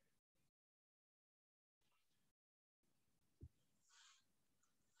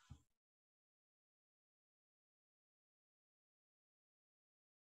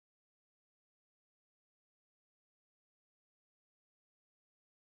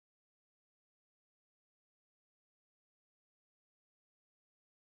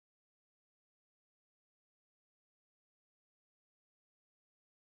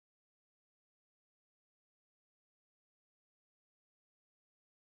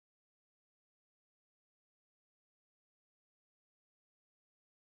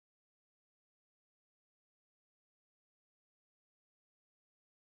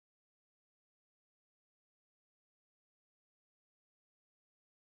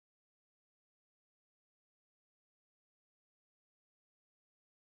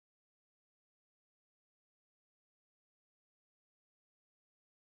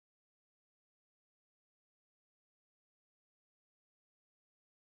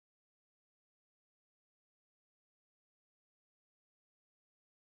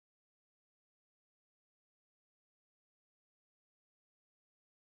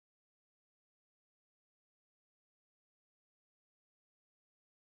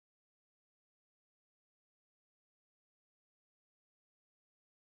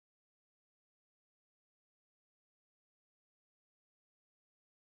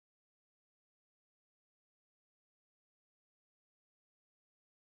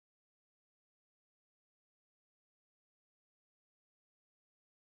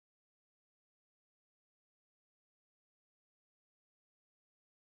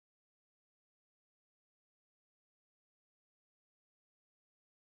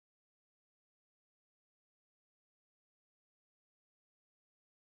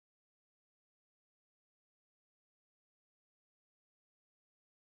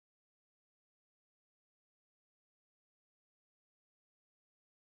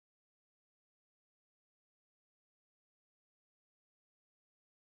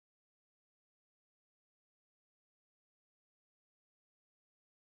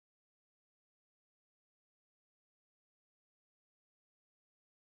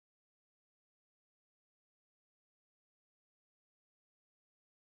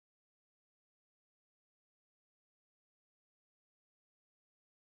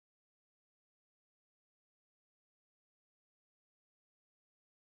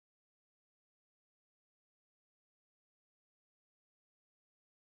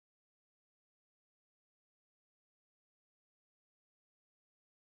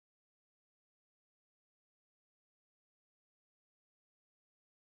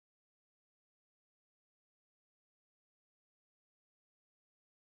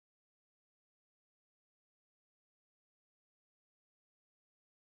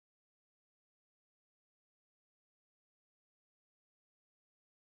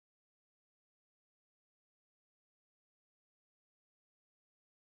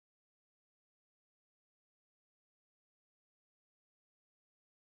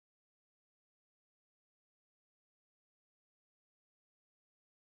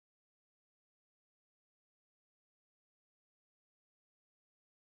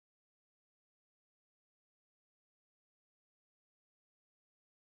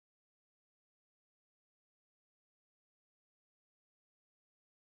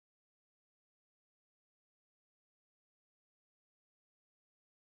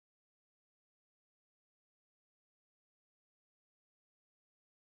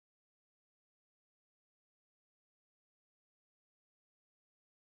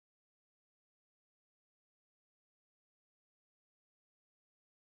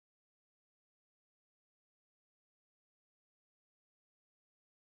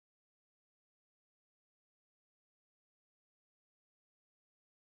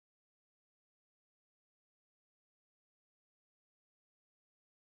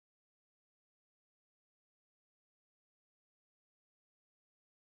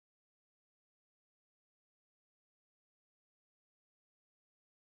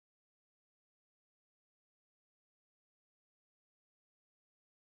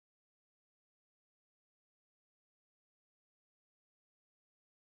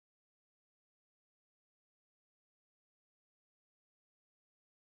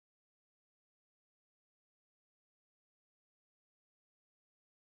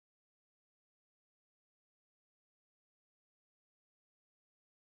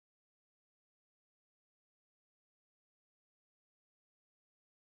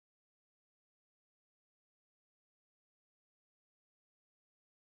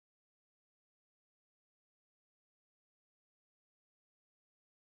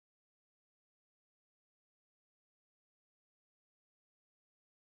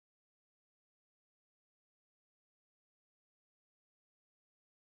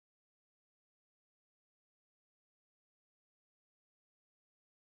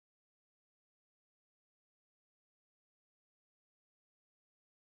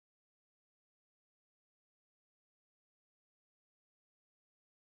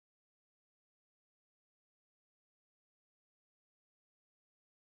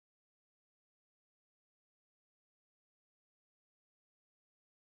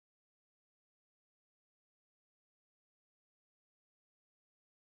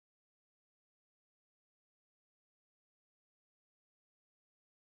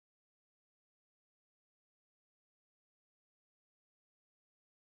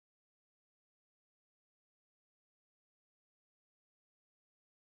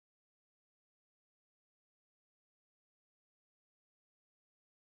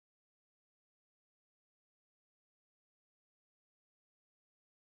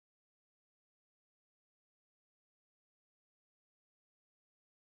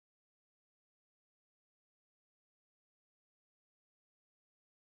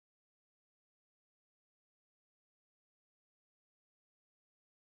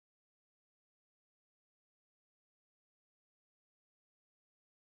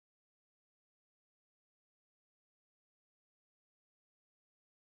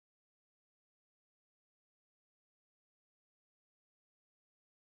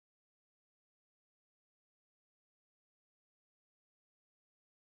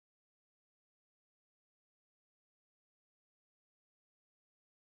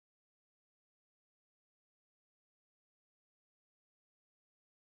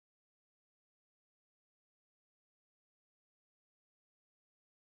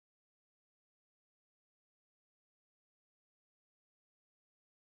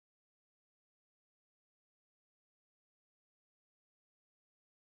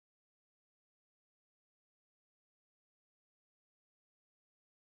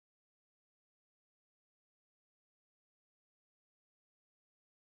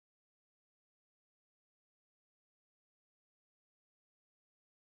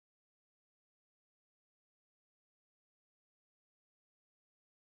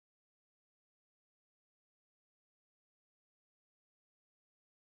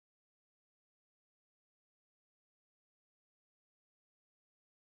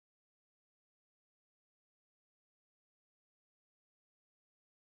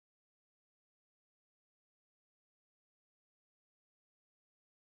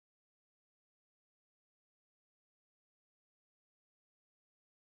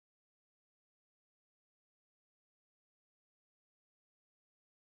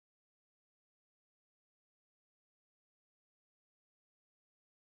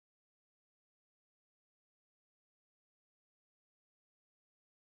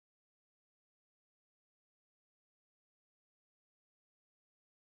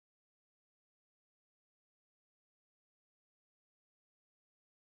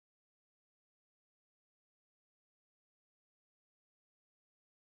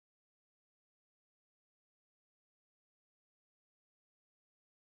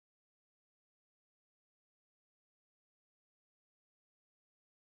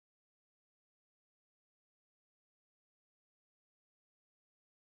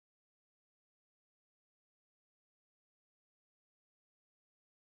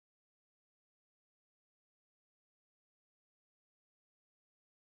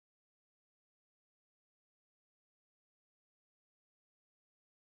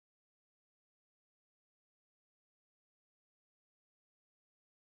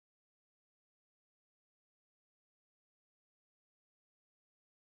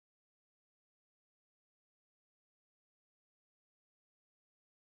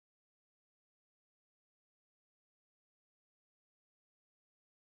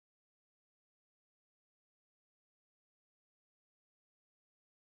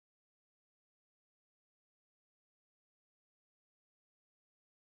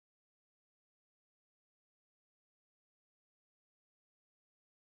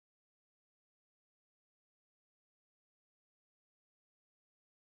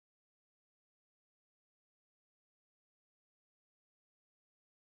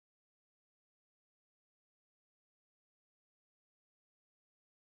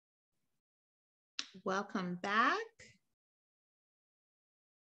 Welcome back.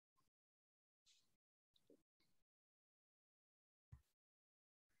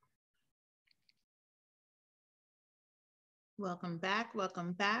 Welcome back,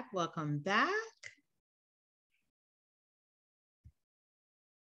 welcome back, welcome back.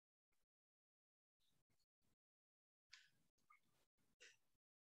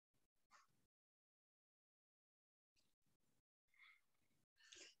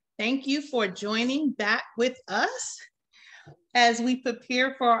 Thank you for joining back with us as we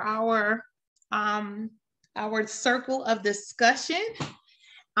prepare for our circle of discussion.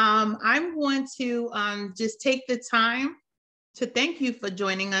 I'm going to just take the time to thank you for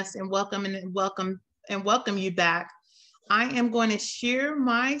joining us and welcome you back. I am going to share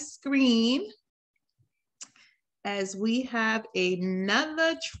my screen as we have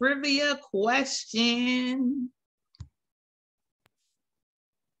another trivia question.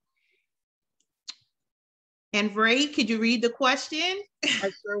 And Ray, could you read the question?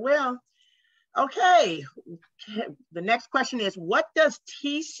 I sure will. Okay, the next question is, what does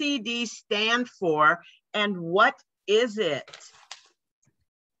TCD stand for and what is it?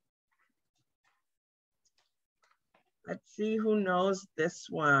 Let's see who knows this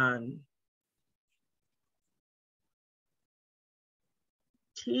one.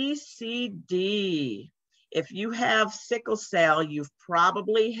 TCD. If you have sickle cell, you've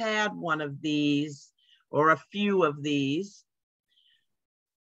probably had one of these or a few of these.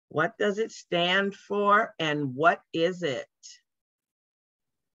 What does it stand for and what is it?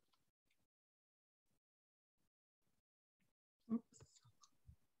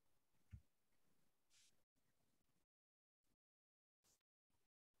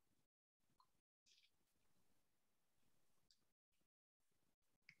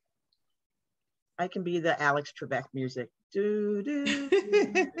 I can be the Alex Trebek music. Do, do, do,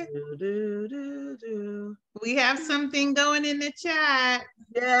 do, do, do. We have something going in the chat.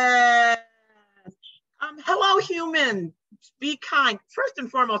 Yes. Hello, human. Be kind. First and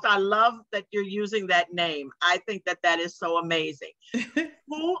foremost, I love that you're using that name. I think that that is so amazing.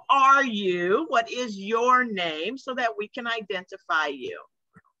 Who are you? What is your name so that we can identify you?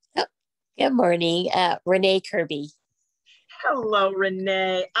 Oh, good morning, Renee Kirby. Hello,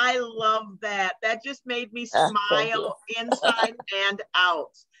 Renee. I love that. That just made me smile inside and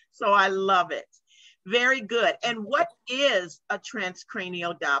out. So I love it. Very good. And what is a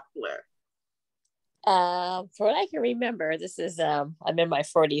transcranial Doppler? For what I can remember, this is, I'm in my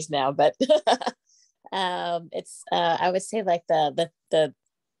 40s now, but it's, I would say like the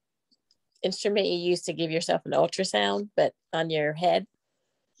instrument you use to give yourself an ultrasound, but on your head.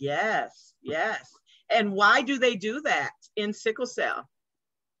 Yes, yes. And why do they do that in sickle cell?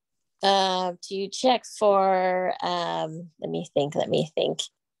 To check for, let me think.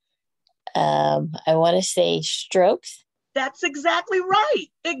 I want to say strokes. That's exactly right.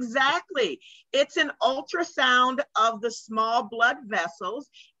 Exactly. It's an ultrasound of the small blood vessels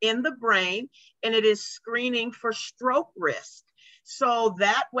in the brain, and it is screening for stroke risk. So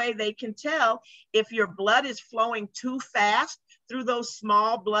that way they can tell if your blood is flowing too fast through those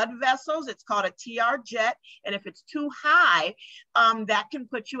small blood vessels. It's called a TR jet. And if it's too high, that can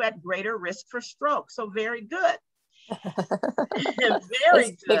put you at greater risk for stroke. So very good.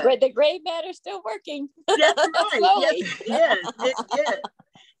 Very good. The gray matter's still working. That's right. Yes, it is.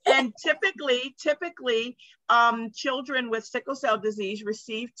 And typically, children with sickle cell disease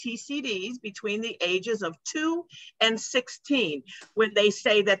receive TCDs between the ages of 2 and 16 when they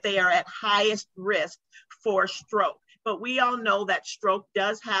say that they are at highest risk for stroke. But we all know that stroke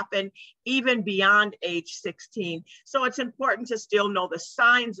does happen even beyond age 16. So it's important to still know the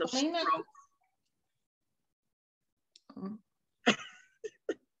signs of stroke.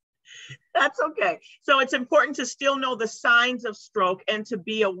 That's okay. So it's important to still know the signs of stroke and to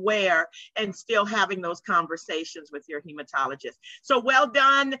be aware and still having those conversations with your hematologist. So well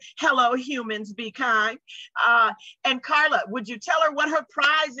done. Hello, humans, be kind. And Carla, would you tell her what her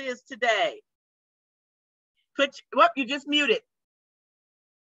prize is today? You just muted.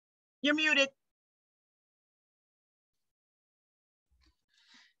 You're muted.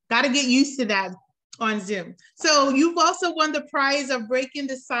 Got to get used to that on Zoom. So you've also won the prize of Breaking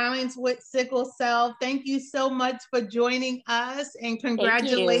the Silence with Sickle Cell. Thank you so much for joining us and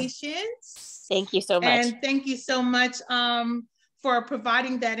congratulations. Thank you so much. And thank you so much for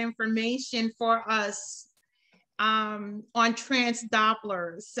providing that information for us on trans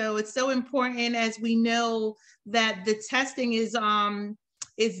Dopplers. So it's so important, as we know that the testing is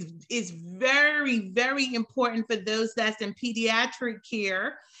very, very important for those that's in pediatric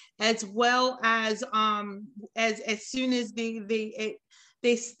care, as well as soon as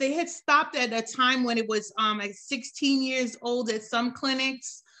they had stopped at a time when it was like 16 years old at some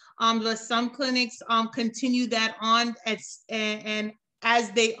clinics. But some clinics continue that on and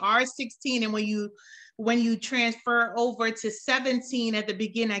as they are 16, and when you transfer over to 17 at the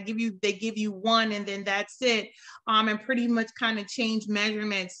beginning, they give you one, and then that's it, and pretty much kind of change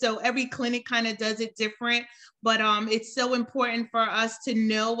measurements. So every clinic kind of does it different, but it's so important for us to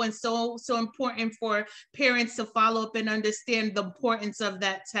know, and so important for parents to follow up and understand the importance of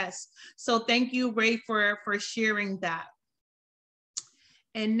that test. So thank you, Ray, for sharing that.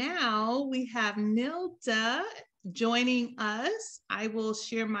 And now we have Nilda joining us. I will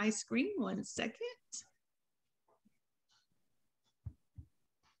share my screen 1 second.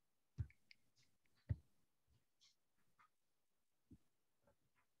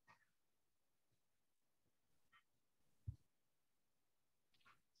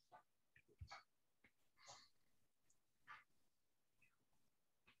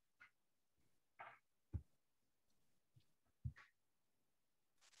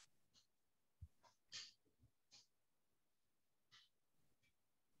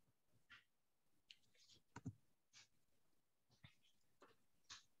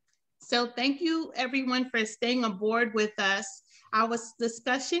 So thank you everyone for staying aboard with us. Our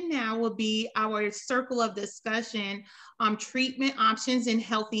discussion now will be our circle of discussion on treatment options and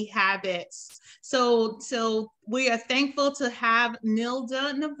healthy habits. So we are thankful to have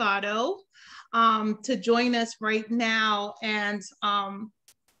Nilda Navedo to join us right now. And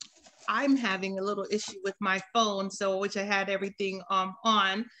I'm having a little issue with my phone, so which I had everything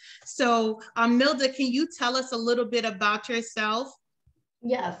on. So Nilda, can you tell us a little bit about yourself?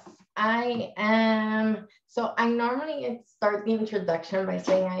 Yes, I am. So I normally start the introduction by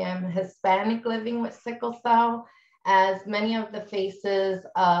saying I am Hispanic living with sickle cell, as many of the faces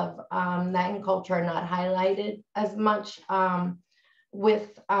of Latin culture are not highlighted as much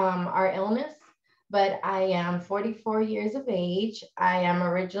with our illness. But I am 44 years of age. I am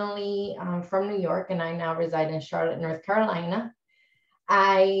originally from New York, and I now reside in Charlotte, North Carolina.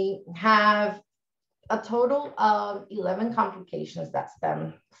 I have a total of 11 complications that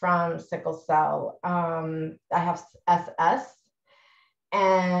stem from sickle cell. I have SS,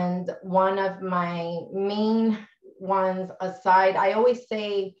 and one of my main ones aside, I always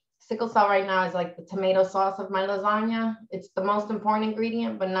say sickle cell right now is like the tomato sauce of my lasagna. It's the most important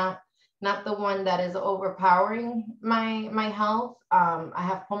ingredient, but not the one that is overpowering my health. I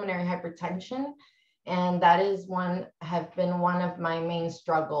have pulmonary hypertension, and that is have been one of my main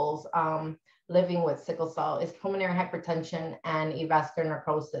struggles living with sickle cell, is pulmonary hypertension and avascular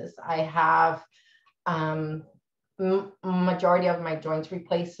necrosis. I have majority of my joints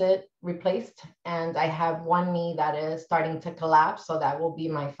replaced, and I have one knee that is starting to collapse, so that will be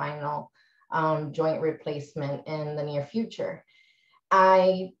my final joint replacement in the near future.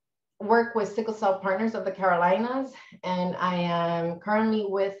 I work with Sickle Cell Partners of the Carolinas, and I am currently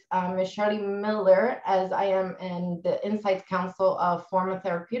with Ms. Shirley Miller, as I am in the Insights Council of Forma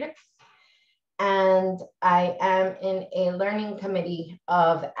Therapeutics. And I am in a learning committee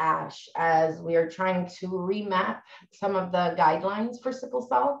of ASH, as we are trying to remap some of the guidelines for sickle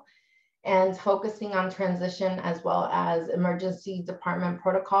cell and focusing on transition as well as emergency department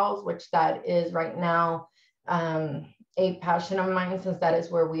protocols, which that is right now a passion of mine, since that is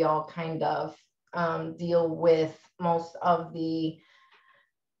where we all kind of deal with most of the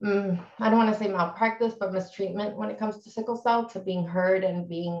I don't want to say malpractice, but mistreatment when it comes to sickle cell, to being heard and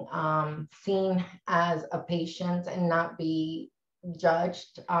being seen as a patient and not be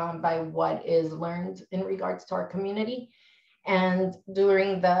judged by what is learned in regards to our community. And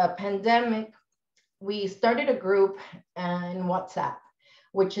during the pandemic, we started a group in WhatsApp,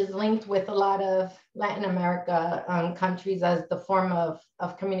 which is linked with a lot of Latin America countries as the form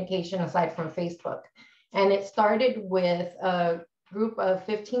of communication aside from Facebook. And it started with a group of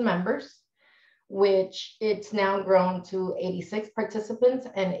 15 members, which it's now grown to 86 participants,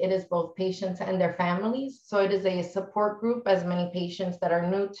 and it is both patients and their families. So it is a support group, as many patients that are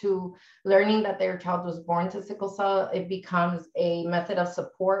new to learning that their child was born to sickle cell, it becomes a method of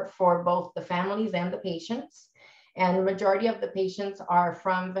support for both the families and the patients. And the majority of the patients are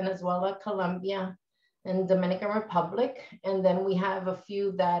from Venezuela, Colombia, and Dominican Republic. And then we have a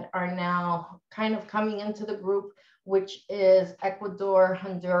few that are now kind of coming into the group, which is Ecuador,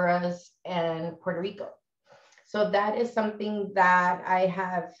 Honduras, and Puerto Rico. So that is something that I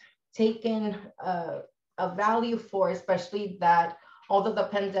have taken a value for, especially that although the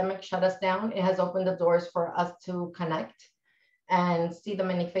pandemic shut us down, it has opened the doors for us to connect and see the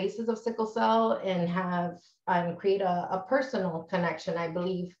many faces of sickle cell and have create a personal connection, I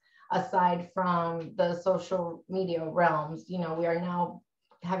believe, aside from the social media realms. You know, we are now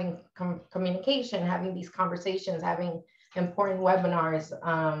having communication, having these conversations, having important webinars,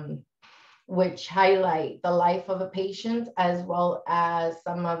 which highlight the life of a patient as well as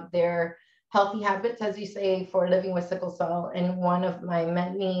some of their healthy habits, as you say, for living with sickle cell. And one of my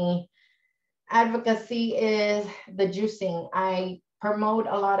many advocacy is the juicing. I promote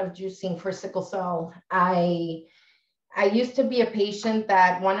a lot of juicing for sickle cell. I used to be a patient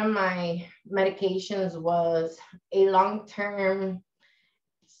that one of my medications was a long-term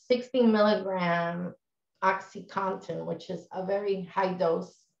 60 milligram OxyContin, which is a very high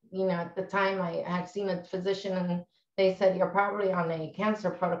dose. You know, at the time I had seen a physician and they said, you're probably on a cancer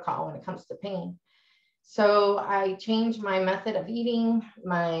protocol when it comes to pain. So I changed my method of eating.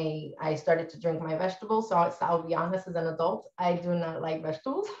 I started to drink my vegetables. So I'll be honest, as an adult, I do not like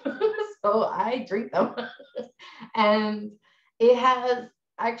vegetables. So I drink them. And it has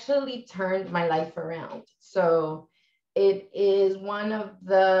actually turned my life around. So it is one of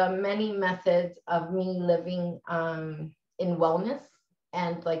the many methods of me living in wellness.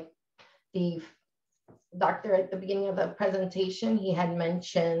 And like the doctor at the beginning of the presentation, he had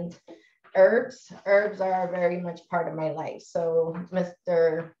mentioned herbs. Herbs are very much part of my life. So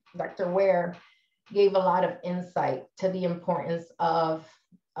Dr. Ware gave a lot of insight to the importance of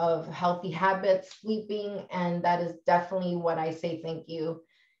healthy habits, sleeping, and that is definitely what I say thank you,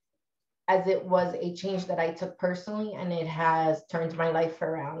 as it was a change that I took personally, and it has turned my life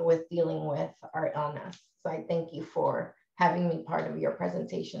around with dealing with our illness. So I thank you for having me part of your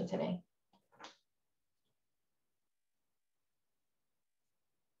presentation today.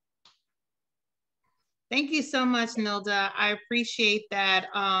 Thank you so much, Nilda. I appreciate that,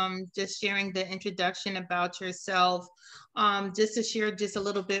 just sharing the introduction about yourself. Just to share just a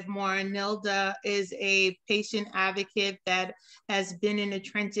little bit more, Nilda is a patient advocate that has been in the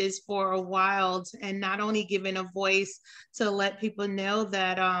trenches for a while, and not only given a voice to let people know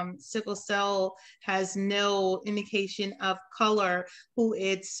that sickle cell has no indication of color, who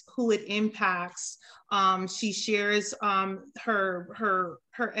it impacts. She shares her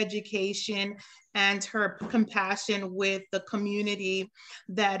education and her compassion with the community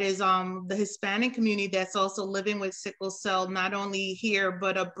that is the Hispanic community that's also living with sickle cell, not only here,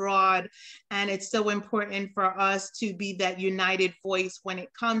 but abroad. And it's so important for us to be that united voice when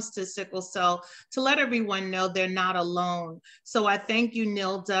it comes to sickle cell, to let everyone know they're not alone. So I thank you,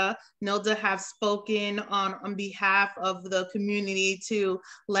 Nilda. Nilda have spoken on behalf of the community to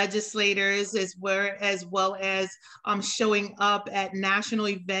legislators, as well as showing up at national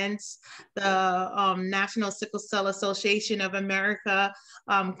events, the National Sickle Cell Association of America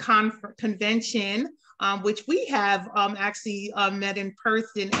convention, which we have actually met in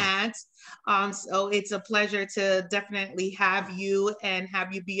person at. So it's a pleasure to definitely have you and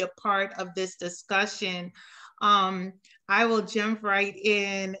have you be a part of this discussion. I will jump right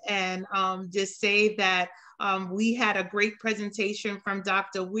in and just say that we had a great presentation from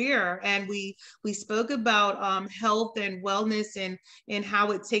Dr. Ware, and we spoke about health and wellness and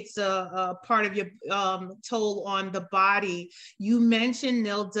how it takes a part of your toll on the body. You mentioned,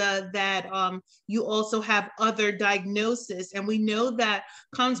 Nilda, that you also have other diagnoses, and we know that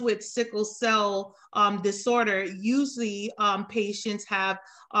comes with sickle cell disorder. Usually patients have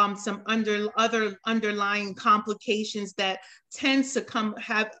some other underlying complications that tends to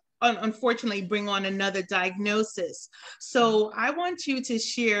unfortunately bring on another diagnosis. So I want you to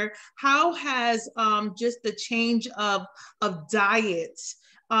share, how has just the change of diet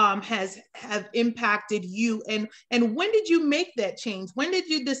have impacted you, and when did you make that change? When did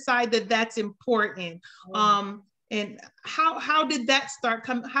you decide that that's important? And how did that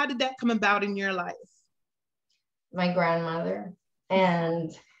how did that come about in your life? My grandmother,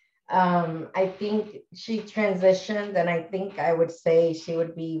 and I think she transitioned, and I think I would say she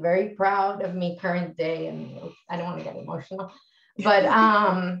would be very proud of me current day. And I don't want to get emotional, but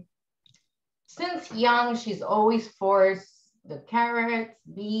since young, she's always forced the carrots,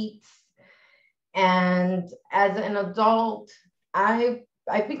 beets, and as an adult, I've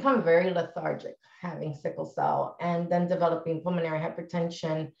become very lethargic having sickle cell, and then developing pulmonary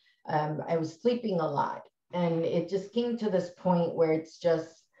hypertension. I was sleeping a lot, and it just came to this point where it's just,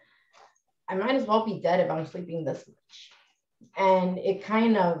 I might as well be dead if I'm sleeping this much. And it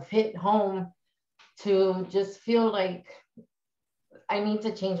kind of hit home to just feel like I need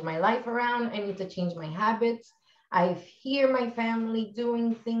to change my life around. I need to change my habits. I hear my family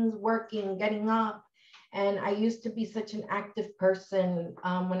doing things, working, getting up. And I used to be such an active person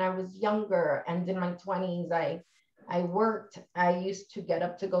when I was younger, and in my 20s, I worked. I used to get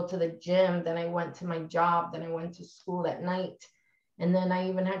up to go to the gym. Then I went to my job. Then I went to school at night. And then I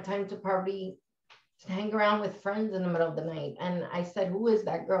even had time to party to hang around with friends in the middle of the night. And I said, who is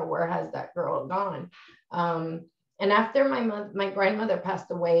that girl? Where has that girl gone? And after my grandmother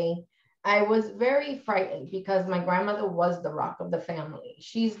passed away, I was very frightened because my grandmother was the rock of the family.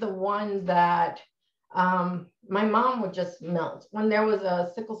 She's the one that my mom would just melt. When there was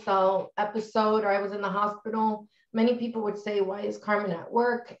a sickle cell episode or I was in the hospital, many people would say, why is Carmen at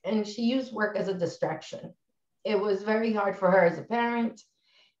work? And she used work as a distraction. It was very hard for her as a parent.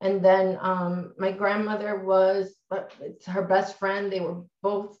 And then my grandmother was, it's her best friend. They were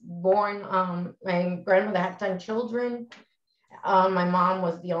both born, my grandmother had 10 children. My mom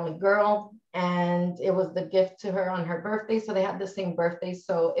was the only girl, and it was the gift to her on her birthday. So they had the same birthday.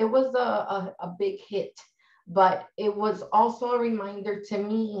 So it was a big hit, but it was also a reminder to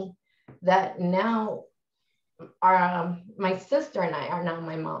me that now my sister and I are now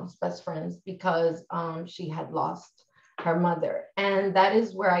my mom's best friends because she had lost her mother. And that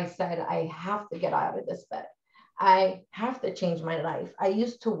is where I said, I have to get out of this bed. I have to change my life. I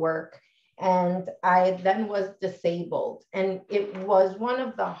used to work and I then was disabled. And it was one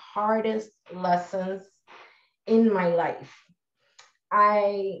of the hardest lessons in my life.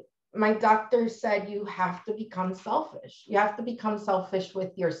 My doctor said, you have to become selfish. You have to become selfish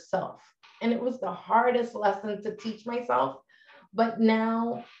with yourself. And it was the hardest lesson to teach myself. But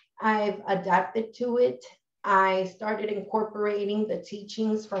now I've adapted to it. I started incorporating the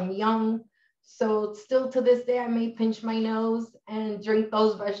teachings from Young. So still to this day, I may pinch my nose and drink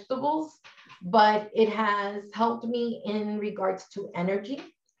those vegetables, but it has helped me in regards to energy.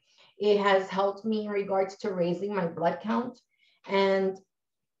 It has helped me in regards to raising my blood count. And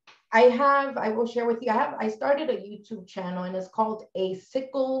I will share with you, I started a YouTube channel and it's called A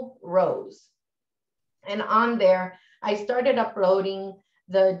Sickle Rose. And on there, I started uploading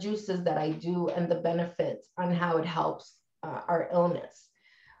the juices that I do and the benefits on how it helps our illness.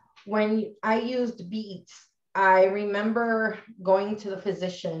 When I used beets, I remember going to the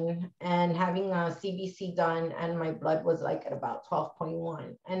physician and having a CBC done, and my blood was like at about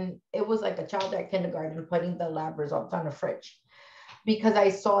 12.1. And it was like a child at kindergarten putting the lab results on a fridge because I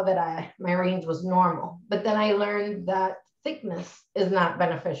saw that my range was normal. But then I learned that thickness is not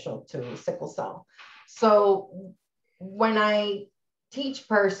beneficial to sickle cell. So when I teach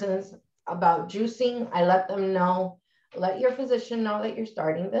persons about juicing, I let them know, let your physician know that you're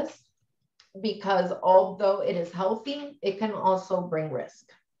starting this, because although it is healthy, it can also bring risk.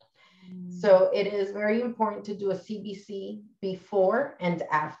 So it is very important to do a CBC before and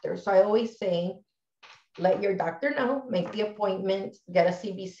after. So I always say, let your doctor know, make the appointment, get a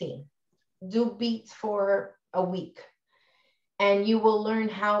CBC, do beets for a week, and you will learn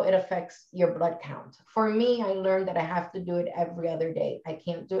how it affects your blood count. For me, I learned that I have to do it every other day. I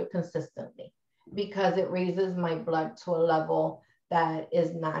can't do it consistently because it raises my blood to a level that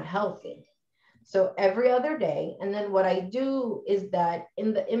is not healthy. So every other day. And then what I do is that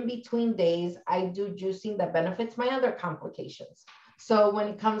in the in-between days, I do juicing that benefits my other complications. So when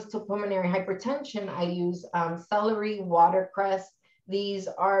it comes to pulmonary hypertension, I use celery, watercress. These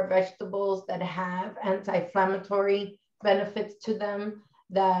are vegetables that have anti-inflammatory benefits to them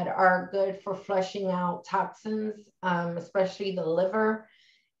that are good for flushing out toxins, especially the liver.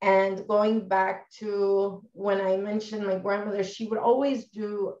 And going back to when I mentioned my grandmother, she would always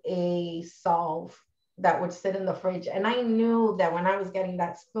do a salve that would sit in the fridge. And I knew that when I was getting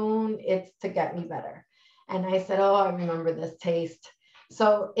that spoon, it's to get me better. And I said, oh, I remember this taste.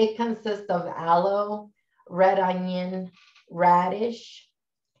 So it consists of aloe, red onion, radish,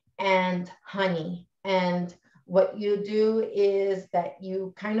 and honey. And what you do is that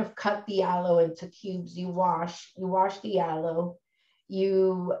you kind of cut the aloe into cubes. You wash the aloe.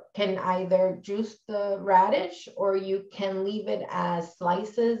 You can either juice the radish or you can leave it as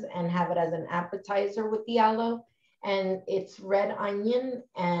slices and have it as an appetizer with the aloe. And it's red onion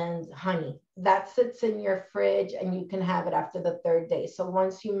and honey. That sits in your fridge and you can have it after the third day. So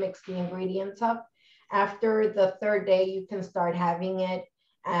once you mix the ingredients up, after the third day, you can start having it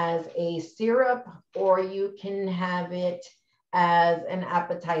as a syrup, or you can have it as an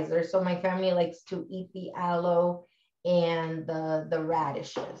appetizer. So my family likes to eat the aloe and the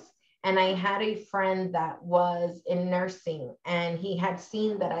radishes. And I had a friend that was in nursing and he had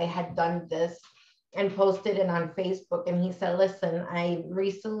seen that I had done this and posted it on Facebook. And he said, listen, I'm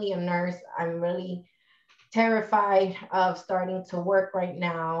recently a nurse. I'm really terrified of starting to work right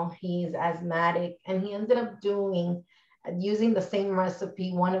now. He's asthmatic and he ended up doing using the same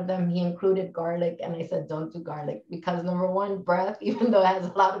recipe. One of them, he included garlic, and I said, don't do garlic because number one, breath, even though it has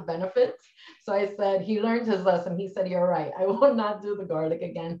a lot of benefits. So I said, he learned his lesson. He said, you're right, I will not do the garlic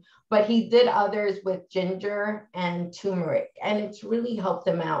again. But he did others with ginger and turmeric, and it's really helped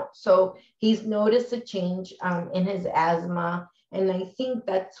him out. So he's noticed a change in his asthma. And I think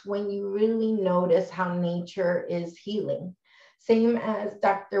that's when you really notice how nature is healing. Same as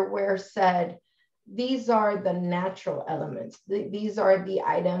Dr. Ware said, these are the natural elements. These are the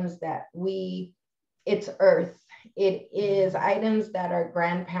items that it's earth. It is items that our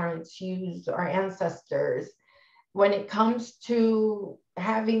grandparents used, our ancestors. When it comes to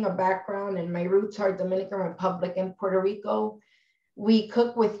having a background, and my roots are Dominican Republic and Puerto Rico, we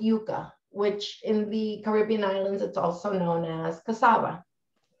cook with yuca, which in the Caribbean islands, it's also known as cassava.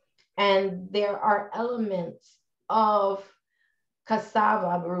 And there are elements of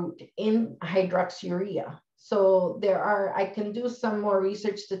cassava root in hydroxyurea. So I can do some more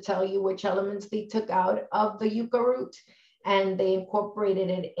research to tell you which elements they took out of the yucca root, and they incorporated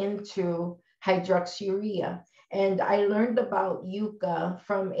it into hydroxyurea. And I learned about yucca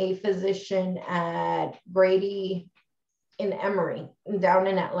from a physician at Grady in Emory, down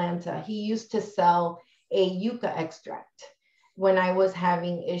in Atlanta. He used to sell a yucca extract when I was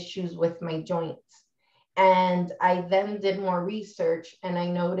having issues with my joints. And I then did more research, and I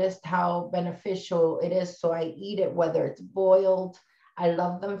noticed how beneficial it is. So I eat it, whether it's boiled. I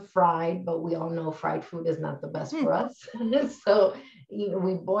love them fried, but we all know fried food is not the best for us. So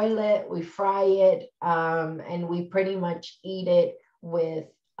we boil it, we fry it, and we pretty much eat it with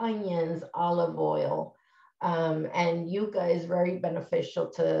onions, olive oil. And yucca is very beneficial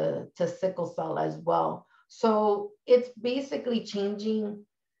to sickle cell as well. So it's basically changing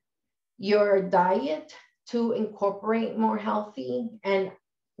your diet to incorporate more healthy. And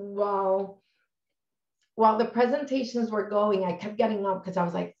while the presentations were going, I kept getting up because I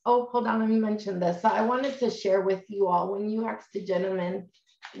was like, oh, hold on, let me mention this. So I wanted to share with you all, when you asked the gentleman,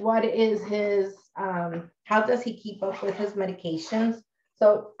 what is his, how does he keep up with his medications?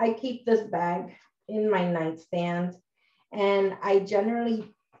 So I keep this bag in my nightstand, and I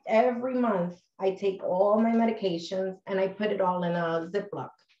generally, every month, I take all my medications and I put it all in a Ziploc,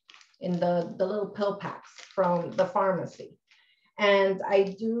 in the little pill packs from the pharmacy. And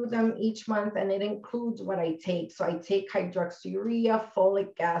I do them each month, and it includes what I take. So I take hydroxyurea,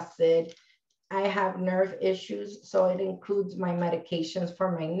 folic acid. I have nerve issues, so it includes my medications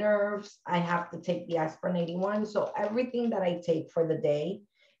for my nerves. I have to take the aspirin 81. So everything that I take for the day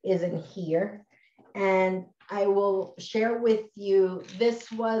is in here. And I will share with you,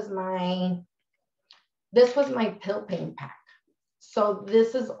 this was my pill pain pack. So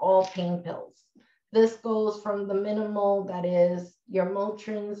this is all pain pills. This goes from the minimal, that is your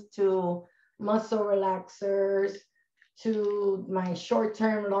Motrins, to muscle relaxers, to my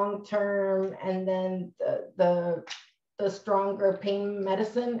short-term, long-term, and then the stronger pain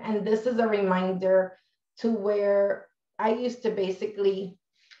medicine. And this is a reminder to where I used to basically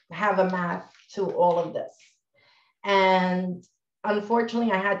have a math to all of this. And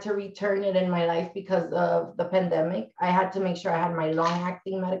unfortunately, I had to return it in my life because of the pandemic. I had to make sure I had my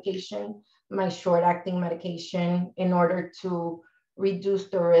long-acting medication, my short-acting medication, in order to reduce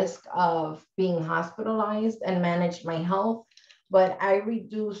the risk of being hospitalized and manage my health. But I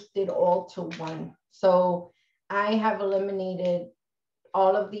reduced it all to one. So I have eliminated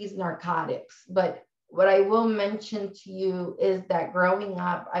all of these narcotics. But what I will mention to you is that growing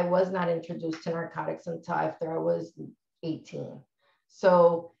up, I was not introduced to narcotics until after I was 18.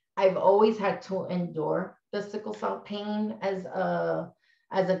 So I've always had to endure the sickle cell pain as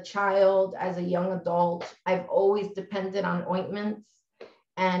a child, as a young adult. I've always depended on ointments,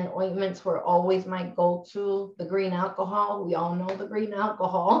 and ointments were always my go-to. The green alcohol, we all know the green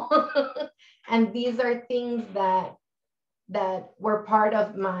alcohol. And these are things that were part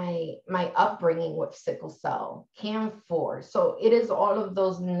of my upbringing with sickle cell, camphor. So it is all of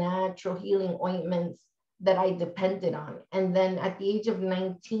those natural healing ointments that I depended on. And then at the age of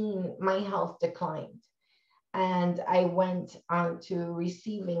 19, my health declined, and I went on to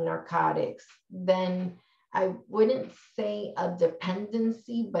receiving narcotics. Then I wouldn't say a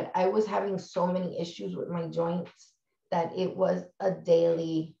dependency, but I was having so many issues with my joints that it was a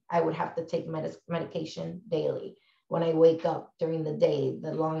daily, I would have to take medication daily when I wake up during the day,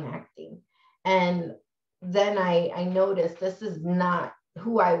 the long acting. And then I noticed this is not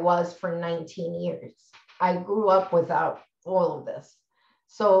who I was for 19 years. I grew up without all of this.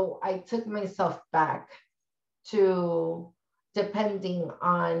 So I took myself back to depending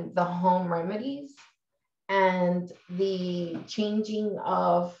on the home remedies and the changing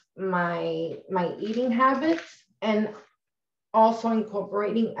of my eating habits. And also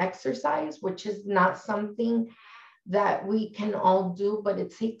incorporating exercise, which is not something that we can all do, but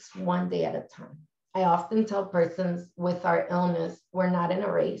it takes one day at a time. I often tell persons with our illness, we're not in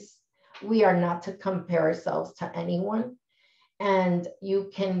a race. We are not to compare ourselves to anyone. And you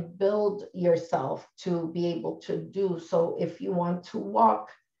can build yourself to be able to do. So if you want to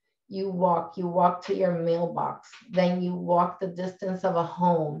walk, you walk to your mailbox, then you walk the distance of a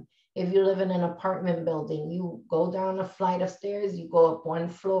home. If you live in an apartment building, you go down a flight of stairs, you go up one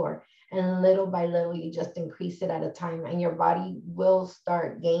floor, and little by little, you just increase it at a time, and your body will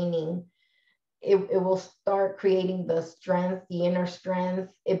start gaining. It will start creating the strength, the inner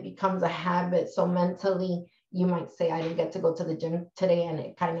strength. It becomes a habit. So mentally, you might say, I didn't get to go to the gym today, and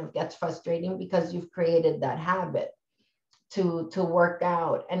it kind of gets frustrating because you've created that habit to work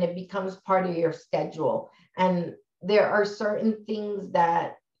out, and it becomes part of your schedule. And there are certain things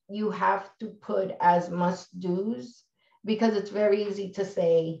that you have to put as must-dos, because it's very easy to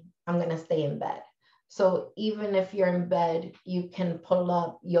say, I'm going to stay in bed. So even if you're in bed, you can pull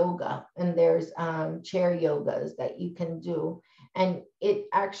up yoga, and there's chair yogas that you can do. And it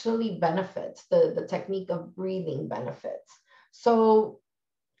actually benefits, the technique of breathing benefits. So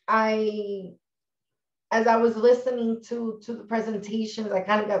as I was listening to the presentations, I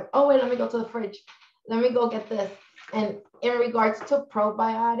kind of go, oh, wait, let me go to the fridge. Let me go get this. And in regards to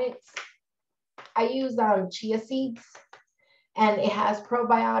probiotics, I use chia seeds, and it has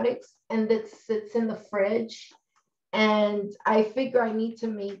probiotics, and it sits in the fridge. And I figure I need to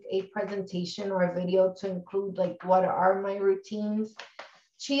make a presentation or a video to include like what are my routines.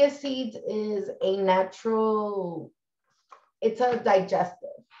 Chia seeds is a natural, it's a digestive.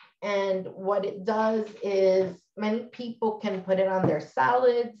 And what it does is many people can put it on their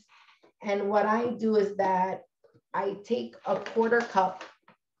salads. And what I do is that I take a quarter cup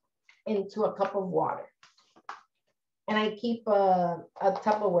into a cup of water. And I keep a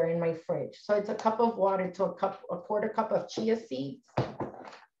Tupperware in my fridge. So it's a cup of water to a quarter cup of chia seeds.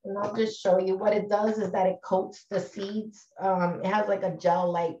 And I'll just show you what it does is that it coats the seeds. It has like a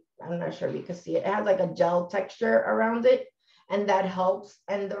gel, like, I'm not sure if you can see it. It has like a gel texture around it, and that helps.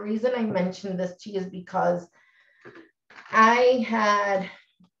 And the reason I mentioned this to you is because I had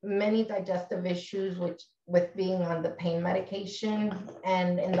many digestive issues with being on the pain medication,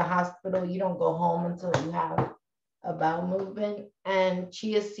 and in the hospital, you don't go home until you have a bowel movement, and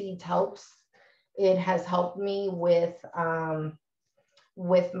chia seeds helps. It has helped me with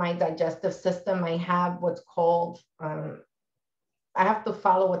my digestive system. I have what's called, I have to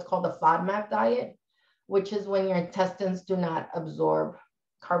follow what's called the FODMAP diet, which is when your intestines do not absorb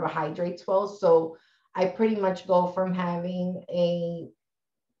carbohydrates well. So I pretty much go from having a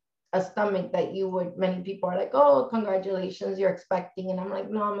stomach that many people are like, oh, congratulations, you're expecting. And I'm like,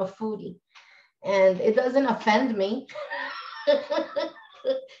 no, I'm a foodie. And it doesn't offend me.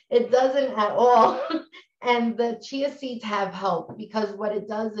 It doesn't at all. And the chia seeds have helped, because what it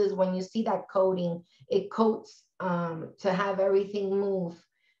does is when you see that coating, it coats to have everything move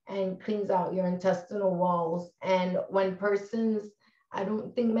and cleans out your intestinal walls. And when persons, I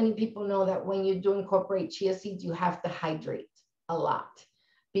don't think many people know that when you do incorporate chia seeds, you have to hydrate a lot,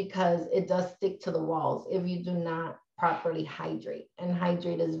 because it does stick to the walls if you do not properly hydrate. And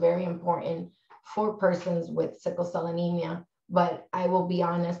hydrate is very important for persons with sickle cell anemia. But I will be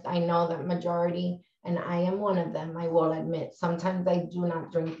honest, I know that majority, and I am one of them, I will admit, sometimes I do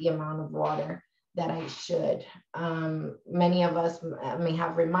not drink the amount of water that I should. Many of us may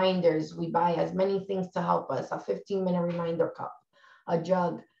have reminders. We buy as many things to help us, a 15-minute reminder cup, a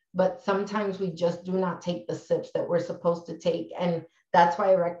jug, but sometimes we just do not take the sips that we're supposed to take. And that's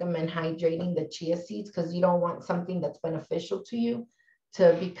why I recommend hydrating the chia seeds, because you don't want something that's beneficial to you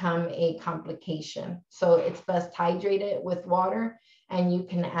to become a complication. So it's best hydrate it with water, and you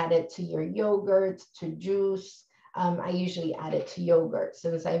can add it to your yogurt, to juice. I usually add it to yogurt,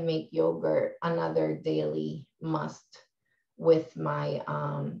 since I make yogurt another daily must with my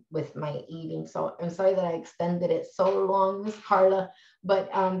eating. So I'm sorry that I extended it so long, Miss Carla, but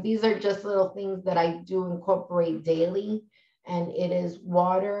these are just little things that I do incorporate daily. And it is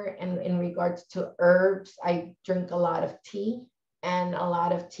water. And in regards to herbs, I drink a lot of tea. And a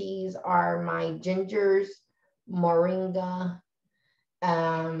lot of teas are my gingers, moringa.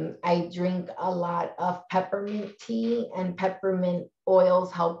 I drink a lot of peppermint tea, and peppermint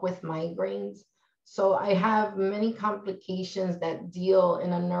oils help with migraines. So I have many complications that deal in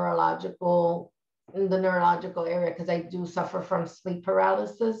the neurological area, because I do suffer from sleep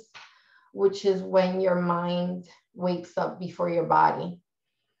paralysis, which is when your mind wakes up before your body.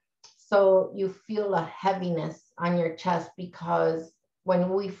 So you feel a heaviness on your chest because when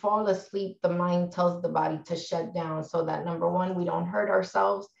we fall asleep, the mind tells the body to shut down so that number one, we don't hurt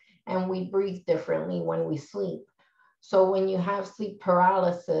ourselves and we breathe differently when we sleep. So when you have sleep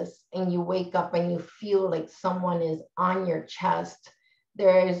paralysis and you wake up and you feel like someone is on your chest,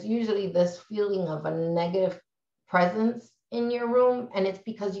 there is usually this feeling of a negative presence in your room, and it's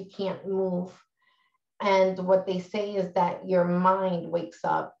because you can't move. And what they say is that your mind wakes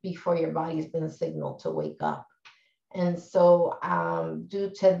up before your body's been signaled to wake up. And so due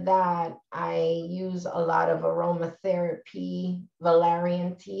to that, I use a lot of aromatherapy.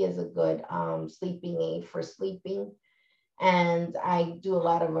 Valerian tea is a good sleeping aid for sleeping. And I do a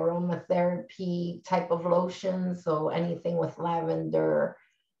lot of aromatherapy type of lotions. So anything with lavender.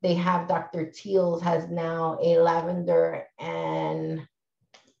 They have Dr. Teal's has now a lavender and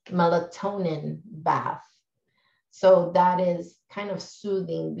melatonin bath. So that is kind of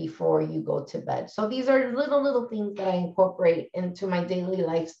soothing before you go to bed. So these are little things that I incorporate into my daily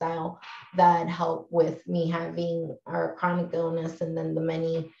lifestyle that help with me having our chronic illness and then the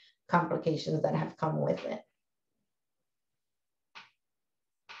many complications that have come with it.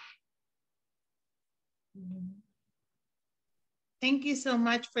 Thank you so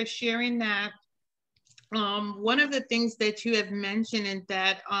much for sharing that. One of the things that you have mentioned is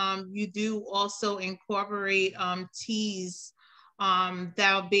that you do also incorporate teas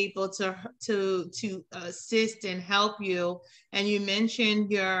that'll be able to assist and help you. And you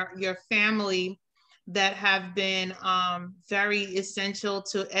mentioned your family that have been very essential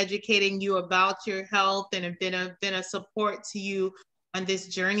to educating you about your health and have been a support to you on this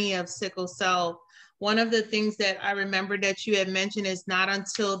journey of sickle cell. One of the things that I remember that you had mentioned is not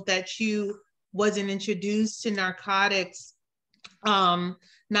until that you wasn't introduced to narcotics, not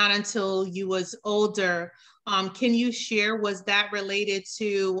until you was older. Can you share, was that related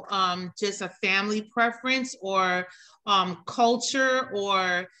to just a family preference or culture,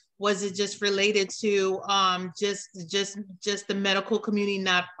 or was it just related to just the medical community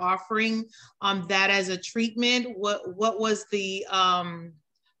not offering that as a treatment? What was the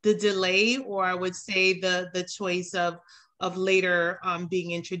delay, or I would say the choice of later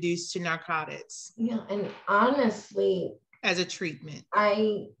being introduced to narcotics? Yeah, and honestly, as a treatment,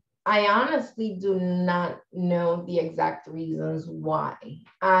 I honestly do not know the exact reasons why.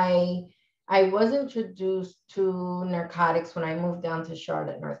 I was introduced to narcotics when I moved down to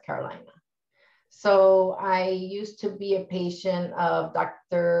Charlotte, North Carolina. So I used to be a patient of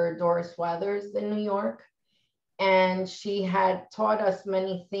Dr. Doris Weathers in New York. And she had taught us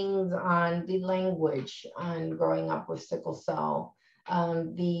many things on the language, on growing up with sickle cell,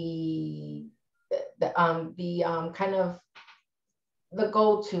 the kind of the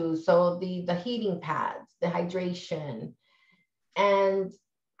go-to, so the heating pads, the hydration. And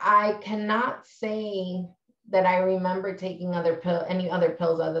I cannot say that I remember taking any other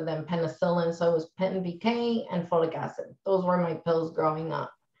pills other than penicillin. So it was PenVK and folic acid. Those were my pills growing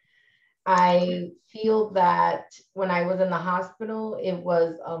up. I feel that when I was in the hospital, it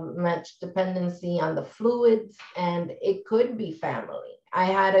was much dependency on the fluids, and it could be family. I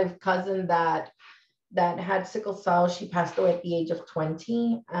had a cousin that had sickle cell. She passed away at the age of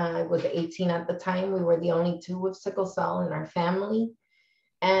 20. I was 18 at the time. We were the only two with sickle cell in our family.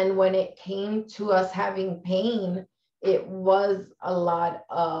 And when it came to us having pain, it was a lot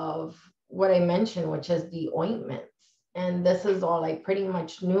of what I mentioned, which is the ointments. And this is all I pretty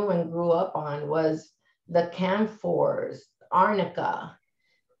much knew and grew up on, was the camphors, arnica,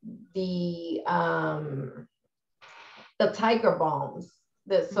 the tiger balms.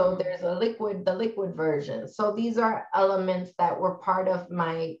 So there's the liquid version. So these are elements that were part of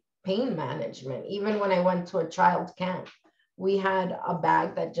my pain management. Even when I went to a child camp, we had a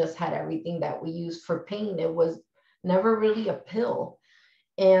bag that just had everything that we used for pain. It was never really a pill.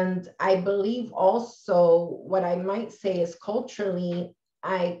 And I believe also what I might say is culturally,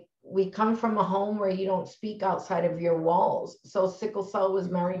 we come from a home where you don't speak outside of your walls. So sickle cell was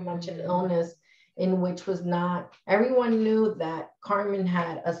very much an illness in which was not, everyone knew that Carmen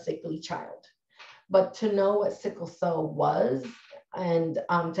had a sickly child, but to know what sickle cell was and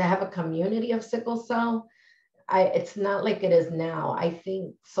to have a community of sickle cell, it's not like it is now. I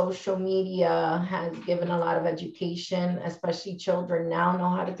think social media has given a lot of education, especially children now know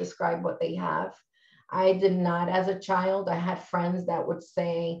how to describe what they have. I did not as a child. I had friends that would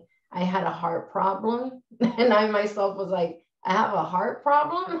say I had a heart problem. And I myself was like, I have a heart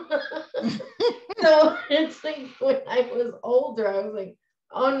problem? So it's like when I was older, I was like,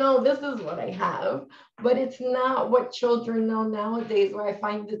 oh no, this is what I have. But it's not what children know nowadays, where I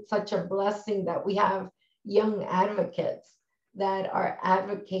find it such a blessing that we have young advocates that are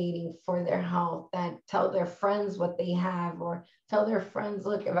advocating for their health, that tell their friends what they have, or tell their friends,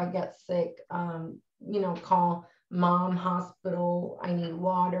 look, if I get sick, call mom, hospital, I need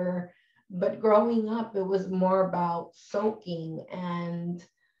water. But growing up, it was more about soaking and,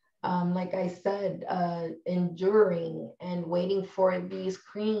 like I said, enduring and waiting for these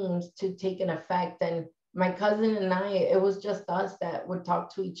creams to take an effect. And my cousin and I, it was just us that would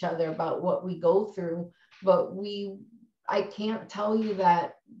talk to each other about what we go through. But I can't tell you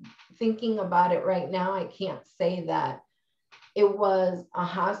that, thinking about it right now, I can't say that it was a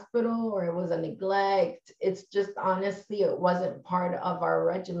hospital or it was a neglect. It's just, honestly, it wasn't part of our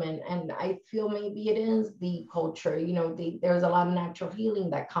regimen. And I feel maybe it is the culture, there's a lot of natural healing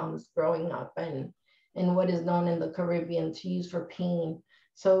that comes growing up and what is known in the Caribbean to use for pain.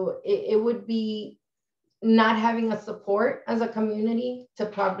 So it would be not having a support as a community to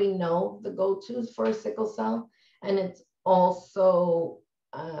probably know the go-tos for sickle cell. And it's also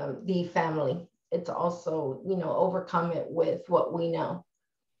the family. It's also, overcome it with what we know.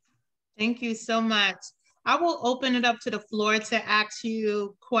 Thank you so much. I will open it up to the floor to ask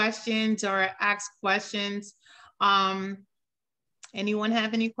you questions or ask questions. Anyone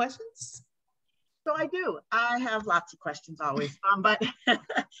have any questions? So I do. I have lots of questions always, but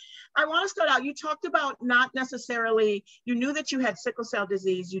I want to start out. You talked about not necessarily, you knew that you had sickle cell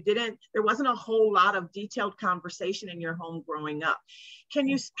disease. There wasn't a whole lot of detailed conversation in your home growing up. Can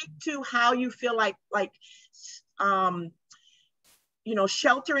you speak to how you feel like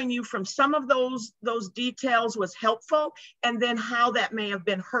sheltering you from some of those details was helpful, and then how that may have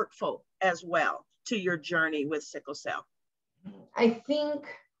been hurtful as well to your journey with sickle cell? I think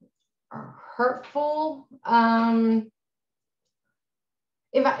hurtful.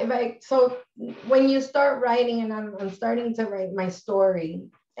 So when you start writing, and I'm starting to write my story,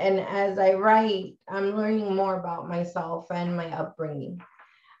 and as I write, I'm learning more about myself and my upbringing.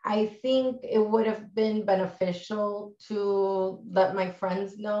 I think it would have been beneficial to let my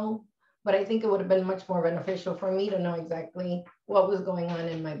friends know, but I think it would have been much more beneficial for me to know exactly what was going on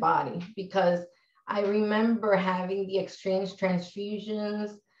in my body, because I remember having the exchange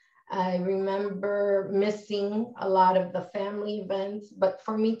transfusions. I remember missing a lot of the family events, but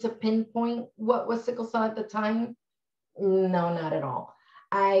for me to pinpoint what was sickle cell at the time, no, not at all.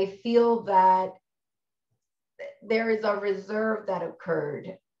 I feel that there is a reserve that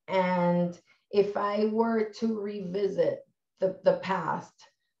occurred. And if I were to revisit the past,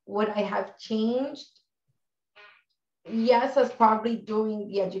 would I have changed? Yes, as probably doing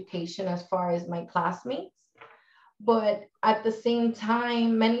the education as far as my classmates. But at the same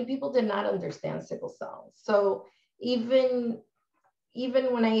time, many people did not understand sickle cell. So even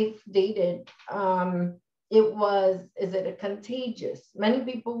when I dated, is it a contagious? Many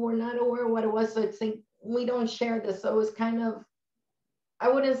people were not aware of what it was. So it's like, we don't share this. So it was kind of, I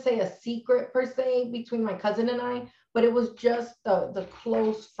wouldn't say a secret per se between my cousin and I, but it was just the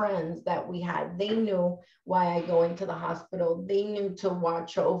close friends that we had. They knew why I go into the hospital. They knew to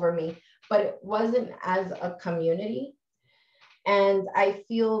watch over me, but it wasn't as a community. And I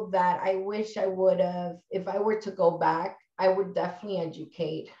feel that I wish I would have, if I were to go back, I would definitely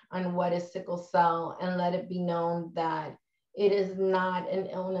educate on what is sickle cell and let it be known that it is not an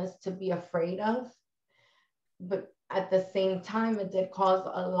illness to be afraid of. But at the same time, it did cause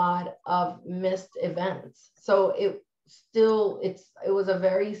a lot of missed events. So it was a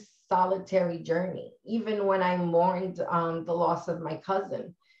very solitary journey. Even when I mourned the loss of my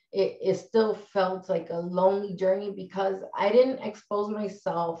cousin, it still felt like a lonely journey because I didn't expose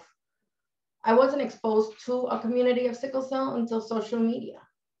myself. I wasn't exposed to a community of sickle cell until social media.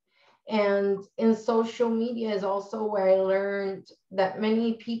 And in social media is also where I learned that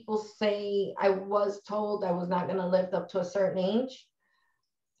many people say I was told I was not going to live up to a certain age.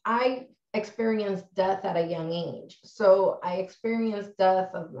 I experienced death at a young age. So I experienced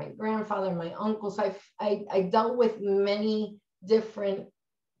death of my grandfather, my uncles. I dealt with many different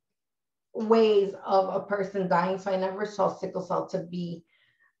ways of a person dying. So I never saw sickle cell to be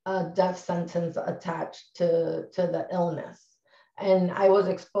a death sentence attached to the illness. And I was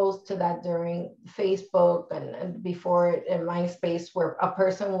exposed to that during Facebook and before it in MySpace, where a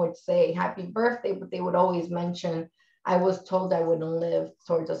person would say happy birthday, but they would always mention, I was told I wouldn't live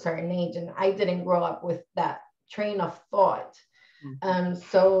towards a certain age. And I didn't grow up with that train of thought.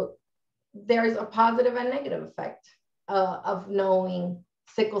 So there's a positive and negative effect of knowing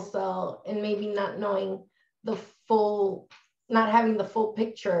sickle cell and maybe not knowing not having the full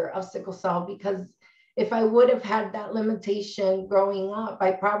picture of sickle cell, because if I would have had that limitation growing up,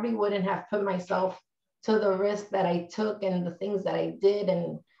 I probably wouldn't have put myself to the risk that I took and the things that I did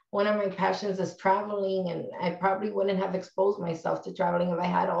and one of my passions is traveling, and I probably wouldn't have exposed myself to traveling if I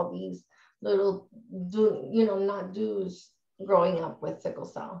had all these little, not do's growing up with sickle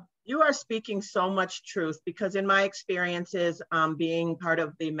cell. You are speaking so much truth, because in my experiences, being part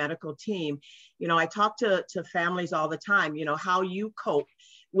of the medical team, I talk to families all the time. How you cope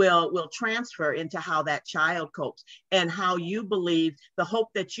will transfer into how that child copes, and how you believe the hope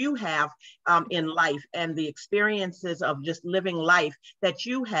that you have in life and the experiences of just living life that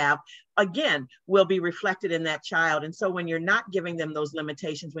you have, again, will be reflected in that child. And so when you're not giving them those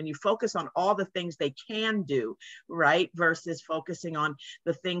limitations, when you focus on all the things they can do, right, versus focusing on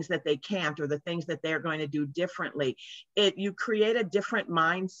the things that they can't, or the things that they're going to do differently, you create a different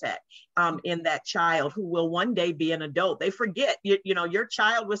mindset in that child, who will one day be an adult. They forget, your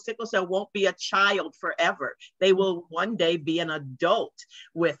child with sickle cell won't be a child forever. They will one day be an adult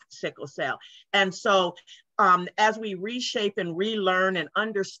with sickle cell. And so as we reshape and relearn and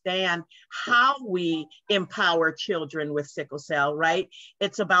understand how we empower children with sickle cell, right?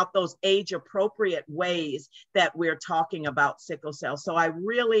 It's about those age appropriate ways that we're talking about sickle cell. So I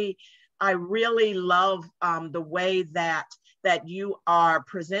really love the way that you are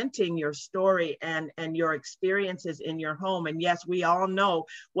presenting your story and your experiences in your home. And yes, we all know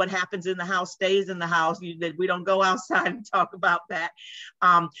what happens in the house stays in the house. We don't go outside and talk about that.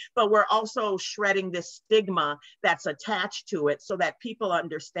 But we're also shredding this stigma that's attached to it, so that people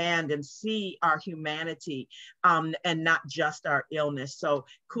understand and see our humanity and not just our illness. So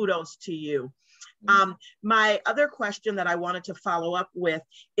kudos to you. My other question that I wanted to follow up with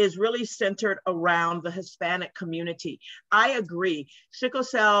is really centered around the Hispanic community. I agree, sickle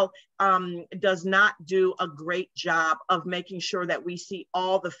cell does not do a great job of making sure that we see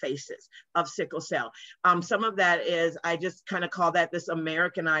all the faces of sickle cell. Some of that is, I just kind of call that this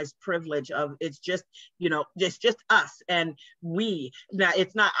Americanized privilege of, it's just, it's just us and we. Now,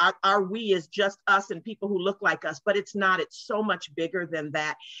 it's not, our we is just us and people who look like us, but it's not, it's so much bigger than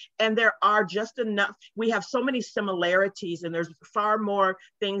that. And there are just enough, we have so many similarities, and there's far more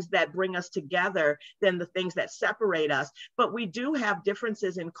things that bring us together than the things that separate us. But we do have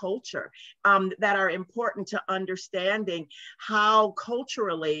differences in culture that are important to understanding how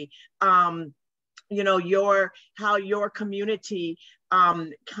culturally, how your community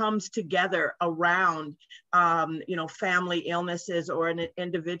comes together around, family illnesses or an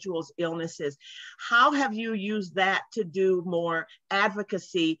individual's illnesses. How have you used that to do more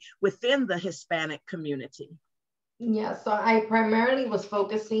advocacy within the Hispanic community? Yeah, so I primarily was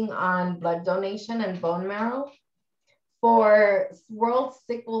focusing on blood donation and bone marrow. For World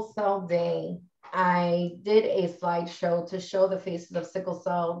Sickle Cell Day, I did a slideshow to show the faces of sickle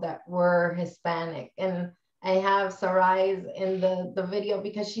cell that were Hispanic. And I have Sarais in the video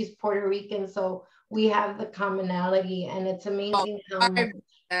because she's Puerto Rican. So we have the commonality, and it's amazing.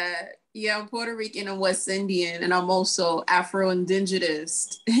 Yeah, I'm Puerto Rican and West Indian, and I'm also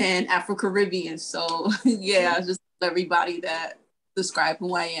Afro-Indigenous and Afro-Caribbean. So yeah, just everybody that describe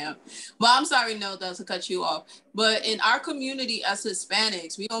who I am. But I'm sorry, Nilda, to cut you off. But in our community as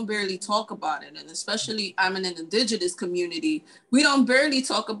Hispanics, we don't barely talk about it. And especially I'm in an indigenous community, we don't barely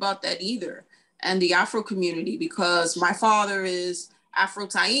talk about that either. And the Afro community, because my father is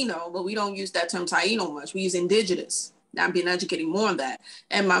Afro-Taino, but we don't use that term Taino much. We use indigenous. I've been educating more on that.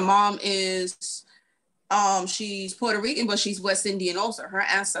 And my mom is she's Puerto Rican, but she's West Indian also. Her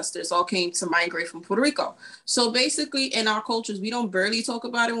ancestors all came to migrate from Puerto Rico. So basically in our cultures, we don't barely talk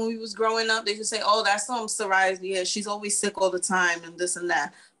about it. When we was growing up, they just say, oh, that's Sarai. Yeah, she's always sick all the time and this and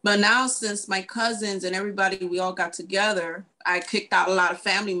that. But now, since my cousins and everybody, we all got together, I kicked out a lot of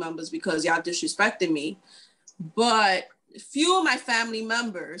family members because y'all disrespected me. But few of my family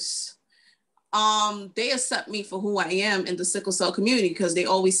members, they accept me for who I am in the sickle cell community, because they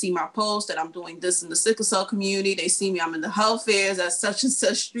always see my post that I'm doing this in the sickle cell community. They see me, I'm in the health fairs at such and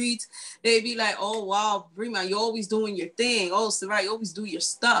such streets. They be like, oh, wow, Brima, you're always doing your thing. Oh, Sarai, you always do your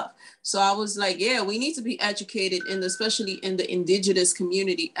stuff. So I was like, yeah, we need to be educated, and especially in the indigenous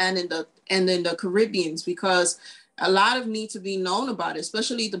community and in the Caribbeans, because a lot of need to be known about it.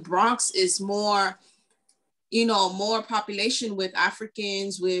 Especially the Bronx is more, more population with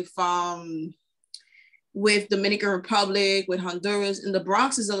Africans, with Dominican Republic, with Honduras. And the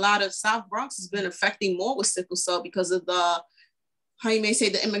Bronx is a lot of, South Bronx has been affecting more with sickle cell because of the, how you may say,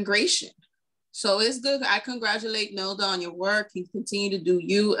 the immigration. So it's good. I congratulate Nilda on your work. You continue to do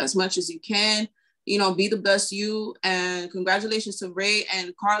you as much as you can, be the best you. And congratulations to Ray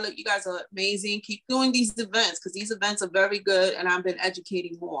and Carla. You guys are amazing. Keep doing these events, because these events are very good, and I've been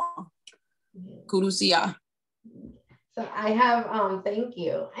educating more. Kudos to ya. So I have, thank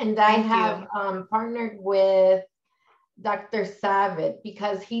you. And I have partnered with Dr. Savitt,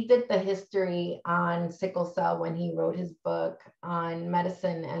 because he did the history on sickle cell when he wrote his book on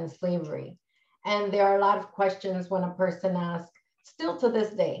medicine and slavery. And there are a lot of questions when a person asks, still to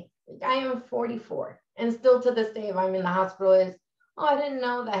this day, I am 44, and still to this day, if I'm in the hospital, is, oh, I didn't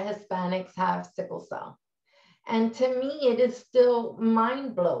know that Hispanics have sickle cell. And to me, it is still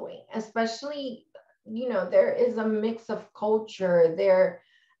mind blowing, especially, you know, there is a mix of culture there.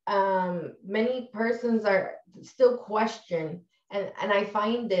 Many persons are still question, and I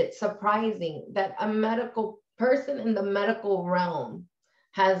find it surprising that a medical person in the medical realm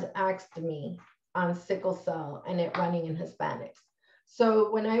has asked me on sickle cell and it running in Hispanics.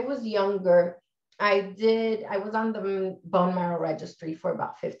 So when I was younger, I was on the bone marrow registry for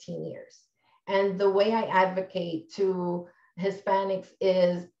about 15 years. And the way I advocate to Hispanics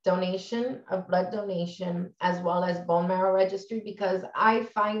is donation of blood donation, as well as bone marrow registry, because I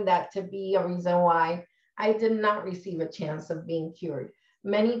find that to be a reason why I did not receive a chance of being cured.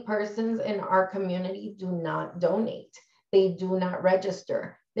 Many persons in our community do not donate. They do not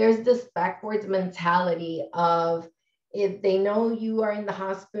register. There's this backwards mentality of, if they know you are in the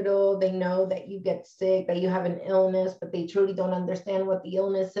hospital, they know that you get sick, that you have an illness, but they truly don't understand what the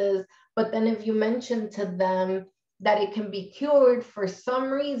illness is. But then if you mention to them that it can be cured, for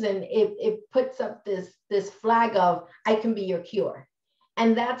some reason, it puts up this flag of, I can be your cure.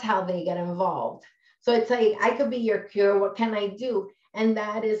 And that's how they get involved. So it's like, I could be your cure, what can I do? And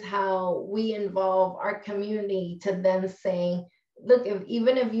that is how we involve our community to then say, look,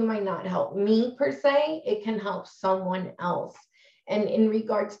 even if you might not help me per se, it can help someone else. And in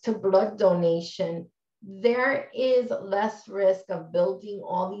regards to blood donation, there is less risk of building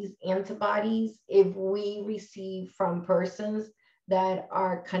all these antibodies if we receive from persons that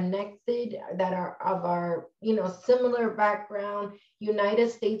are connected, that are of our, you know, similar background.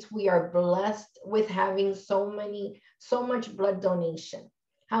 United States, we are blessed with having so much blood donation.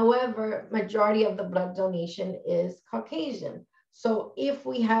 However, majority of the blood donation is Caucasian. So if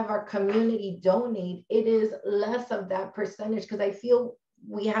we have our community donate, it is less of that percentage, because I feel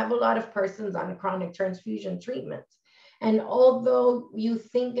we have a lot of persons on chronic transfusion treatments. And although you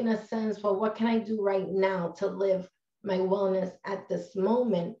think in a sense, well, what can I do right now to live my wellness at this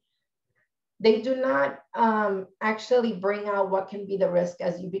moment? They do not actually bring out what can be the risk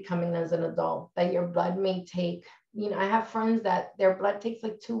as you becoming as an adult, that your blood may take, you know, I have friends that their blood takes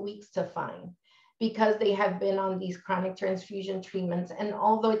like 2 weeks to find, because they have been on these chronic transfusion treatments. And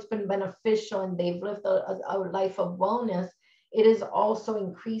although it's been beneficial and they've lived a life of wellness, it is also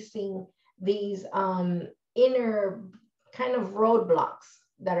increasing these inner kind of roadblocks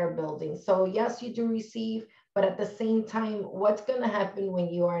that are building. So yes, you do receive, but at the same time, what's gonna happen when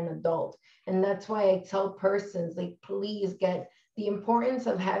you are an adult? And that's why I tell persons, like, please get the importance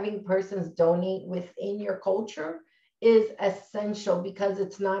of having persons donate within your culture is essential, because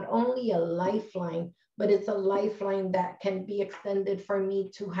it's not only a lifeline, but it's a lifeline that can be extended for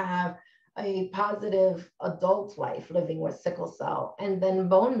me to have a positive adult life living with sickle cell. And then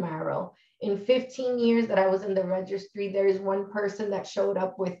bone marrow. In 15 years that I was in the registry, there is one person that showed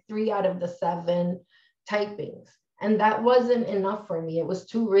up with 3 out of the 7 typings. And that wasn't enough for me. It was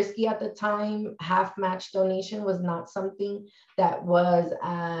too risky at the time. Half match donation was not something that was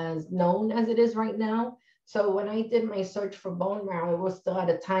as known as it is right now. So when I did my search for bone marrow, it was still at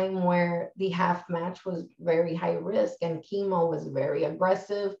a time where the half match was very high risk and chemo was very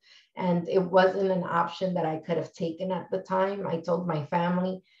aggressive, and it wasn't an option that I could have taken at the time. I told my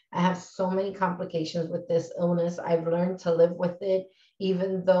family, I have so many complications with this illness. I've learned to live with it.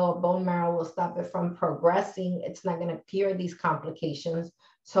 Even though bone marrow will stop it from progressing, it's not going to cure these complications.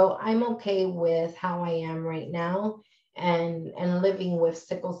 So I'm okay with how I am right now, and living with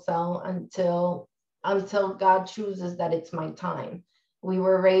sickle cell until God chooses that it's my time. We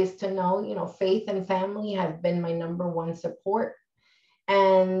were raised to know, you know, faith and family have been my #1 support,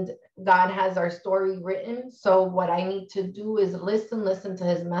 and God has our story written. So what I need to do is listen to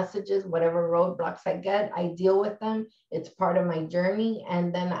his messages. Whatever roadblocks I get, I deal with them. It's part of my journey.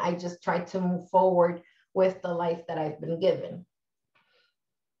 And then I just try to move forward with the life that I've been given.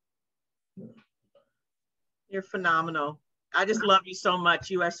 You're phenomenal. I just love you so much.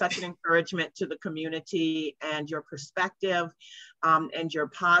 You are such an encouragement to the community, and your perspective and your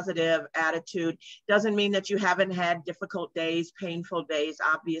positive attitude doesn't mean that you haven't had difficult days, painful days,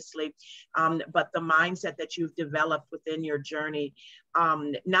 obviously, but the mindset that you've developed within your journey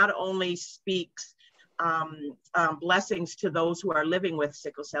not only speaks blessings to those who are living with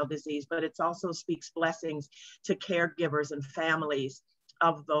sickle cell disease, but it also speaks blessings to caregivers and families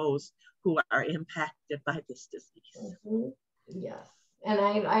of those who are impacted by this disease. Mm-hmm. Yes. And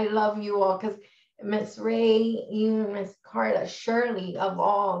I love you all, because Miss Ray, you, Miss Carla, Shirley, of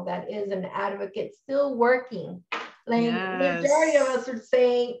all that is an advocate, still working. Like Yes. majority of us would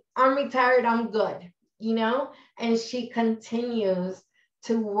say, I'm retired, I'm good, you know? And she continues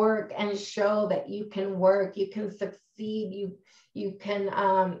to work and show that you can work, you can succeed, you can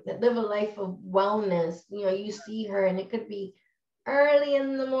live a life of wellness. You know, you see her and it could be early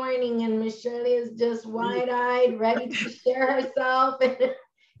in the morning and Miss Shirley is just wide-eyed, ready to share herself. And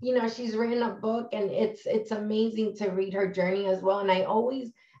you know, she's written a book and it's amazing to read her journey as well. And I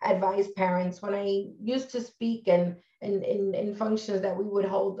always advise parents when I used to speak in functions that we would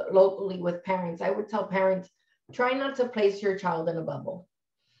hold locally with parents, I would tell parents, try not to place your child in a bubble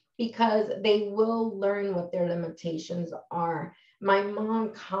because they will learn what their limitations are. My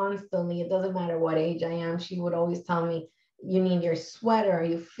mom constantly, it doesn't matter what age I am, she would always tell me, you need your sweater. Are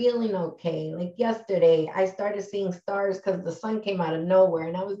you feeling okay? Like yesterday, I started seeing stars because the sun came out of nowhere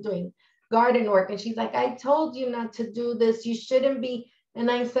and I was doing garden work. And she's like, I told you not to do this. You shouldn't be. And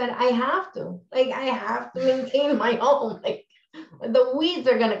I said, I have to. Like, I have to maintain my home. Like, the weeds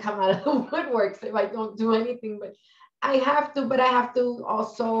are going to come out of the woodworks if I don't do anything. But I have to. But I have to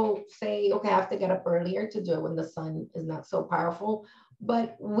also say, okay, I have to get up earlier to do it when the sun is not so powerful.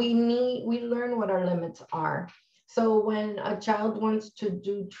 But we learn what our limits are. So when a child wants to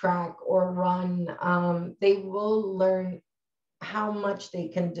do track or run, they will learn how much they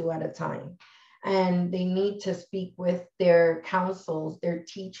can do at a time. And they need to speak with their counsels, their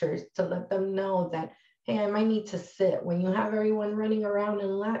teachers, to let them know that, hey, I might need to sit. When you have everyone running around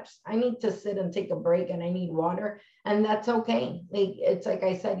in laps, I need to sit and take a break and I need water. And that's okay. It's like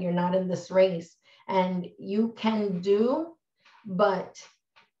I said, you're not in this race and you can do, but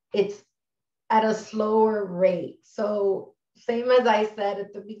it's at a slower rate. So same as I said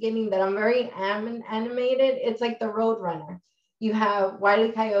at the beginning that I'm very animated, it's like the Roadrunner. You have Wile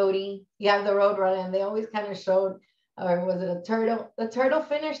E. Coyote, you have the Roadrunner, and they always kind of showed, or was it a turtle? The turtle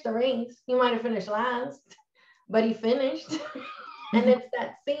finished the race. He might have finished last, but he finished. And it's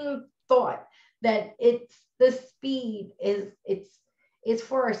that same thought that it's the speed it's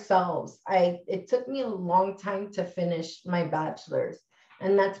for ourselves. It took me a long time to finish my bachelor's.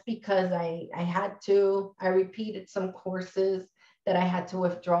 And that's because I repeated some courses that I had to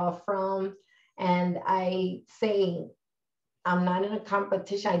withdraw from. And I say, I'm not in a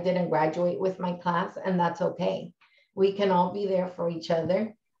competition. I didn't graduate with my class and that's okay. We can all be there for each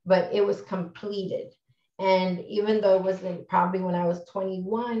other, but it was completed. And even though it wasn't probably when I was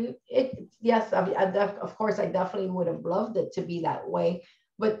 21, of course, I definitely would have loved it to be that way.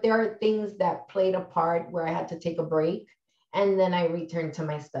 But there are things that played a part where I had to take a break. And then I returned to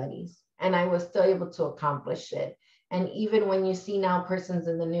my studies and I was still able to accomplish it. And even when you see now persons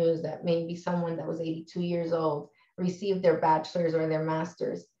in the news that maybe someone that was 82 years old received their bachelor's or their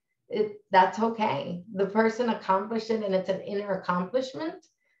master's, that's okay. The person accomplished it and it's an inner accomplishment.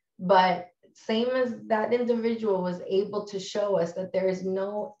 But same as that individual was able to show us that there is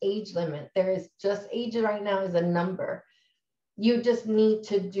no age limit. There is just age right now is a number. You just need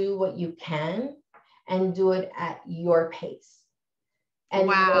to do what you can and do it at your pace. And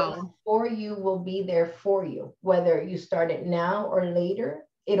wow. For you will be there for you. Whether you start it now or later,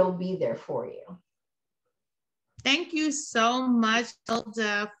 it'll be there for you. Thank you so much,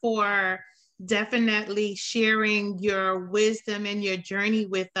 Nilda, for definitely sharing your wisdom and your journey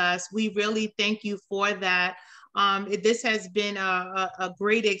with us. We really thank you for that. This has been a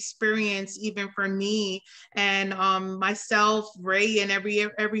great experience even for me and myself, Ray, and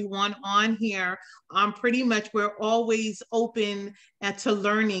everyone on here. Pretty much we're always open to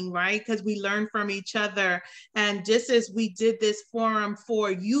learning, right? Because we learn from each other. And just as we did this forum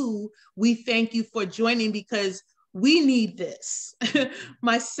for you, we thank you for joining because we need this.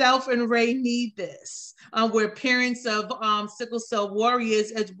 Myself and Ray need this. We're parents of sickle cell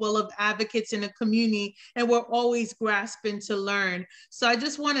warriors as well as advocates in the community, and we're always grasping to learn. So I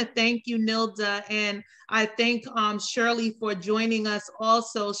just want to thank you, Nilda, and I thank Shirley for joining us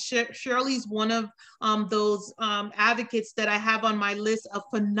also. Shirley's one of those advocates that I have on my list of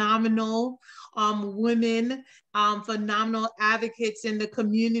phenomenal women, phenomenal advocates in the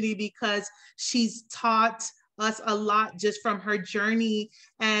community because she's taught us a lot just from her journey,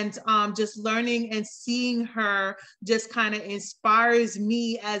 and just learning and seeing her just kind of inspires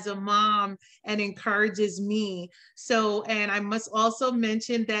me as a mom and encourages me. So, and I must also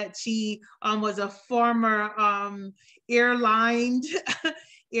mention that she was a former airline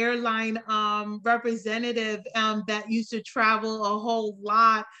representative that used to travel a whole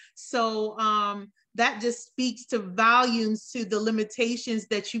lot. So that just speaks to volumes to the limitations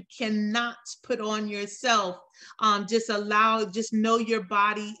that you cannot put on yourself. Just know your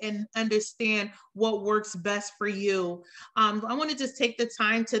body and understand what works best for you. I want to just take the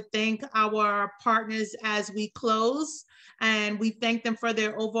time to thank our partners as we close, and we thank them for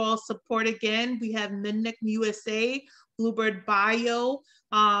their overall support again. We have Minic USA, Bluebird Bio,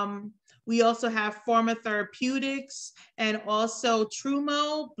 we also have Pharma Therapeutics, and also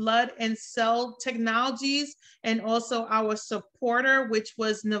Trumo, Blood and Cell Technologies, and also our supporter, which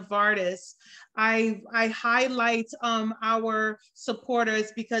was Novartis. I highlight our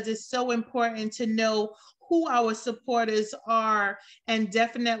supporters because it's so important to know who our supporters are, and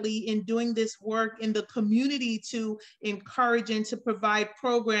definitely in doing this work in the community to encourage and to provide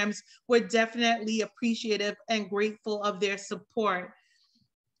programs, we're definitely appreciative and grateful of their support.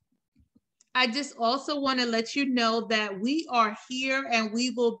 I just also want to let you know that we are here and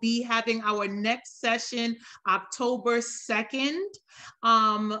we will be having our next session October 2nd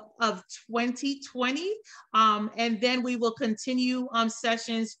of 2020. And then we will continue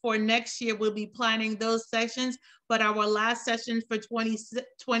sessions for next year. We'll be planning those sessions, but our last session for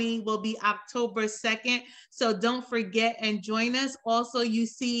 2020 will be October 2nd. So don't forget and join us. Also, you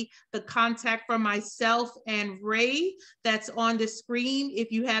see the contact for myself and Ray that's on the screen.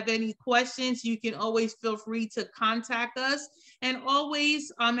 If you have any questions, you can always feel free to contact us. And always,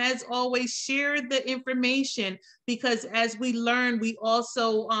 as always, share the information, because as we learn, we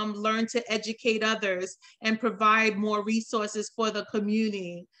also learn to educate others and provide more resources for the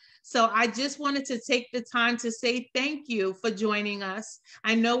community. So I just wanted to take the time to say thank you for joining us.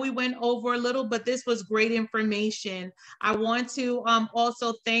 I know we went over a little, but this was great information. I want to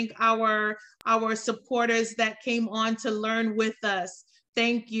also thank our supporters that came on to learn with us.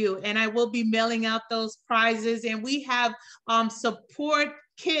 Thank you. And I will be mailing out those prizes. And we have support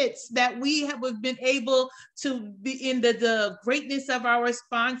kits that we have been able to be in the greatness of our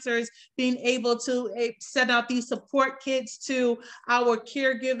sponsors, being able to set out these support kits to our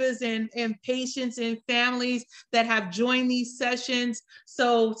caregivers and patients and families that have joined these sessions.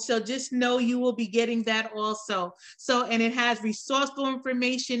 So just know you will be getting that also. So, and it has resourceful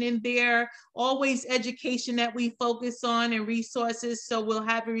information in there, always education that we focus on and resources. So we'll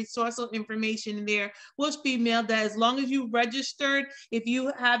have a resourceful information in there, which be mailed that as long as you registered. If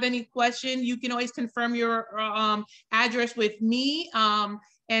you have any question, you can always confirm your address with me.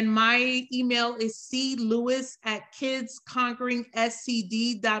 And my email is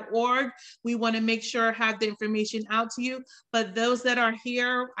clewis@kidsconqueringscd.org. We want to make sure I have the information out to you. But those that are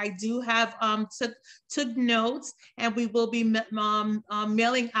here, I do have took notes, and we will be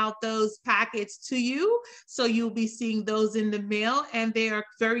mailing out those packets to you. So you'll be seeing those in the mail, and they are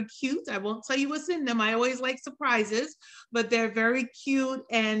very cute. I won't tell you what's in them. I always like surprises, but they're very cute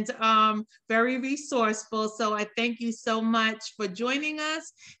and very resourceful. So I thank you so much for joining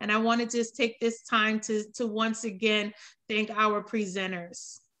us. And I want to just take this time to once again thank our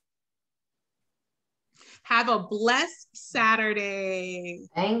presenters. Have a blessed Saturday.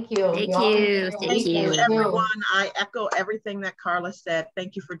 Thank you. Thank you. Thank you, everyone. I echo everything that Carla said.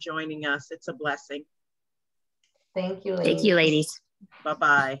 Thank you for joining us. It's a blessing. Thank you, ladies. Thank you, ladies.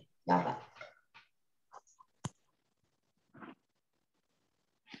 Bye-bye. Bye-bye.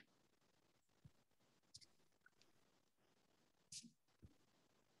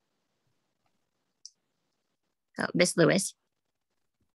 Miss Lewis.